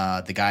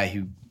the guy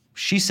who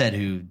she said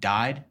who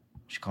died.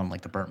 She called him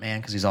like the burnt man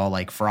because he's all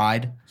like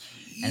fried.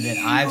 And then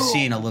I've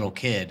seen a little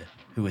kid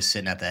who was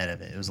sitting at the end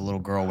of it. It was a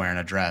little girl wearing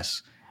a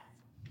dress.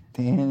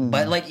 Damn.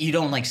 But like you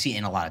don't like see it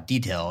in a lot of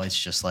detail. It's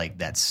just like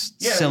that's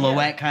Yeah,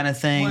 silhouette kind of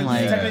thing. Well,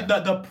 like, it's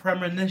technically the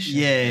premonition.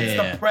 Yeah, It's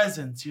yeah. the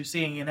presence. You're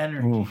seeing an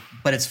energy. Oof.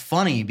 but it's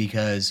funny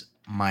because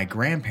my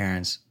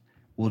grandparents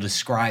will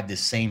describe the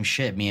same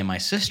shit me and my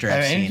sister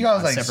have Any of seen you guys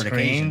on like separate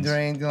screamed occasions. or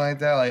anything like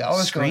that? Like I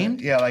was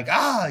Screamed? yeah, like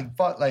like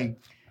fuck, like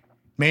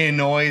made a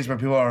noise where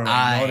people are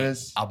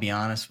notice. I'll be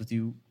honest with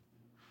you,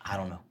 I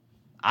don't know.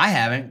 I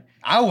haven't.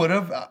 I would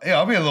have. Yeah,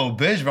 I'll be a little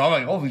bitch, but I'm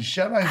like, holy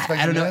shit, I'm not expecting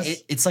I don't know.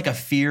 this. It's like a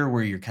fear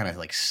where you're kind of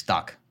like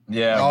stuck.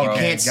 Yeah, Oh, bro. You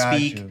can't got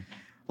speak. you.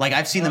 Like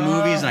I've seen the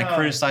movies and I Uh-huh.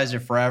 criticized it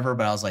forever,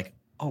 but I was like,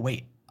 oh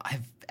wait,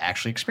 I've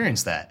actually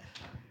experienced that.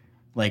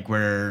 Like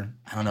where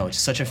I don't know, it's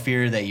such a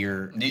fear that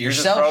you're You're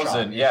just self-shocked.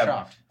 frozen. You're Yeah.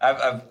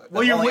 shocked.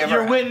 Well, you're only you're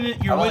ever-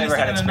 witnessing. You're I've only ever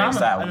had witnessing an experienced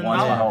that anomaly.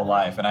 once in my whole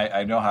life, and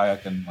I know how I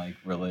can like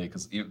relate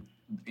because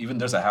even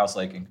there's a house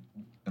like in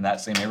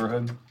that same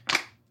neighborhood,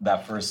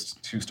 that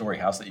first 2-story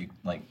house that you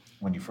like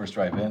when you first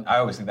drive in. I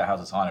always think that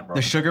house is haunted, bro.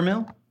 The sugar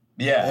mill?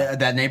 Yeah,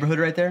 That neighborhood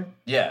right there?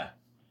 yeah.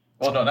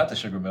 Well, no, not the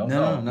sugar mill.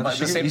 No, not the the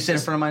sugar. same- You said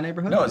in front of my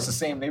neighborhood? No, it's the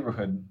same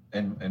neighborhood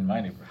in my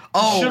neighborhood.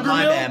 Oh, Sugar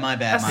my mill? bad, my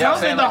bad. That my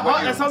sounds bad. like saying, the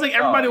when that sounds like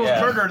everybody was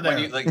murdered there.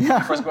 When you like when you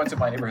first go into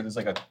my neighborhood, there's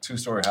like a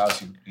 2-story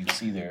house you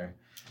see there,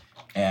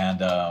 and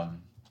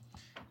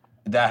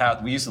that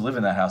house we used to live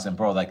in that house, and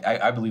bro, like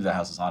I believe that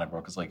house is haunted,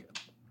 bro, because like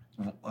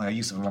I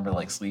used to remember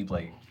like sleep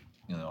like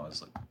I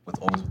was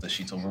like always with the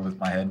sheets over with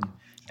my head,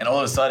 and all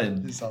of a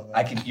sudden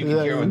you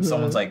can hear when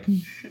someone's like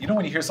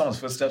when you hear someone's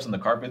footsteps on the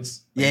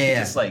carpets, like, Yeah, you yeah.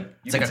 just like you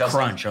It's can like a tell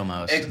crunch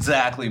almost.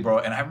 Exactly, bro.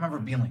 And I remember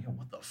being like, yo,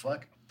 what the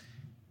fuck?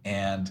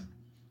 And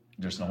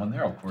there's no one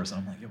there, of course. And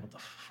I'm like, yo, what the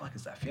fuck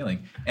is that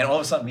feeling? And all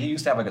of a sudden, we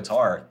used to have a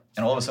guitar.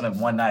 And all of a sudden,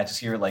 one night, I just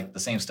hear like the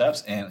same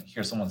steps and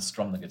hear someone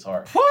strum the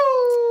guitar.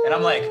 And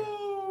I'm like,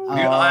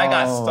 I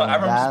got stuck. I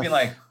remember just being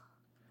like,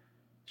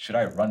 should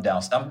I run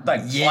down? I'm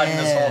like sliding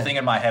this whole thing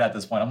in my head at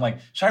this point. I'm like,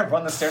 should I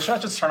run the stairs? Should I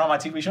just turn on my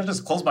TV? Should I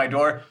just close my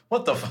door?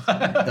 What the fuck?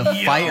 The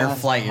fight or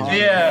flight is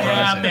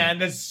yeah, Yeah. man,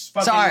 that's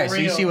fucking Sorry, real. so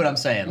you see what I'm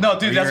saying. No,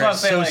 dude, that's You're what I'm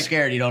saying, so like-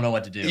 scared you don't know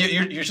what to do.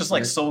 You're just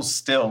like so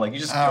still. Like you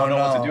just I don't know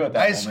what to do at that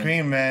I moment.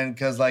 scream, man,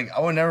 because like I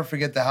will never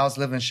forget the house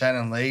living in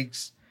Shannon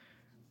Lakes,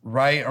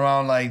 right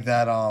around like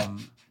that.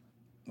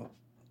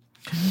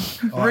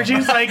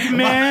 Richie's like,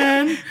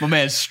 man. My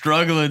man's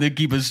struggling to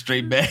keep a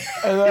straight back.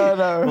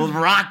 No.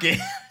 Rocket.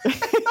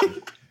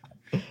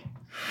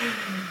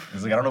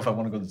 He's like, I don't know if I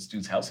want to go to this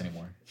dude's house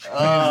anymore. Oh,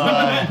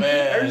 man.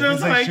 Every time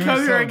He's like, I shoot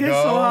come here, I yourself, get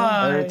so go.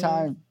 high. Every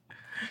time.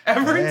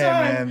 Every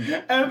Yeah, time.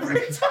 man.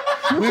 Every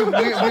time.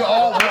 we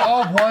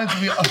all once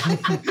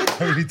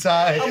every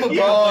time.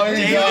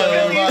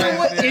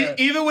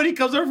 Even when he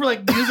comes over for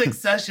like music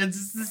sessions,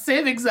 it's the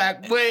same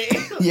exact way.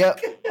 Yep.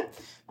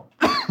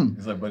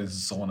 He's like, but it's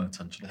so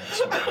unintentional.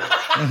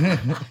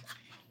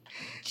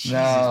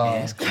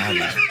 I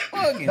swear.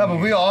 No, no, but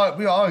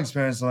we all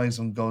experience like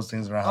some ghost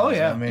things around. Oh,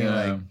 yeah. I mean,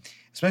 Yeah. like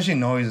especially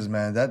noises,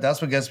 man.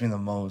 That's what gets me the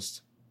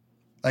most.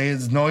 Like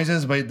it's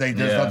noises, but like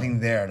there's Yeah. nothing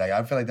there. Like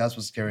I feel like that's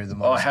what's scary the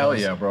most. Oh hell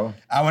yeah, bro!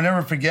 I will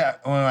never forget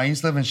when I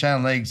used to live in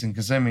Shannon Lakes in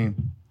Kissimmee.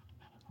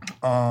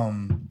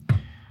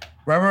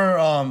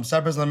 Remember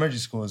Cypress Elementary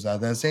School is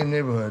that same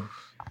neighborhood.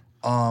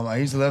 I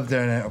used to live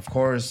there, and of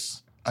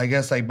course, I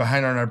guess like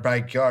behind our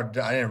backyard,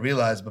 I didn't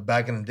realize, but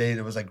back in the day,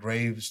 there was like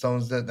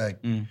gravestones that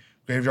like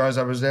graveyards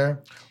that was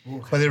there.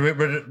 But they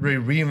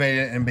remade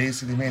it and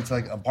basically made it to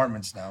like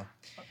apartments now.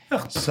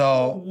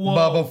 So, Whoa.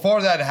 but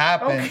before that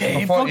happened,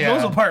 Okay, before, fuck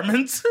those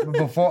apartments.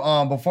 before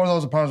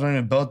those apartments were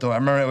even built, though, I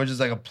remember it was just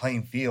like a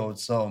plain field.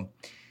 So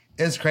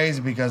it's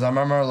crazy because I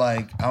remember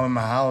like I'm in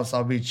my house,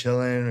 I'll be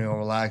chilling,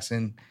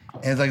 relaxing,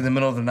 and it's like the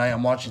middle of the night.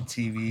 I'm watching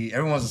TV.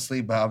 Everyone's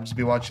asleep, but I'll just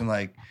be watching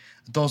like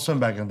Adult Swim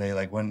back in the day,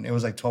 like when it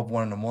was like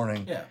 1 in the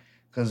morning. Yeah.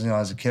 Because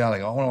as a kid, I was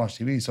like, I want to watch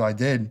TV, so I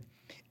did,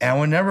 and I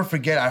would never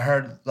forget. I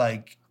heard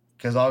like.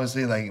 Because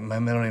obviously, like my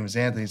middle name is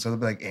Anthony, so they'll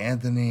be like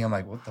Anthony. I'm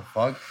like, what the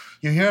fuck?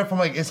 You hear it from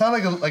like it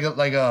sounded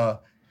like a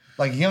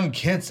young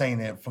kid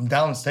saying it from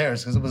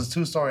downstairs because it was a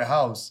 2-story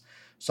house.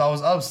 So I was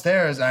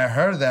upstairs and I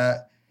heard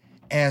that,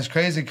 and it's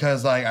crazy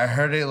because like I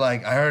heard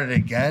it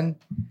again,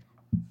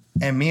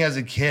 and me as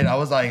a kid, I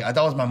was like, I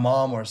thought it was my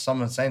mom or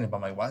someone saying it, but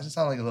I'm like, why does it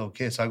sound like a little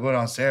kid? So I go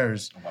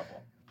downstairs,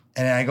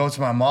 and then I go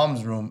to my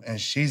mom's room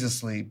and she's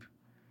asleep,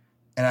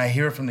 and I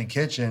hear it from the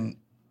kitchen.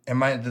 And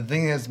the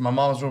thing is, my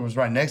mom's room was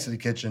right next to the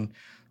kitchen.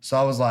 So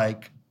I was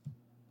like,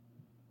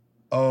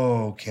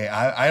 oh, okay.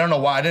 I don't know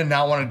why. I did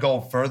not want to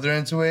go further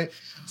into it.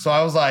 So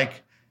I was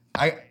like,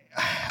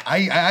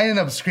 I ended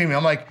up screaming.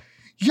 I'm like,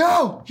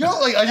 yo,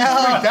 like I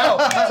just freaked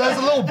out. So as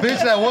a little bitch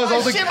that I was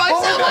like,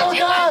 oh my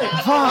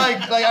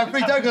god, like I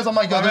freaked out because I'm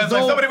like, yo, there's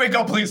no. Somebody wake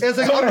up, please. It's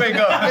like, Somebody wake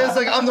up. It's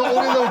like I'm the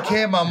only little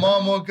kid. My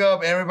mom woke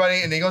up,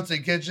 everybody, and they go to the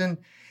kitchen,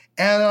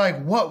 and they're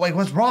like, "What? Like,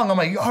 what's wrong?" I'm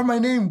like, "You heard my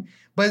name,"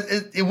 but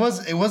it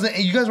wasn't.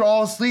 You guys were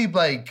all asleep.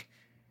 Like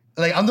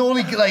I'm the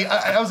only. Like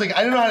I was like, I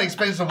didn't know how to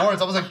explain some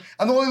words. I was like,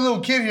 I'm the only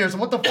little kid here. So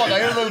what the fuck? I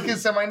heard a little kid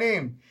say my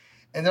name,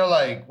 and they're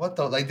like, "What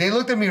the?" Like they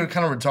looked at me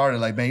kind of retarded.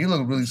 Like, man, you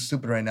look really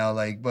stupid right now.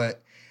 Like,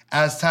 but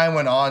as time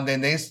went on,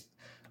 then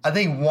I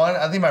think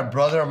my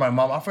brother or my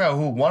mom, I forgot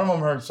who. One of them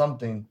heard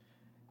something.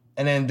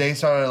 And then they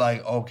started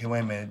like, okay, wait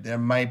a minute, there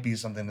might be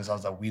something in this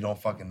house that we don't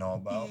fucking know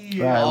about.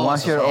 Right,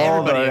 once you're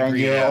older and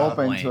you're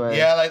open to it.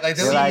 Yeah, like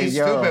they look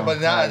stupid, but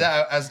now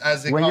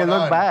as they when you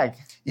look back,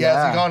 as they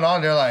gone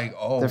on, they're like,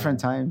 oh, different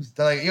times.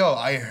 They're like, yo,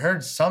 I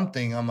heard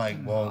something. I'm like,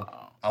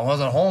 well, I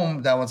wasn't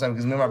home that one time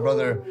because me and my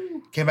brother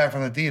came back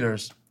from the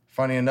theaters.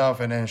 Funny enough,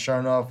 and then sure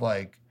enough,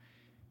 like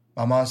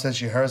my mom said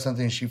she heard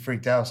something, she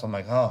freaked out. So I'm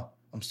like, oh,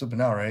 I'm stupid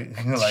now, right?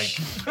 Like,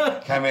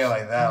 can't make it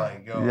like that,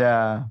 like, yo.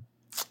 Yeah.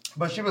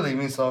 But she believed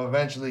me, so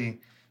eventually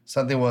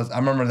something was. I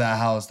remember that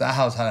house. That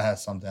house had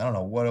something. I don't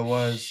know what it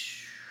was.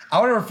 I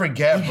would never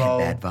forget, bro.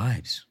 Bad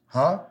vibes.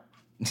 Huh?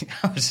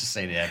 I was just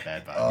saying it had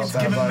bad vibes. Oh, It's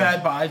giving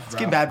bad vibes, bro. It's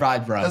giving bad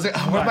vibes, bro. I was like,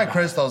 where's my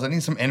crystals? I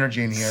need some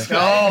energy in here.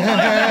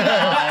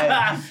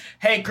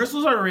 Hey,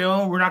 crystals are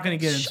real. We're not going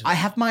to get into I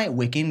have my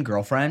Wiccan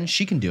girlfriend.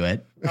 She can do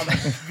it. it. Oh my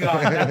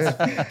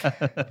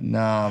God.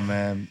 No,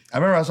 man. I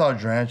remember I saw a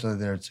tarantula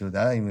there too.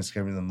 That even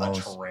scared me the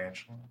most.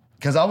 Tarantula.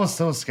 Because I was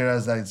so scared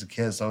as a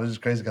kid, so it was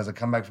just crazy. Because I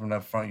come back from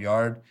that front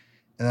yard,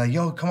 and like,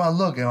 yo, come on,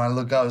 look. And when I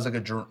look out, it was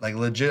like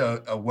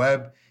legit a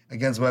web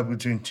against web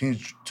between two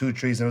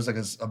trees. And there was like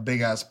a big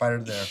ass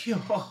spider there. Yo.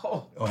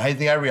 How do you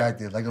think I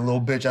reacted? Like a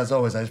little bitch as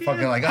always. I just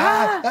fucking like and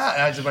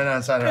I just went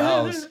outside her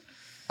house.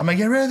 I'm like,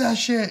 get rid of that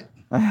shit.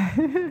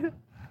 That's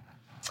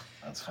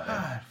funny.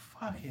 God,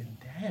 fucking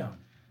damn.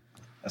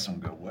 That's some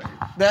good way.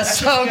 That's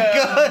so good.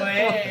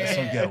 That's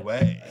some get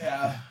away.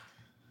 Yeah.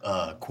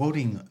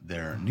 Quoting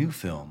their new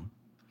film,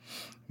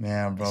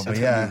 Man, bro, but It's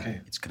yeah, gonna be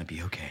okay. it's gonna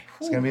be okay.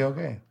 it's gonna be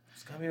okay.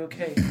 It's going to be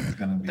okay. It's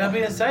gonna be That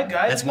being said,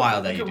 guys. That's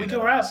wild that you we do can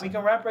that. wrap. We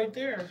can wrap right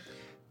there.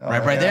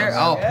 Right yeah, there.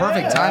 Oh, Yeah.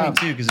 perfect timing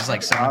too, because it's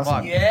like 7 Awesome.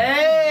 o'clock.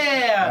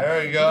 Yeah.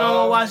 There you We're gonna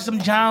go. watch some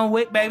John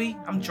Wick, baby.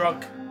 I'm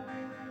drunk.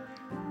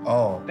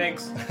 Oh,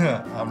 Thanks.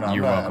 I'm not.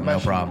 You're welcome. No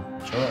problem.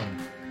 Chilling.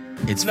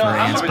 It's No, for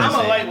I'm Ant's a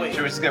birthday. lightweight.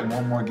 Should we just get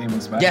one more game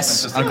of Smash? Yes,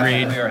 Let's just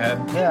agreed. clear our head.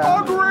 Yeah.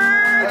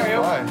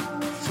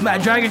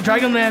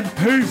 Dragonland.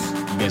 Peace.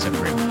 Fine. You guys have a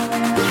great one.